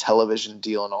likely television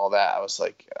deal and all that, I was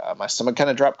like, my stomach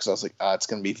kind of dropped, because I was like, it's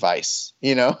going to be Vice,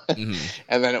 Mm-hmm.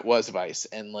 And then it was Vice.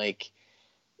 And like,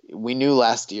 we knew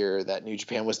last year that New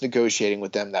Japan was negotiating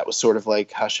with them. That was sort of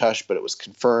like hush hush, but it was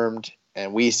confirmed.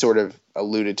 And we sort of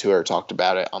alluded to or talked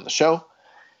about it on the show.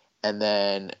 And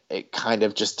then it kind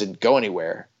of just didn't go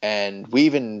anywhere. And we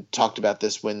even talked about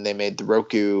this when they made the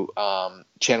Roku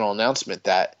channel announcement,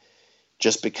 that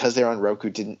just because they're on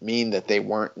Roku didn't mean that they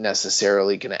weren't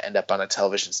necessarily going to end up on a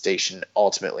television station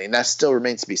ultimately. And that still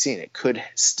remains to be seen. It could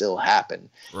still happen.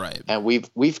 Right. And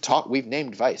we've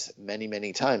named Vice many,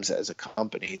 many times as a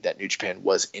company that New Japan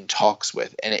was in talks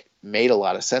with. And it made a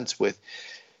lot of sense with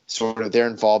sort of their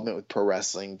involvement with pro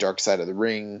wrestling, Dark Side of the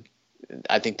Ring.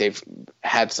 I think they've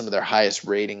had some of their highest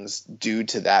ratings due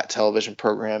to that television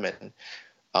program. And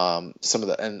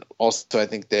and also I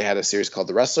think they had a series called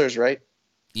The Wrestlers, right?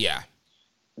 Yeah.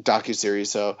 Docuseries.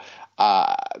 So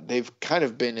they've kind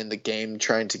of been in the game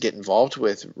trying to get involved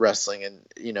with wrestling and,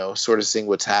 sort of seeing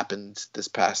what's happened this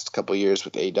past couple of years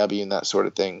with AEW and that sort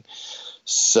of thing.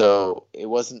 So it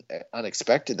wasn't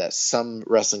unexpected that some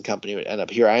wrestling company would end up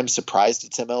here. I am surprised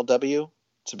it's MLW,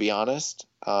 to be honest,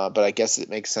 but I guess it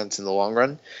makes sense in the long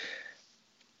run.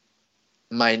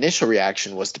 My initial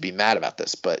reaction was to be mad about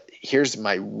this, but here's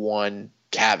my one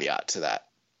caveat to that.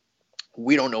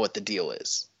 We don't know what the deal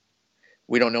is.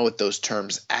 We don't know what those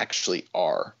terms actually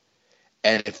are.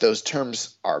 And if those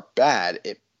terms are bad,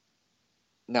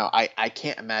 I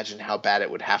can't imagine how bad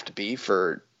it would have to be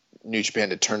for New Japan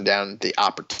to turn down the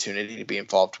opportunity to be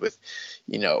involved with,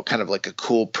 kind of like a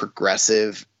cool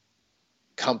progressive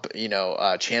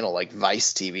channel like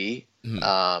Vice TV,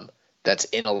 that's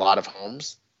in a lot of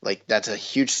homes. Like, that's a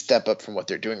huge step up from what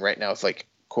they're doing right now with, like,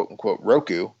 quote unquote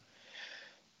Roku.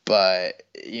 But,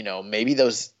 maybe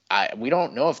we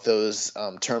don't know if those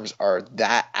terms are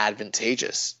that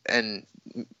advantageous. And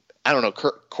I don't know,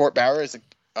 Court Bauer is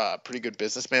a pretty good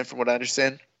businessman from what I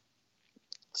understand.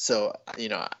 So,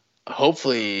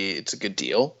 hopefully it's a good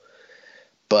deal.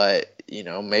 But,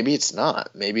 maybe it's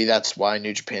not. Maybe that's why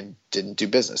New Japan didn't do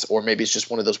business. Or maybe it's just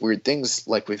one of those weird things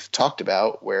like we've talked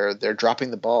about where they're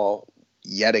dropping the ball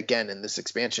yet again in this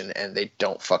expansion and they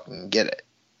don't fucking get it.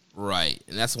 Right.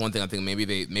 And that's one thing I think maybe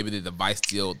the Vice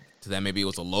deal to them, maybe it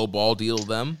was a low ball deal to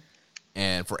them.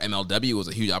 And for MLW, it was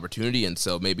a huge opportunity. And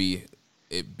so maybe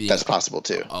it being that's possible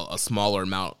too. A smaller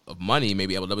amount of money,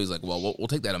 maybe MLW is like, well, we'll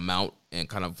take that amount and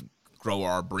kind of grow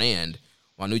our brand.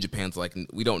 While New Japan's like,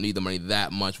 we don't need the money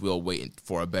that much. We'll wait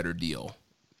for a better deal.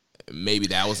 Maybe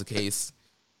that was the case.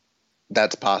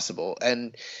 That's possible.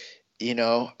 And,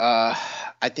 I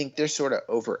think they're sort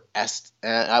of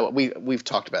we've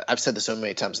talked about it. I've said this so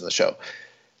many times in the show.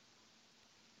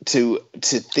 To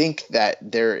think that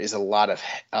there is a lot of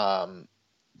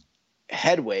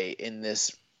headway in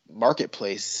this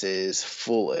marketplace is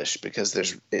foolish, because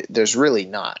there's really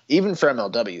not. Even for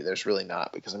MLW, there's really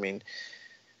not, because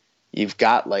you've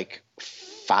got like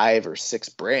 5 or 6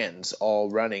 brands all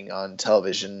running on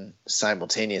television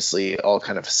simultaneously, all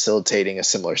kind of facilitating a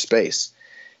similar space.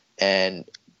 And,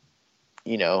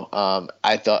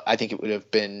 I think it would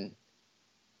have been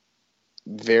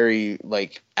very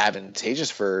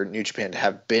advantageous for New Japan to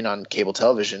have been on cable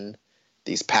television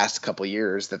these past couple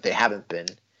years that they haven't been.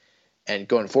 And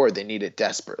going forward, they need it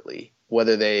desperately,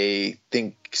 whether they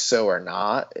think so or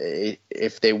not.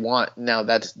 If they want, now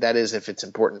that is if it's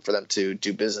important for them to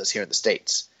do business here in the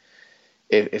States.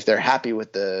 If they're happy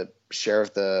with the share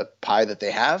of the pie that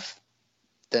they have,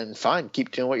 then fine,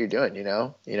 keep doing what you're doing,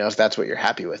 if that's what you're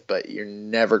happy with, but you're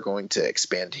never going to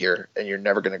expand here and you're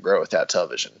never going to grow without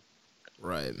television.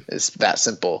 Right. It's that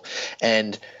simple.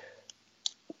 And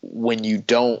when you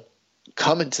don't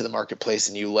come into the marketplace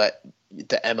and you let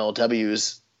the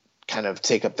MLWs kind of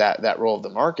take up that role of the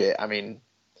market, I mean,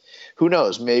 who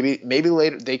knows? Maybe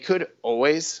later they could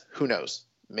always. Who knows?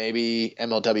 Maybe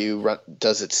MLW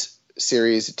does its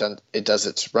series, it does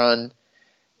its run,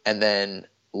 and then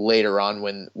later on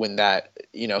when that,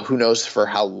 who knows for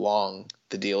how long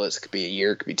the deal is? It could be a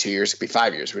year, it could be 2 years, it could be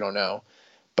 5 years. We don't know.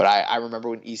 But I remember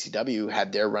when ECW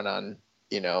had their run on,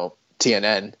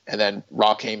 TNN, and then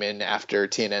Raw came in after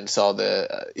TNN saw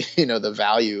the, the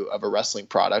value of a wrestling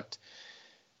product,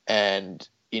 and,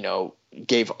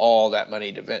 gave all that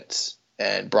money to Vince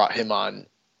and brought him on,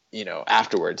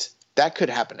 afterwards. That could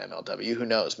happen to MLW. Who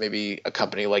knows? Maybe a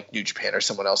company like New Japan or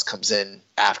someone else comes in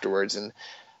afterwards. And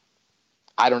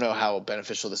I don't know how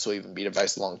beneficial this will even be to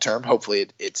Vice long term. Hopefully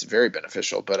it's very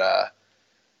beneficial, but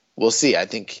we'll see. I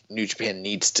think New Japan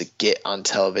needs to get on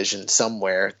television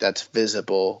somewhere that's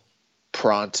visible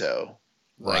pronto.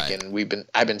 Right. And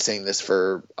I've been saying this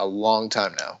for a long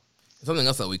time now. Something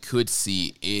else that we could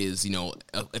see is, if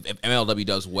MLW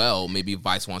does well, maybe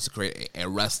Vice wants to create a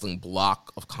wrestling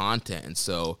block of content. And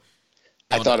so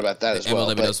I thought about that as well.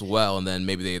 MLW does well, and then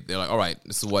maybe they're like, all right,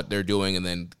 this is what they're doing, and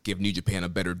then give New Japan a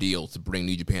better deal to bring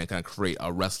New Japan, kind of create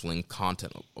a wrestling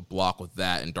content, a block with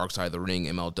that, and Dark Side of the Ring,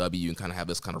 MLW, and kind of have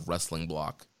this kind of wrestling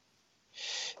block.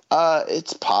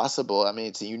 It's possible. I mean,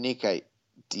 it's a unique idea.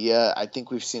 I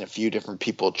think we've seen a few different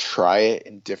people try it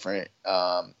in different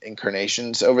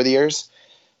incarnations over the years,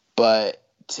 but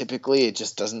typically it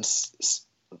just doesn't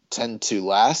tend to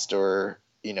last or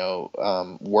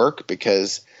work,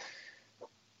 because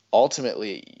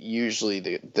ultimately usually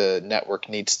the network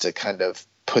needs to kind of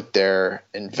put their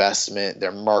investment,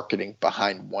 their marketing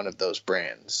behind one of those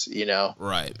brands,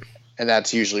 Right. And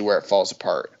that's usually where it falls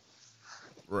apart.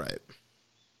 Right.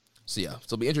 So yeah, so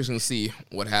it'll be interesting to see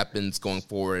what happens going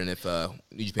forward, and if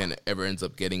New Japan ever ends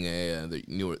up getting the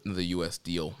U.S.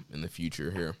 deal in the future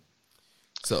here.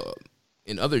 So,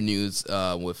 in other news,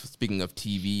 speaking of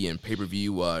TV and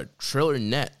pay-per-view, Trailer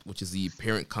Net, which is the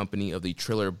parent company of the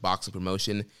Trailer Boxing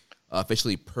promotion,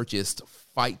 officially purchased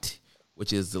Fight,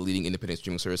 which is the leading independent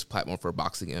streaming service platform for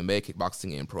boxing, MMA,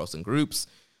 kickboxing, and pro wrestling groups.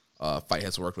 Fight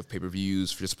has worked with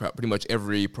pay-per-views for just pretty much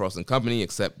every pro wrestling company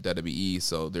except WWE.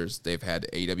 So they've had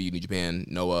AEW, New Japan,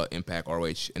 Noah, Impact,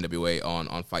 ROH, NWA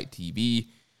on Fight TV.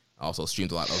 Also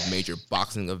streams a lot of major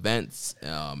boxing events.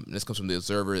 This comes from The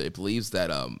Observer. It believes that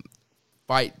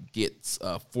Fight gets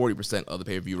 40% of the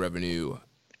pay-per-view revenue,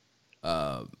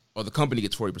 or the company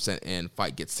gets 40% and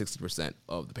Fight gets 60%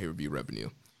 of the pay-per-view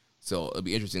revenue. So it'll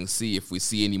be interesting to see if we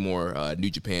see any more New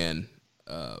Japan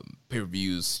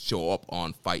pay-per-views show up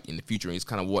on Fight in the future, and it's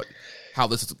kind of how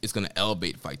this is going to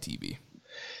elevate Fight TV.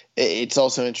 It's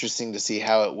also interesting to see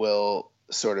how it will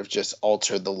sort of just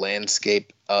alter the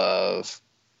landscape of,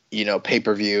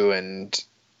 pay-per-view and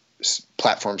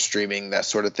platform streaming, that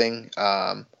sort of thing.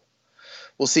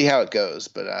 We'll see how it goes,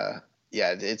 but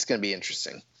yeah, it's going to be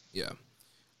interesting. Yeah.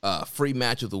 Free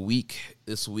match of the week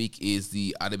this week is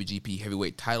the IWGP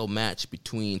Heavyweight title match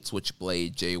between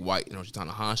Switchblade Jay White and Hiroshi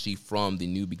Tanahashi from the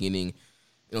New Beginning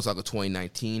in Osaka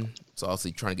 2019. So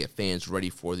obviously trying to get fans ready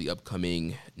for the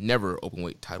upcoming Never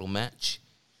Openweight title match.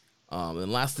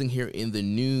 And last thing here in the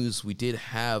news, we did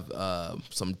have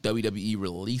some WWE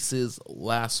releases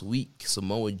last week.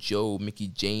 Samoa Joe, Mickie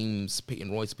James,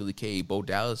 Peyton Royce, Billie Kay, Bo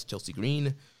Dallas, Chelsea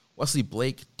Green, Wesley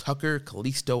Blake, Tucker,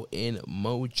 Kalisto, and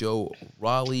Mojo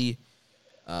Rawley.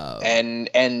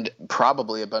 And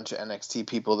probably a bunch of NXT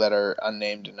people that are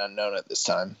unnamed and unknown at this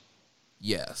time.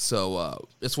 Yeah, so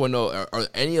just want to know, are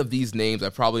any of these names, I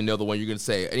probably know the one you're going to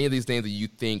say, any of these names that you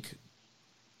think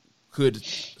could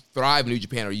thrive in New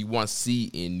Japan or you want to see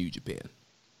in New Japan?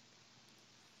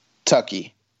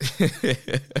 Tucky.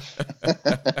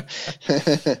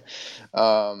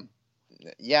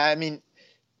 Yeah, I mean,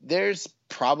 there's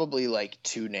probably like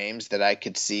two names that I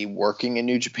could see working in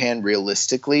New Japan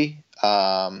realistically.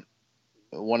 One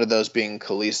of those being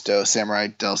Kalisto, Samurai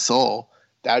Del Sol,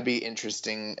 That would be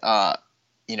interesting.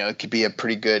 It could be a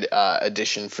pretty good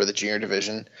addition for the junior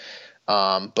division.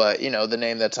 But the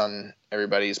name that's on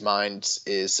everybody's minds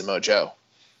is Samoa Joe.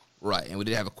 Right, and we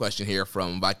did have a question here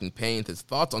from Viking Pain. His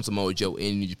thoughts on Samoa Joe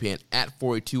in New Japan at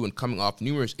 42 and coming off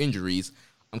numerous injuries.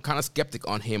 I'm kind of skeptic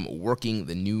on him working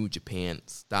the New Japan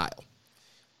style.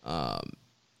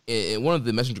 In one of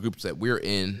the messenger groups that we're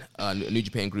in, a New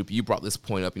Japan group, you brought this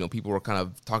point up. People were kind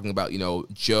of talking about,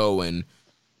 Joe and,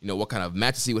 what kind of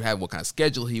matches he would have, what kind of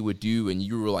schedule he would do. And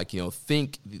you were like,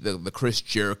 think the Chris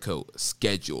Jericho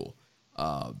schedule,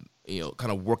 kind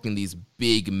of working these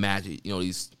big matches,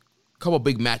 these couple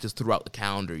big matches throughout the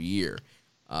calendar year.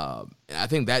 And I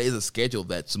think that is a schedule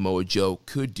that Samoa Joe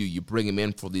could do. You bring him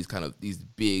in for these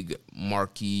big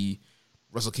marquee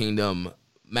Wrestle Kingdom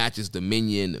matches,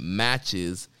 Dominion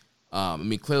matches.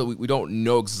 Clearly we don't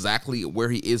know exactly where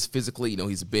he is physically.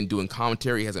 He's been doing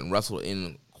commentary. He hasn't wrestled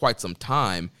in quite some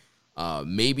time.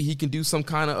 Maybe he can do some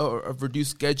kind of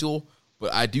reduced schedule.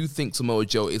 But I do think Samoa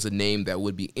Joe is a name that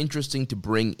would be interesting to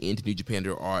bring into New Japan.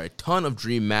 There are a ton of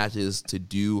dream matches to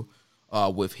do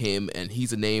with him, and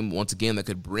he's a name, once again, that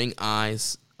could bring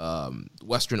eyes,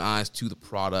 Western eyes to the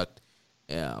product.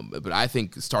 But I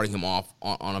think starting him off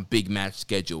on a big match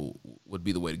schedule would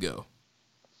be the way to go.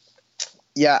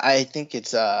 Yeah, I think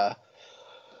it's, the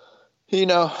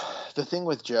thing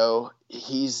with Joe,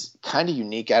 he's kind of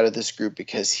unique out of this group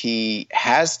because he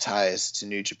has ties to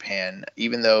New Japan,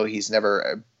 even though he's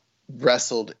never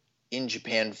wrestled in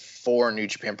Japan for New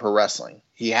Japan Pro Wrestling.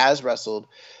 He has wrestled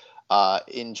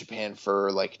in Japan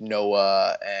for like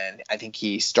Noah, and I think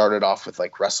he started off with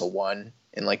like Wrestle One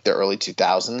in like the early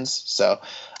 2000s. So,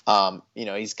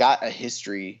 he's got a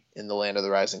history in the land of the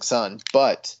rising sun,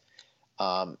 but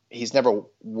he's never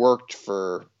worked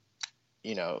for,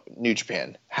 New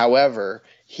Japan. However,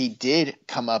 he did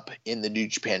come up in the New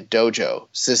Japan Dojo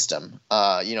system,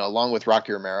 along with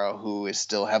Rocky Romero, who is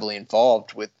still heavily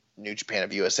involved with New Japan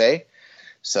of USA.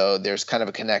 So there's kind of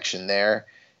a connection there.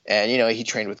 And, he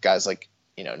trained with guys like,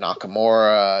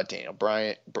 Nakamura, Daniel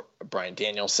Bryan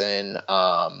Danielson,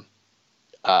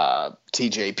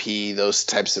 TJP, those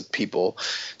types of people.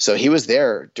 So he was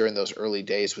there during those early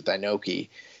days with Inoki.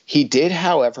 He did,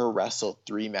 however, wrestle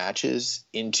 3 matches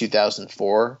in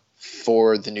 2004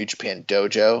 for the New Japan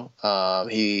Dojo.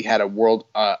 He had a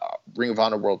Ring of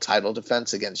Honor World title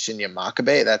defense against Shinya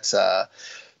Makabe. That's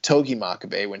Togi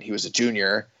Makabe when he was a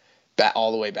junior.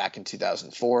 All the way back in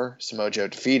 2004, Samoa Joe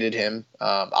defeated him.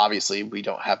 Obviously, we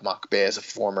don't have Makabe as a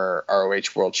former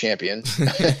ROH world champion.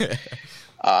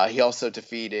 He also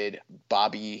defeated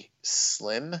Bobby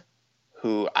Slim,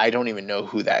 who I don't even know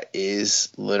who that is,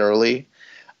 literally.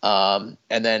 And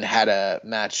then had a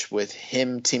match with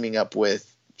him teaming up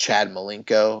with Chad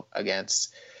Malenko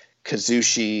against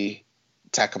Kazushi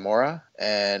Takamura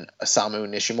and Osamu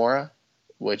Nishimura,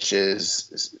 which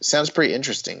sounds pretty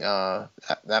interesting.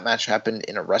 That match happened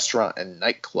in a restaurant and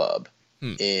nightclub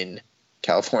in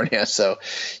California. So,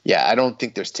 yeah, I don't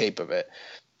think there's tape of it.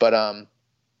 But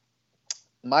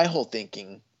my whole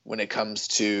thinking when it comes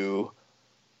to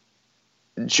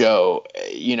Joe,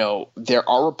 there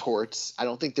are reports. I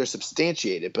don't think they're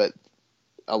substantiated, but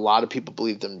a lot of people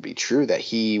believe them to be true, that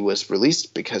he was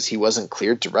released because he wasn't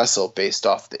cleared to wrestle based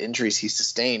off the injuries he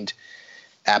sustained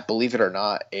at, believe it or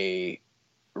not, a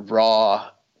Raw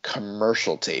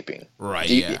commercial taping. Right,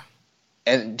 yeah.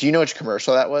 And do you know which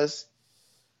commercial that was?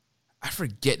 I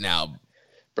forget now.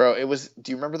 Bro, it was,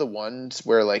 do you remember the ones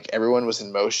where like everyone was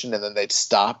in motion and then they'd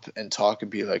stop and talk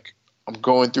and be like, I'm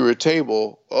going through a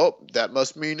table. Oh, that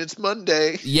must mean it's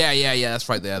Monday. Yeah. That's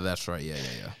right. Yeah, that's right. Yeah.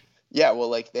 Yeah, well,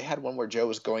 like they had one where Joe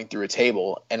was going through a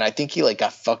table, and I think he like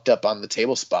got fucked up on the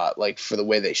table spot, like for the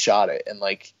way they shot it, and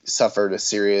like suffered a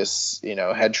serious,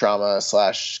 head trauma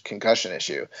 / concussion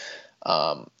issue.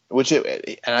 And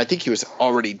I think he was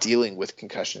already dealing with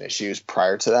concussion issues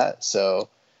prior to that. So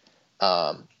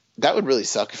that would really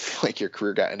suck if like your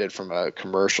career got ended from a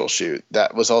commercial shoot.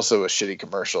 That was also a shitty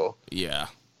commercial. Yeah.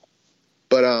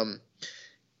 But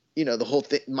the whole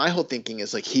thing, my whole thinking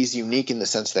is like he's unique in the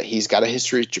sense that he's got a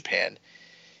history with Japan.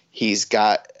 He's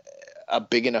got a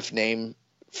big enough name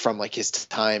from like his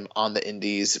time on the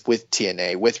indies with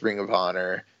TNA, with Ring of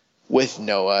Honor, with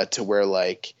Noah, to where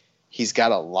like he's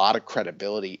got a lot of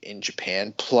credibility in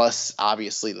Japan, plus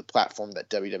obviously the platform that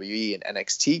WWE and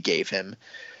NXT gave him,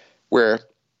 where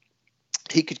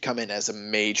he could come in as a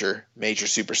major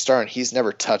superstar, and he's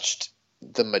never touched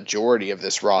the majority of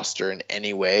this roster in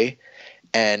any way.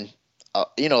 And, a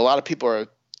lot of people are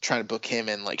trying to book him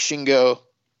in like Shingo,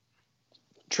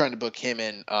 trying to book him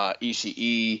in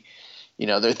Ishii,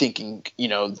 they're thinking,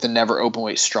 the never open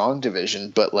weight strong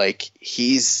division, but like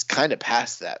he's kind of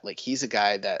past that. Like he's a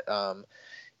guy that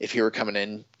if he were coming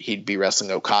in, he'd be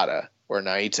wrestling Okada or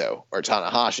Naito or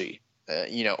Tanahashi,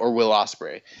 or Will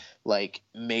Ospreay, like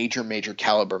major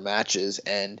caliber matches.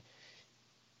 And,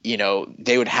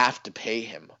 they would have to pay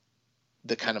him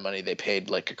the kind of money they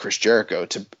paid like a Chris Jericho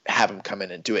to have him come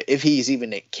in and do it. If he's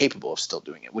even capable of still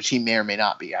doing it, which he may or may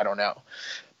not be, I don't know.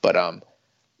 But,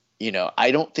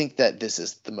 I don't think that this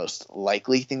is the most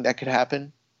likely thing that could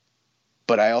happen,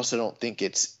 but I also don't think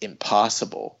it's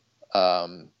impossible.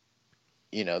 I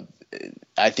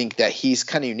think that he's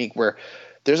kind of unique where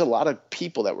there's a lot of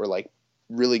people that were like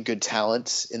really good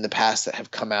talents in the past that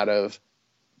have come out of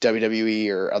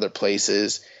WWE or other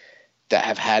places that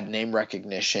have had name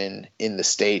recognition in the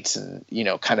States and,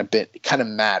 kind of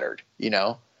mattered,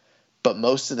 but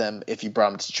most of them, if you brought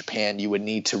them to Japan, you would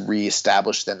need to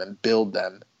reestablish them and build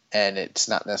them. And it's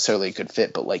not necessarily a good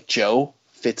fit, but like Joe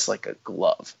fits like a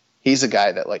glove. He's a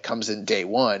guy that like comes in day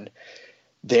one.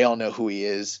 They all know who he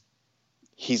is.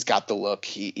 He's got the look.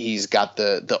 He's got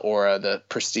the aura, the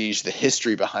prestige, the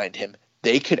history behind him.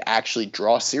 They could actually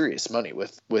draw serious money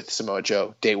with Samoa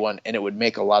Joe day one, and it would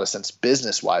make a lot of sense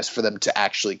business-wise for them to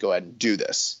actually go ahead and do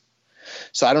this.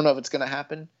 So I don't know if it's going to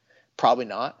happen. Probably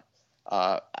not.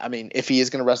 If he is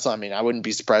going to wrestle, I wouldn't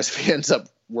be surprised if he ends up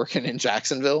working in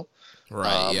Jacksonville.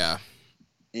 Right, yeah.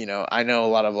 I know a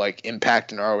lot of like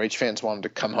Impact and ROH fans want him to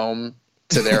come home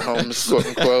to their homes, quote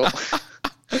unquote.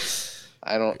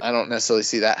 I don't necessarily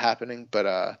see that happening,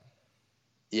 but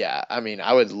yeah, I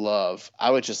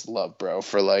would just love, bro,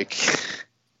 for like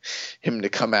him to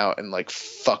come out and like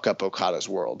fuck up Okada's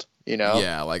world,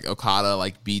 Yeah, like Okada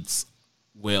like beats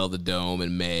Will the Dome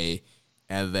in May,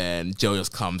 and then Joe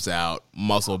just comes out,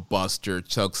 muscle buster,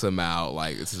 chokes him out,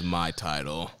 like this is my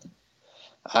title.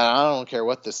 I don't care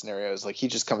what the scenario is. Like he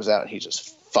just comes out and he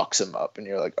just fucks him up, and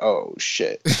you're like, oh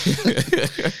shit.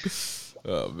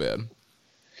 Oh man.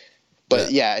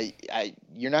 But yeah,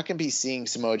 you're not going to be seeing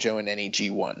Samoa Joe in any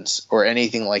G1s or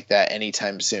anything like that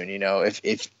anytime soon.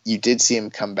 If you did see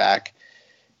him come back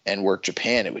and work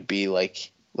Japan, it would be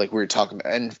like we were talking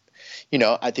about. And,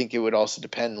 I think it would also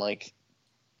depend, like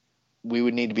we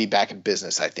would need to be back in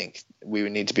business. I think we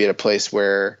would need to be at a place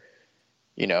where,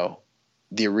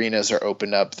 the arenas are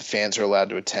opened up, the fans are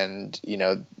allowed to attend,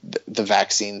 the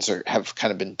vaccines have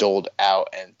kind of been doled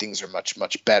out and things are much,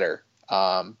 much better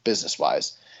business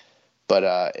wise.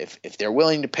 But if they're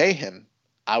willing to pay him,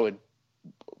 I would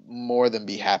more than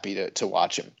be happy to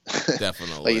watch him.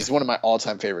 Definitely. Like he's one of my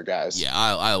all-time favorite guys. Yeah,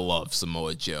 I love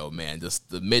Samoa Joe, man. Just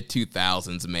the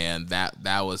mid-2000s, man. That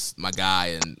was my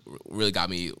guy and really got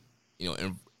me,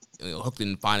 hooked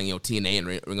in finding, TNA and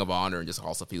Ring of Honor and just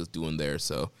all stuff he was doing there.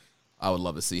 So I would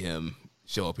love to see him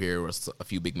show up here with a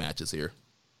few big matches here.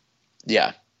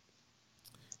 Yeah.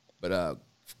 But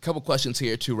couple questions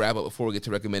here to wrap up before we get to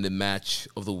recommended match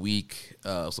of the week.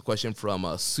 So a question from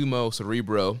Sumo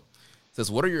Cerebro. It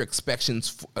says, what are your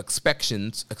expectations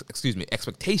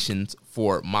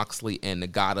for Moxley and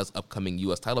Nagata's upcoming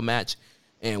U.S. title match?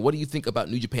 And what do you think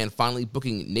about New Japan finally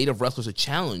booking native wrestlers to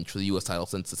challenge for the U.S. title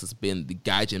since this has been the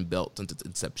Gaijin belt since its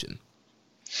inception?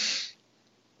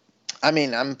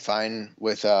 I'm fine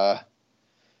with a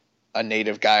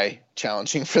native guy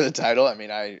challenging for the title.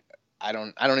 I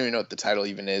don't even know what the title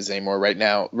even is anymore right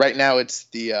now. Right now it's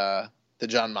the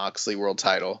Jon Moxley world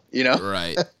title,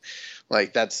 Right.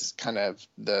 Like that's kind of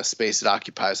the space it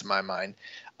occupies in my mind.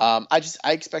 I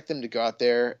expect them to go out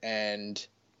there and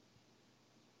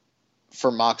for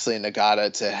Moxley and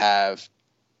Nagata to have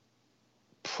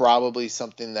probably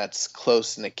something that's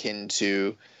close and akin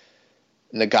to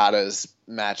Nagata's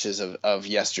matches of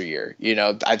yesteryear.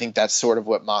 I think that's sort of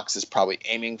what Mox is probably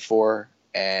aiming for.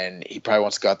 And he probably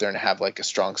wants to go out there and have like a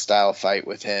strong style fight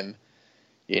with him,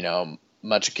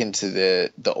 much akin to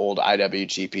the old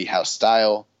IWGP house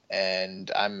style. And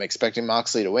I'm expecting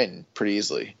Moxley to win pretty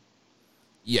easily.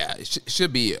 Yeah, it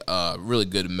should be a really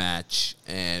good match.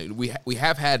 And we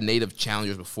have had native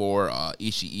challengers before.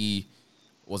 Ishii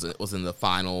was in the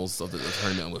finals of the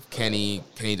tournament with Kenny.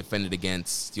 Kenny defended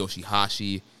against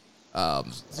Yoshihashi. So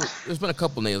there's been a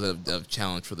couple natives that have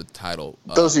challenged for the title.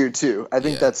 Those are your two. I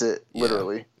think that's it,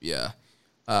 literally. Yeah.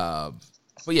 But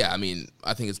yeah,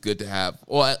 I think it's good to have.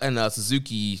 Well, and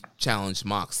Suzuki challenged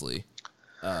Moxley.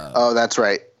 Oh, that's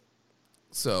right.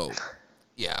 So,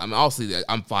 yeah, obviously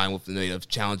I'm fine with the native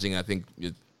challenging. I think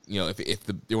if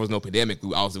there was no pandemic,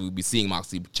 we'd be seeing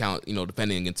Moxley challenge,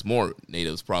 defending against more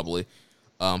natives probably.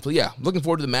 So yeah, looking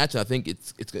forward to the match. I think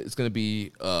it's going to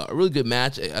be a really good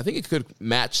match. I think it could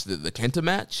match the Kenta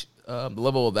match, the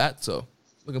level of that. So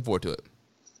looking forward to it.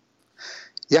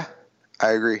 Yeah,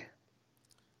 I agree.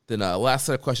 Then last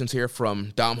set of questions here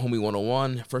from Dom Homie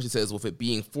 101. First, he says, with it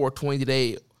being 420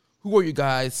 today, who are you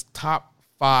guys' top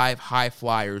 5 high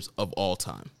flyers of all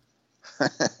time?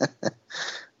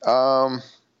 Man,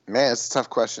 it's a tough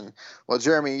question. Well,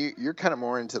 Jeremy, you're kind of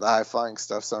more into the high flying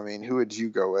stuff. So, I mean, who would you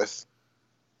go with?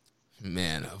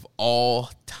 Man, of all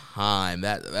time,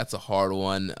 that's a hard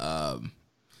one.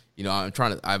 You know,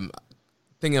 I'm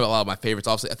thinking about a lot of my favorites.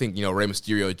 Obviously, I think, you know, Rey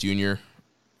Mysterio Jr.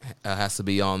 Has to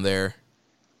be on there.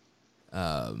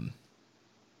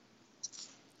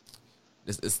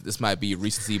 This might be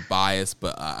recency bias,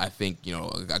 but I think, you know,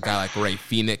 a guy like Rey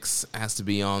Fenix has to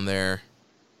be on there.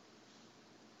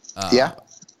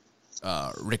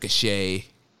 Ricochet,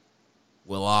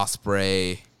 Will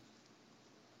Ospreay.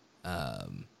 I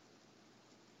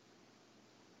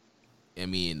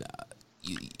mean,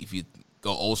 if you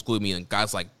go old school, I mean,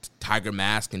 guys like Tiger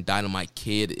Mask and Dynamite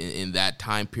Kid in that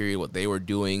time period, what they were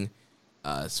doing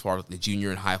as far as the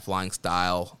junior and high flying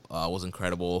style was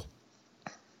incredible.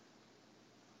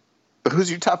 But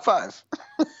who's your top 5?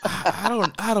 I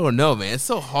don't know, man. It's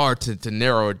so hard to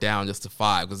narrow it down just to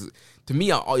 5 because to me,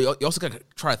 you also got to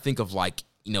try to think of, like,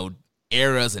 you know,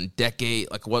 eras and decade,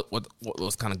 like what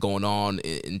was kind of going on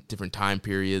in different time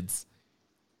periods.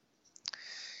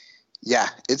 Yeah,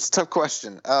 it's a tough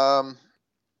question. And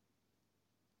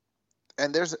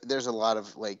there's a lot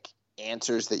of, like,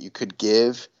 answers that you could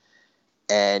give,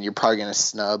 and you're probably going to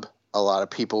snub a lot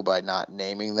of people by not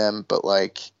naming them. But,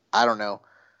 like, I don't know.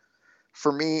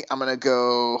 For me, I'm going to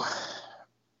go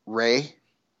Rey.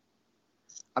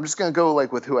 I'm just going to go,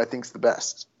 like, with who I think's the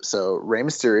best. So, Rey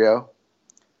Mysterio,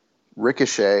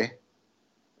 Ricochet,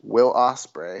 Will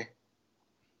Ospreay,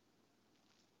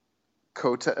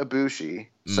 Kota Ibushi.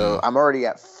 So I'm already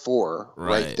at 4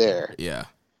 right there. Yeah.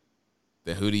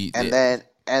 Then who do you? And then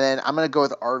I'm gonna go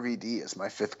with RVD as my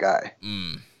 5th guy.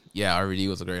 Yeah, RVD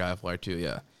was a great high flyer too.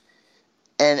 Yeah.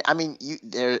 And I mean,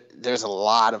 there's a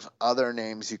lot of other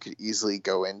names you could easily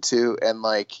go into, and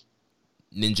like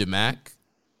Ninja Mac.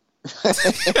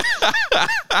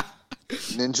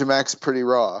 Ninja Mac's pretty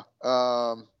raw.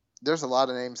 There's a lot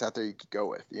of names out there you could go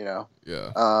with, you know.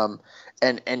 Yeah.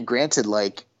 And granted,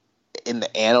 like, in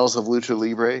the annals of Lucha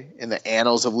Libre, in the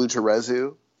annals of Lucha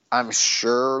Rezu, I'm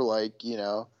sure, like, you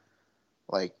know,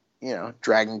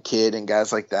 Dragon Kid and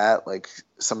guys like that, like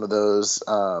some of those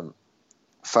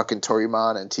fucking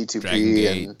Toryumon and T2P Dragon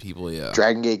Gate and people, yeah.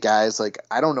 Dragon Gate guys, like,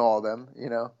 I don't know all of them, you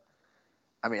know.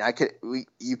 I mean,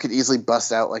 you could easily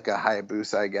bust out like a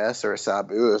Hayabusa, I guess, or a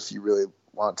Sabu if you really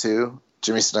want to.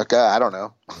 Jimmy Snuka, I don't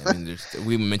know. Yeah, I mean,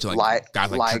 we mentioned like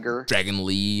guys like Liger. Dragon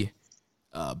Lee,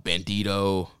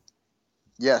 Bandito.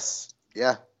 Yes,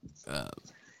 yeah.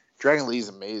 Dragon Lee's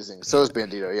amazing. So is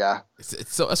Bandito, yeah.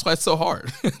 It's so that's why it's so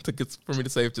hard for me to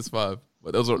say just 5.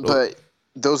 But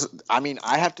those, I mean,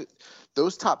 I have to.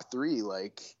 Those top 3,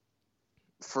 like,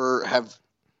 have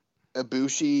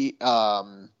Ibushi,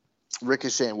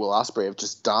 Ricochet, and Will Ospreay have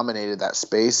just dominated that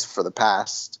space for the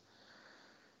past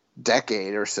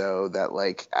decade or so. That,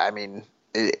 like, I mean,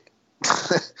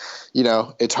 you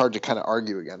know, it's hard to kind of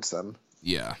argue against them.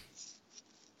 Yeah.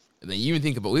 And then you even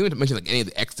think about, we haven't mentioned like any of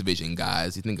the X Division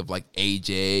guys. You think of like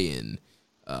AJ and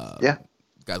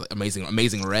guys like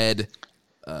Amazing Red.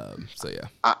 So yeah,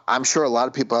 I'm sure a lot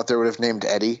of people out there would have named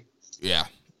Eddie. Yeah.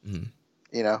 Mm-hmm.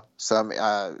 You know, some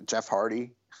Jeff Hardy.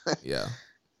 Yeah.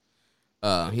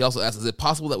 He also asks, is it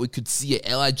possible that we could see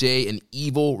a LIJ and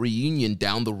Evil reunion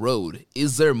down the road?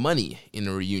 Is there money in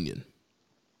a reunion?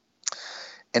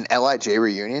 An LIJ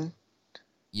reunion?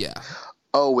 Yeah.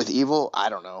 Oh, with Evil? I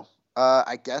don't know.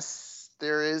 I guess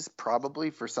there is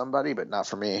probably for somebody, but not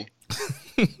for me.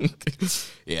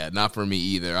 Yeah, not for me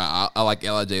either. I like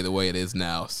LIJ the way it is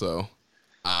now, so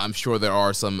I'm sure there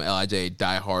are some LIJ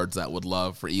diehards that would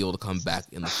love for Evil to come back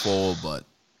in the fold, but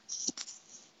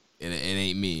it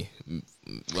ain't me.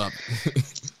 Well,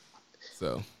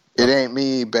 so it ain't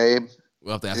me, babe.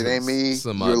 We'll have to ask it ain't me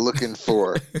you're looking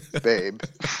for, babe.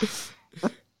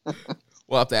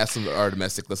 We'll have to ask some of our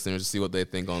domestic listeners to see what they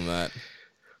think on that.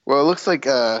 Well, it looks like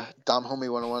Dom Homie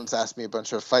 101's asked me a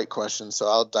bunch of fight questions, so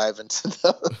I'll dive into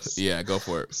those. Yeah, go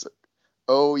for it. So,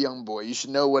 oh, young boy, you should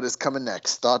know what is coming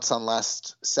next. Thoughts on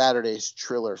last Saturday's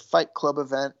Triller Fight Club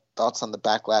event. Thoughts on the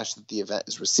backlash that the event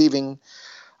is receiving.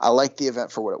 I liked the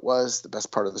event for what it was. The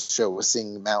best part of the show was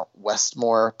seeing Mount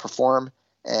Westmore perform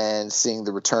and seeing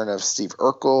the return of Steve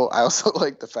Urkel. I also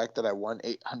like the fact that I won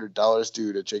 $800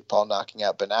 due to Jake Paul knocking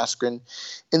out Ben Askren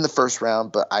in the first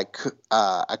round, but I could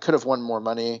have won more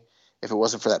money if it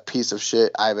wasn't for that piece of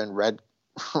shit Ivan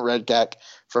Redgak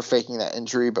for faking that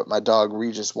injury, but my dog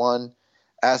Regis won.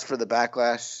 As for the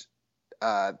backlash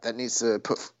that needs to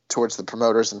put towards the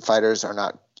promoters and fighters are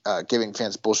not giving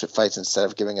fans bullshit fights instead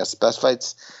of giving us the best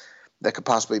fights that could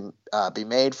possibly be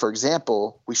made. For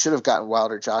example, we should have gotten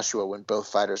Wilder Joshua when both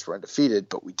fighters were undefeated,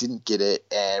 but we didn't get it,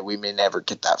 and we may never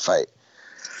get that fight.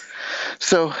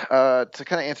 So to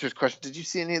kind of answer his question, did you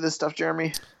see any of this stuff,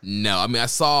 Jeremy? No, I mean, I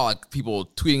saw like people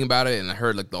tweeting about it, and I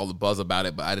heard like all the buzz about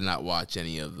it, but I did not watch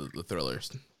any of the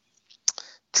thrillers.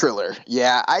 Triller.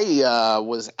 Yeah, I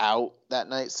was out that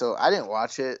night, so I didn't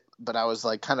watch it, but I was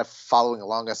like kind of following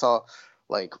along. I saw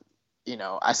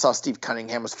I saw Steve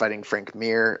Cunningham was fighting Frank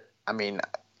Mir. I mean,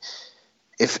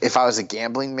 if I was a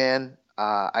gambling man,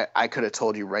 I could have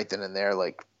told you right then and there,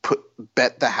 like,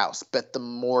 bet the house, bet the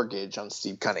mortgage on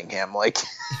Steve Cunningham. Like,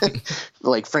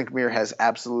 like Frank Mir has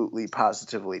absolutely,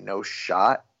 positively no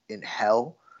shot in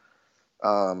hell.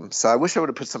 So I wish I would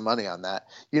have put some money on that.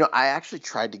 I actually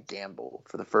tried to gamble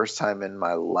for the first time in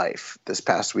my life this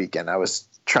past weekend. I was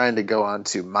trying to go on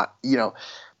to my,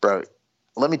 bro,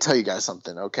 let me tell you guys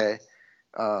something, okay?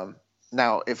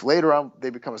 Now, if later on they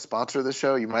become a sponsor of the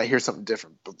show, you might hear something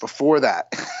different. But before that,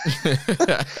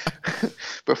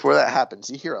 before that happens,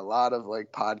 you hear a lot of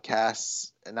like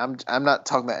podcasts, and I'm not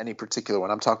talking about any particular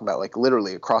one. I'm talking about like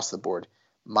literally across the board,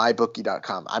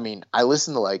 mybookie.com. I mean, I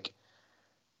listen to like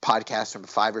podcasts from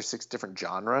 5 or 6 different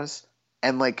genres,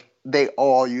 and like they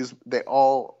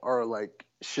all are like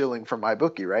shilling for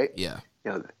MyBookie, right? Yeah.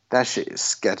 That shit is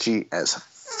sketchy as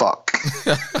fuck.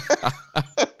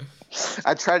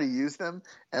 I tried to use them,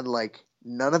 and like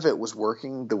none of it was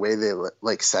working the way they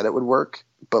like said it would work.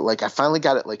 But like I finally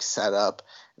got it like set up,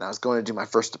 and I was going to do my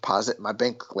first deposit. My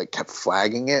bank like kept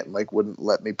flagging it and like wouldn't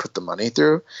let me put the money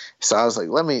through. So I was like,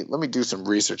 let me do some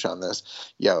research on this.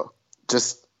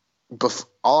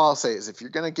 All I'll say is if you're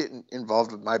gonna get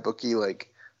involved with MyBookie,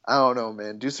 like I don't know,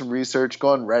 man, do some research. Go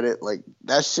on Reddit, like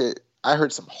that shit. I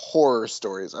heard some horror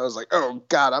stories. I was like, oh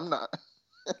God, I'm not.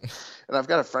 And I've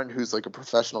got a friend who's like a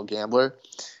professional gambler,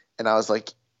 and I was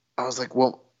like,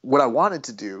 well, what I wanted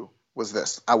to do was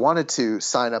this. I wanted to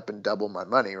sign up and double my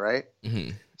money, right?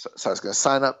 Mm-hmm. So I was going to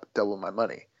sign up, double my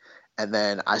money, and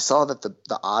then I saw that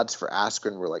the odds for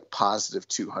Askren were like positive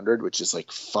 200, which is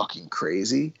like fucking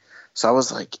crazy. So I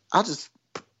was like, I'll just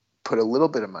put a little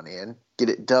bit of money in, get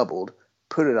it doubled,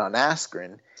 put it on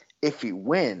Askren. If he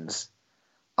wins,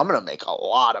 I'm going to make a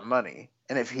lot of money.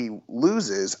 And if he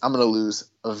loses, I'm going to lose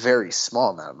a very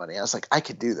small amount of money. I was like, I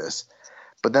could do this.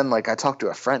 But then like I talked to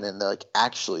a friend, and they're like,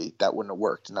 actually, that wouldn't have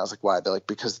worked. And I was like, why? They're like,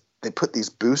 because they put these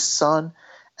boosts on,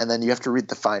 and then you have to read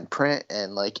the fine print.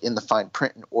 And like in the fine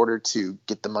print, in order to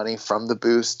get the money from the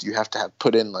boost, you have to have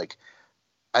put in like,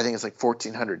 I think it's like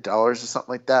 $1,400 or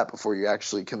something like that before you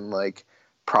actually can like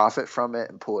profit from it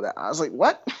and pull it out. I was like,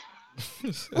 what?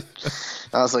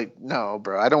 I was like, no,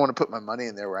 bro, I don't want to put my money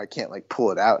in there where I can't like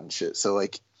pull it out and shit. So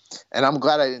like, and I'm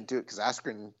glad I didn't do it because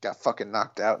Askren got fucking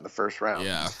knocked out in the first round.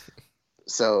 Yeah.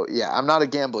 So yeah, I'm not a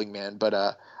gambling man, but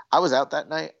I was out that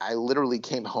night. I literally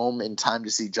came home in time to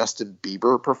see Justin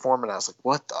Bieber perform, and I was like,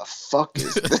 what the fuck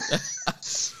is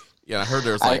this? Yeah, I heard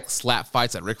there was like slap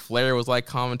fights that Ric Flair was like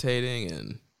commentating,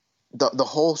 and the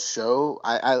whole show.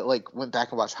 I like went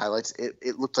back and watched highlights.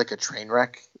 It looked like a train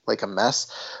wreck, like a mess.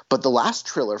 But the last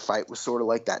Triller fight was sort of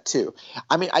like that too.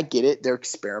 I mean, I get it. They're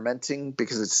experimenting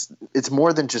because it's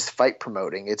more than just fight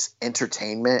promoting. It's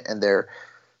entertainment, and they're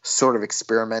sort of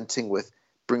experimenting with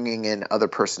bringing in other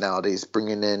personalities,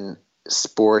 bringing in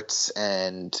sports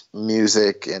and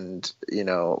music and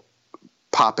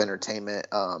pop entertainment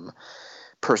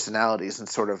personalities, and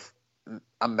sort of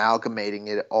amalgamating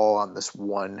it all on this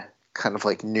one kind of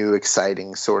like new,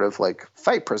 exciting sort of like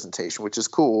fight presentation, which is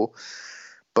cool.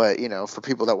 But, for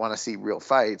people that want to see real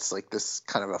fights, like this is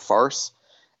kind of a farce.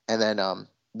 And then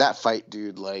that fight,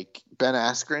 dude, like Ben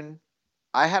Askren,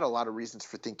 I had a lot of reasons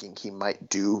for thinking he might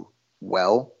do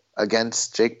well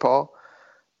against Jake Paul,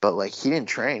 but like he didn't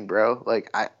train, bro. Like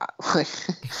I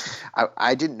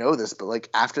didn't know this, but like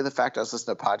after the fact, I was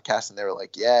listening to podcasts, and they were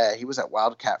like, yeah, he was at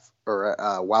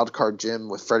Wildcard Gym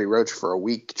with Freddie Roach for a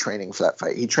week training for that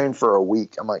fight. He trained for a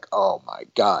week. I'm like, oh my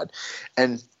God.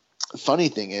 And funny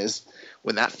thing is,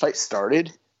 when that fight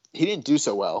started, he didn't do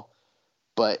so well,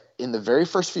 but in the very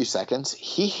first few seconds,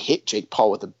 he hit Jake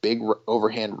Paul with a big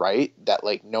overhand right that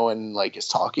like no one like is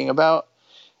talking about.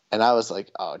 And I was like,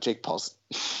 oh, Jake Paul's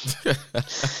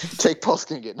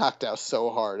gonna get knocked out so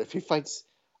hard if he fights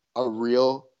a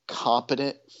real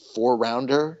competent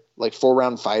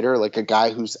 4-round fighter, like a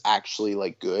guy who's actually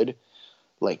like good.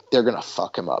 Like they're gonna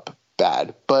fuck him up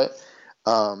bad. But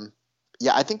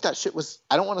yeah, I think that shit was.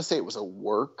 I don't want to say it was a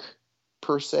work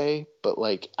per se, but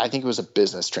like I think it was a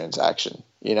business transaction.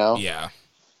 Yeah.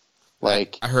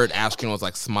 Like I heard Askren was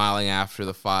like smiling after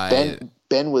the fight.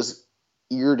 Ben was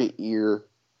ear to ear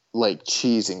like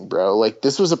cheesing, bro. Like,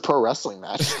 this was a pro wrestling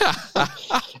match.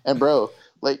 And bro,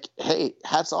 like, hey,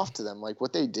 hats off to them. Like,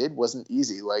 what they did wasn't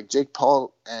easy. Like, Jake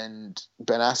Paul and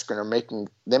Ben Askren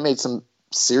they made some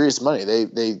serious money.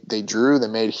 They drew, they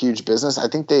made huge business. I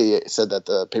think they said that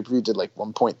the pay-per-view did like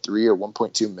 1.3 or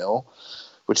 1.2 mil,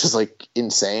 which is like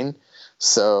insane.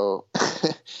 So,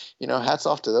 hats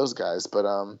off to those guys. But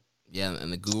yeah,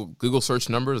 and the Google search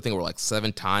numbers, I think, were like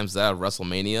 7 times that of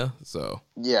WrestleMania. So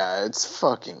yeah, it's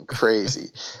fucking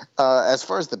crazy. As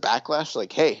far as the backlash,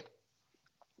 like, hey,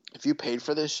 if you paid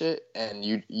for this shit and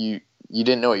you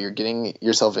didn't know what you're getting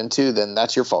yourself into, then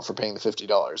that's your fault for paying the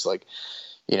 $50. Like,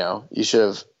 you should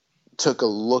have took a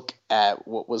look at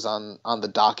what was on the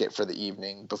docket for the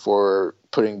evening before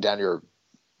putting down your,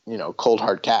 cold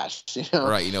hard cash.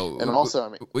 Right. And also, I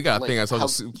mean, we got a thing on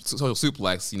social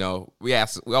suplex. We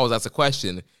always ask the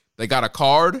question: they got a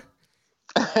card?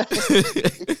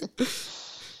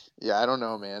 Yeah, I don't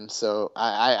know, man. So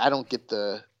I don't get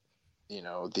the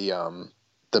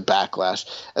backlash.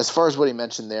 As far as what he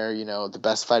mentioned there, the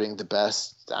best fighting the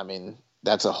best, I mean,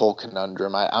 that's a whole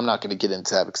conundrum. I'm not going to get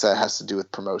into that because that has to do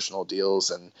with promotional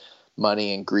deals and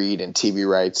money and greed and TV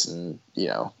rights, and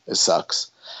it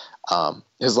sucks.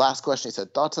 His last question, he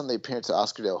said, thoughts on the appearance of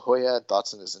Oscar De La Hoya,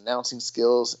 thoughts on his announcing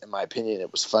skills. In my opinion,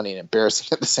 it was funny and embarrassing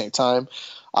at the same time.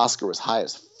 Oscar was high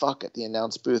as fuck at the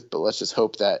announce booth, but let's just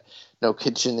hope that no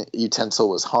kitchen utensil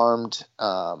was harmed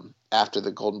after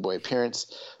the Golden Boy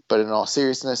appearance. But in all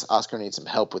seriousness, Oscar needs some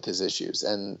help with his issues.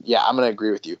 And yeah, I'm going to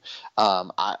agree with you. I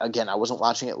wasn't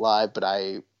watching it live, but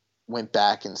I went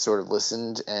back and sort of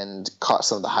listened and caught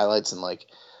some of the highlights, and like,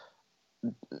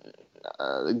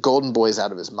 Golden Boy's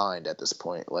out of his mind at this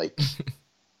point. Like,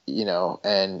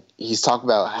 and he's talking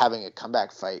about having a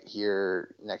comeback fight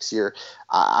here next year.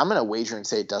 I'm going to wager and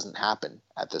say it doesn't happen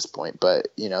at this point, but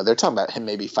they're talking about him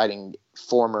maybe fighting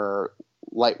former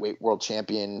lightweight world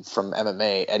champion from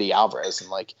MMA, Eddie Alvarez. And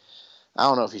like, I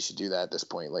don't know if he should do that at this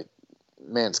point. Like,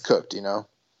 man's cooked,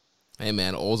 Hey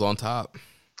man, Old's on top.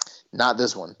 Not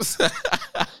this one.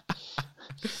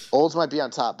 Olds might be on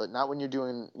top, but not when you're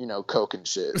doing, coke and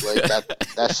shit. Like,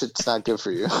 that shit's not good for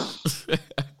you.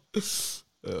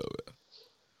 Oh,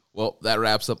 well, that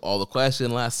wraps up all the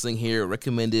questions. Last thing here,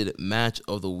 recommended match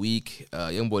of the week.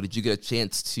 Young boy, did you get a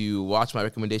chance to watch my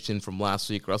recommendation from last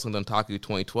week? Wrestling Dontaku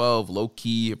 2012, Low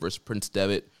Key versus Prince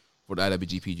Devitt for the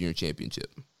IWGP Junior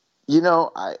Championship.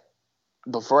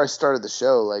 Before I started the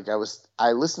show, like,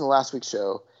 I listened to last week's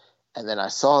show, and then I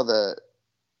saw the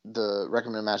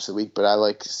recommended match of the week, but I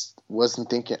wasn't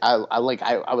thinking. I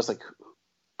was like,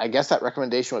 I guess that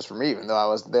recommendation was for me, even though I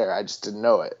wasn't there. I just didn't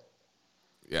know it.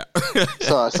 Yeah.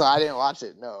 so I didn't watch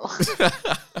it. No.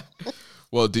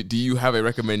 Well, do you have a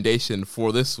recommendation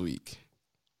for this week?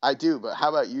 I do, but how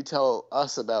about you tell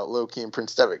us about Low Key and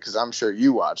Prince Devitt, because I'm sure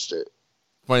you watched it.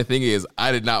 Funny thing is,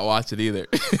 I did not watch it either.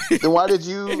 Then why did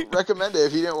you recommend it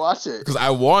if you didn't watch it? Because I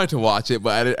wanted to watch it,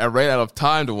 but I ran out of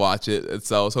time to watch it, and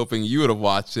so I was hoping you would have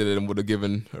watched it and would have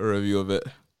given a review of it.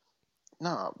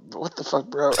 No, what the fuck,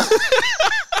 bro?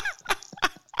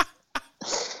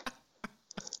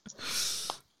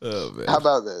 Oh, man. How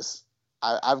about this?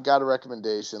 I've got a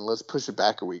recommendation. Let's push it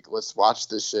back a week. Let's watch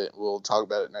this shit. We'll talk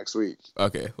about it next week.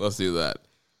 Okay, let's do that.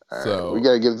 All so right. We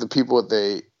got to give the people what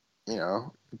they,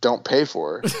 don't pay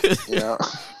for. Got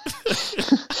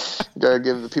to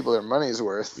give the people their money's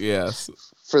worth. Yes.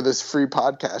 For this free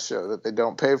podcast show that they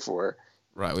don't pay for.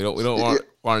 Right. We don't want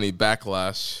any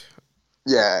backlash.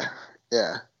 Yeah.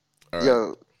 Yeah. Right.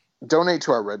 Yo, donate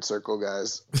to our Red Circle,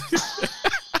 guys.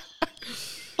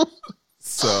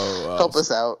 So help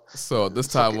us out. So this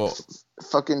time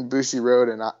fucking Bushi Road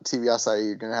and TV Asahi,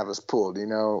 you're gonna have us pulled.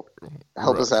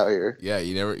 Help us out here. Yeah,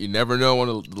 you never know when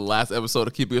the last episode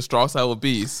of Keeping It Strong Style will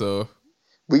be. So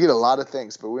we get a lot of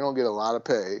things, but we don't get a lot of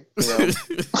pay.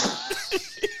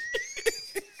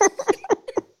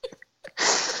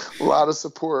 A lot of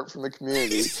support from the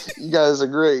community. You guys are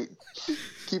great.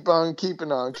 Keep on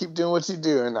keeping on. Keep doing what you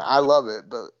do, and I love it.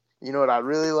 But you know what I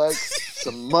really like?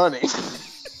 Some money.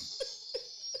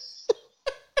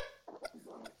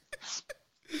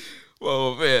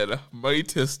 Whoa, man,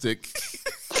 money-tistic.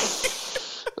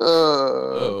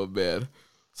 Oh man.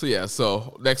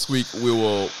 So next week we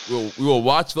will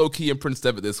watch Low Key and Prince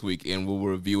Devitt this week, and we'll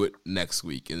review it next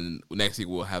week. And next week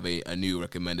we'll have a new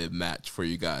recommended match for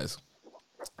you guys.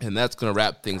 And that's gonna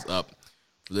wrap things up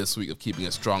for this week of Keeping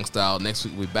It Strong Style. Next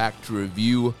week we'll be back to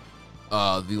review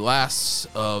the last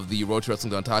of the Road to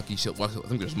Wrestling Dontaku show. Well, I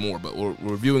think there's more, but we're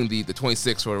reviewing the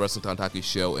 26th Road to Wrestling Dontaku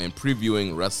show and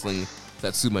previewing Wrestling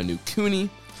Satsuma no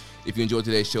Kuni. If you enjoyed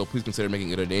today's show, please consider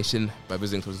making a donation by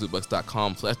visiting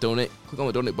socialsuplex.com/donate. Click on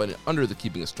the donate button under the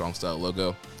Keeping It Strong Style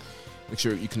logo. Make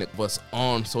sure you connect with us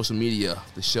on social media.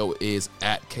 The show is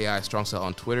at KI Strong Style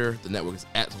on Twitter. The network is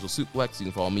at Social Suplex. You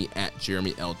can follow me at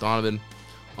Jeremy L. Donovan.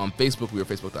 On Facebook, we are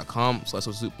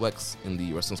facebook.com/socialsuplex. In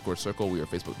the Wrestling Squared Circle, we are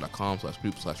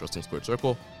facebook.com/group/Wrestling Squared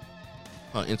Circle.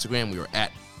 On Instagram, we are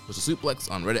at Social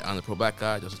Suplex. On Reddit, I'm the Pro Black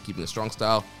Guy, just Keeping It Strong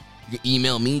Style. You can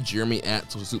email me,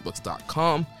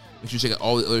 jeremy@socialsuplex.com. Make sure you check out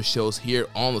all the other shows here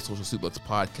on the Social Suplex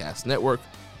Podcast Network.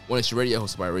 One Nation Radio,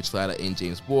 hosted by Rich Latta and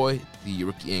James Boyd. The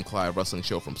Ricky and Clive Wrestling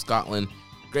Show from Scotland.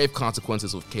 Grave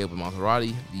Consequences with Caleb and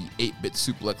Maserati. The 8-Bit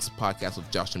Suplex Podcast with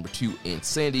Josh Number 2 and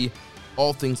Sandy.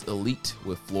 All Things Elite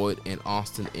with Floyd and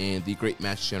Austin. And The Great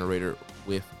Match Generator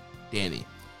with Danny.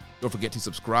 Don't forget to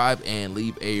subscribe and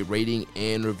leave a rating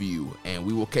and review. And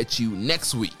we will catch you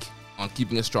next week on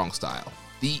Keeping It Strong Style,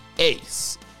 the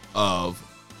ace of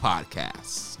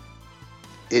podcasts.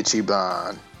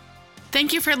 Ichiban.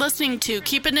 Thank you for listening to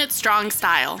Keepin' It Strong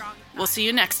Style. We'll see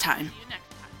you next time.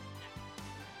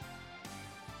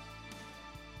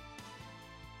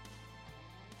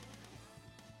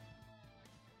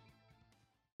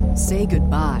 Say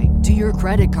goodbye to your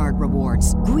credit card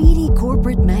rewards. Greedy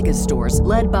corporate mega stores,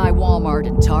 led by Walmart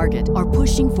and Target, are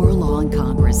pushing for a law in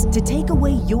Congress to take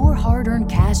away your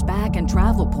hard-earned cash back and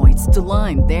travel points to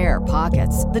line their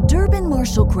pockets. The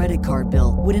Durbin-Marshall credit card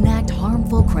bill would enact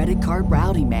harmful credit card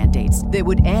routing mandates that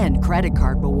would end credit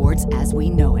card rewards as we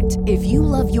know it. If you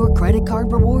love your credit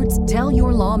card rewards, tell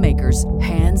your lawmakers,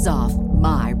 hands off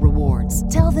my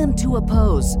rewards. Tell them to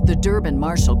oppose the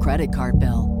Durbin-Marshall credit card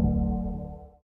bill.